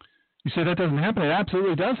 You say that doesn't happen. It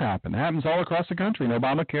absolutely does happen. It happens all across the country, and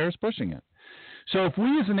Obamacare is pushing it. So if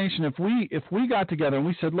we as a nation, if we got together and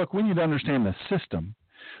we said, look, we need to understand the system.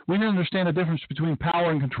 We need to understand the difference between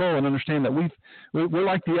power and control, and understand that we're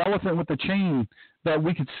like the elephant with the chain that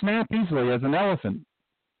we could snap easily as an elephant.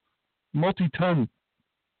 Multi-ton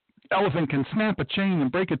elephant can snap a chain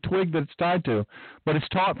and break a twig that it's tied to, but it's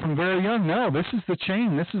taught from very young, no, this is the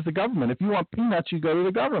chain, this is the government. If you want peanuts, you go to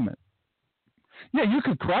the government. Yeah, you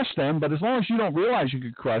could crush them, but as long as you don't realize you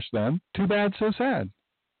could crush them, too bad, so sad.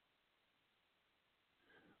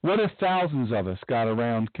 What if thousands of us got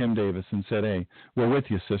around Kim Davis and said, hey, we're with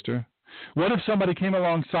you, sister? What if somebody came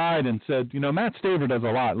alongside and said, Matt Staver does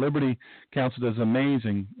a lot. Liberty Counsel does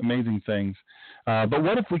amazing, amazing things. But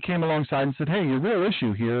what if we came alongside and said, hey, your real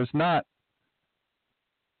issue here is not,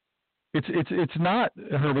 it's not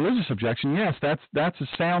her religious objection. Yes, that's a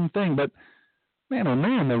sound thing. But man, oh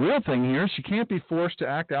man, the real thing here is she can't be forced to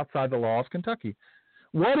act outside the law of Kentucky.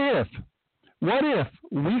 What if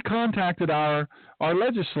we contacted our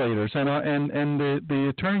legislators and the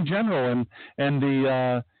Attorney General and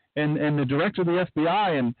the Director of the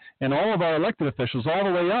FBI and all of our elected officials all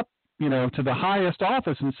the way up, to the highest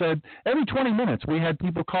office, and said every 20 minutes we had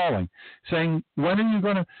people calling saying, when are you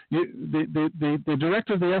going to? The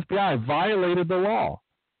Director of the FBI violated the law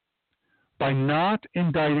by not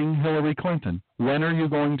indicting Hillary Clinton. When are you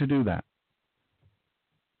going to do that?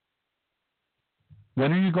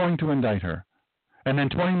 When are you going to indict her? And then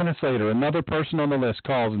 20 minutes later, another person on the list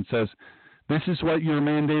calls and says, this is what you're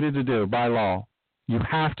mandated to do by law. You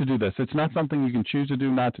have to do this. It's not something you can choose to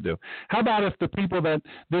do, not to do. How about if the people that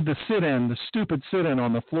did the sit-in, the stupid sit-in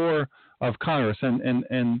on the floor of Congress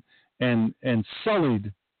and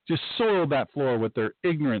sullied, just soiled that floor with their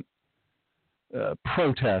ignorant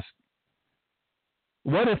protest?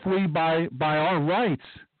 What if we, by our rights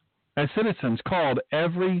as citizens, called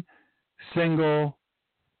every single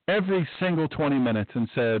 20 minutes and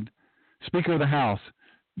said, Speaker of the House,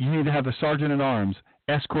 you need to have the Sergeant at Arms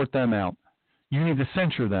escort them out. You need to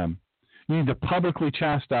censure them. You need to publicly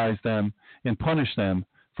chastise them and punish them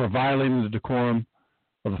for violating the decorum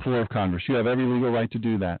of the floor of Congress. You have every legal right to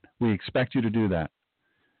do that. We expect you to do that.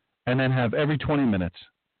 And then have every 20 minutes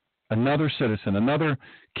another citizen, another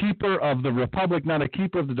keeper of the republic, not a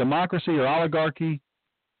keeper of the democracy or oligarchy,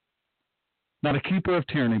 not a keeper of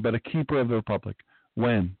tyranny, but a keeper of the republic.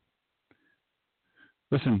 When?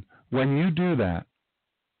 Listen, when you do that,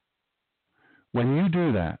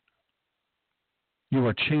 you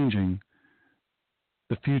are changing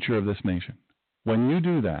the future of this nation. When you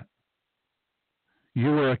do that,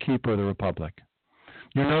 you are a keeper of the republic.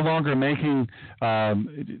 You're no longer making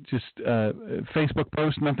Facebook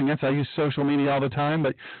posts, nothing else. I use social media all the time,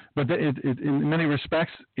 but in many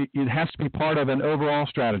respects, it has to be part of an overall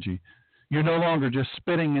strategy. You're no longer just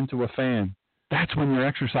spitting into a fan. That's when you're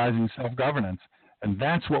exercising self-governance, and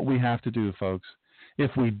that's what we have to do, folks.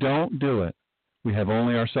 If we don't do it, we have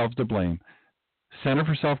only ourselves to blame.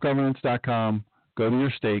 CenterForSelfGovernance.com. Go to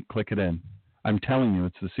your state, click it in. I'm telling you,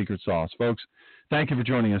 it's the secret sauce. Folks, thank you for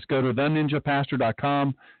joining us. Go to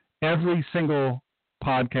theninjapastor.com. Every single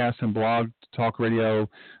podcast and blog, talk radio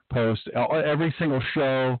post, every single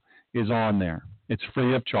show is on there. It's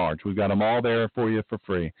free of charge. We've got them all there for you for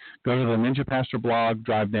free. Go to the Ninja Pastor blog,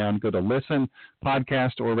 drive down, go to listen,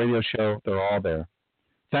 podcast, or radio show. They're all there.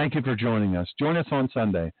 Thank you for joining us. Join us on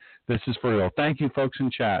Sunday. This is for real. Thank you, folks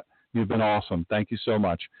in chat. You've been awesome. Thank you so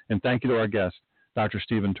much. And thank you to our guest, Dr.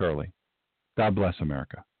 Stephen Turley. God bless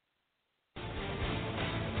America.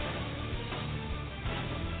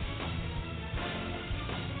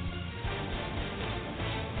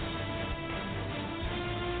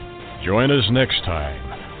 Join us next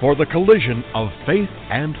time for the collision of faith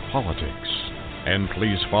and politics. And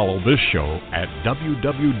please follow this show at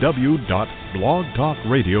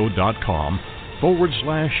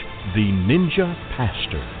www.blogtalkradio.com/The Ninja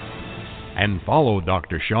Pastor. And follow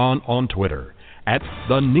Dr. Sean on Twitter at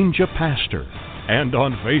The Ninja Pastor and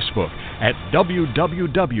on Facebook at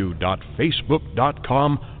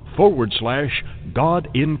www.facebook.com/God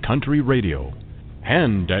in Country Radio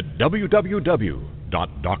and at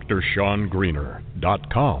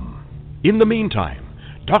www.drshawngreener.com. In the meantime,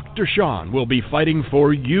 Dr. Sean will be fighting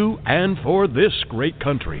for you and for this great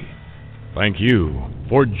country. Thank you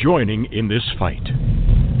for joining in this fight.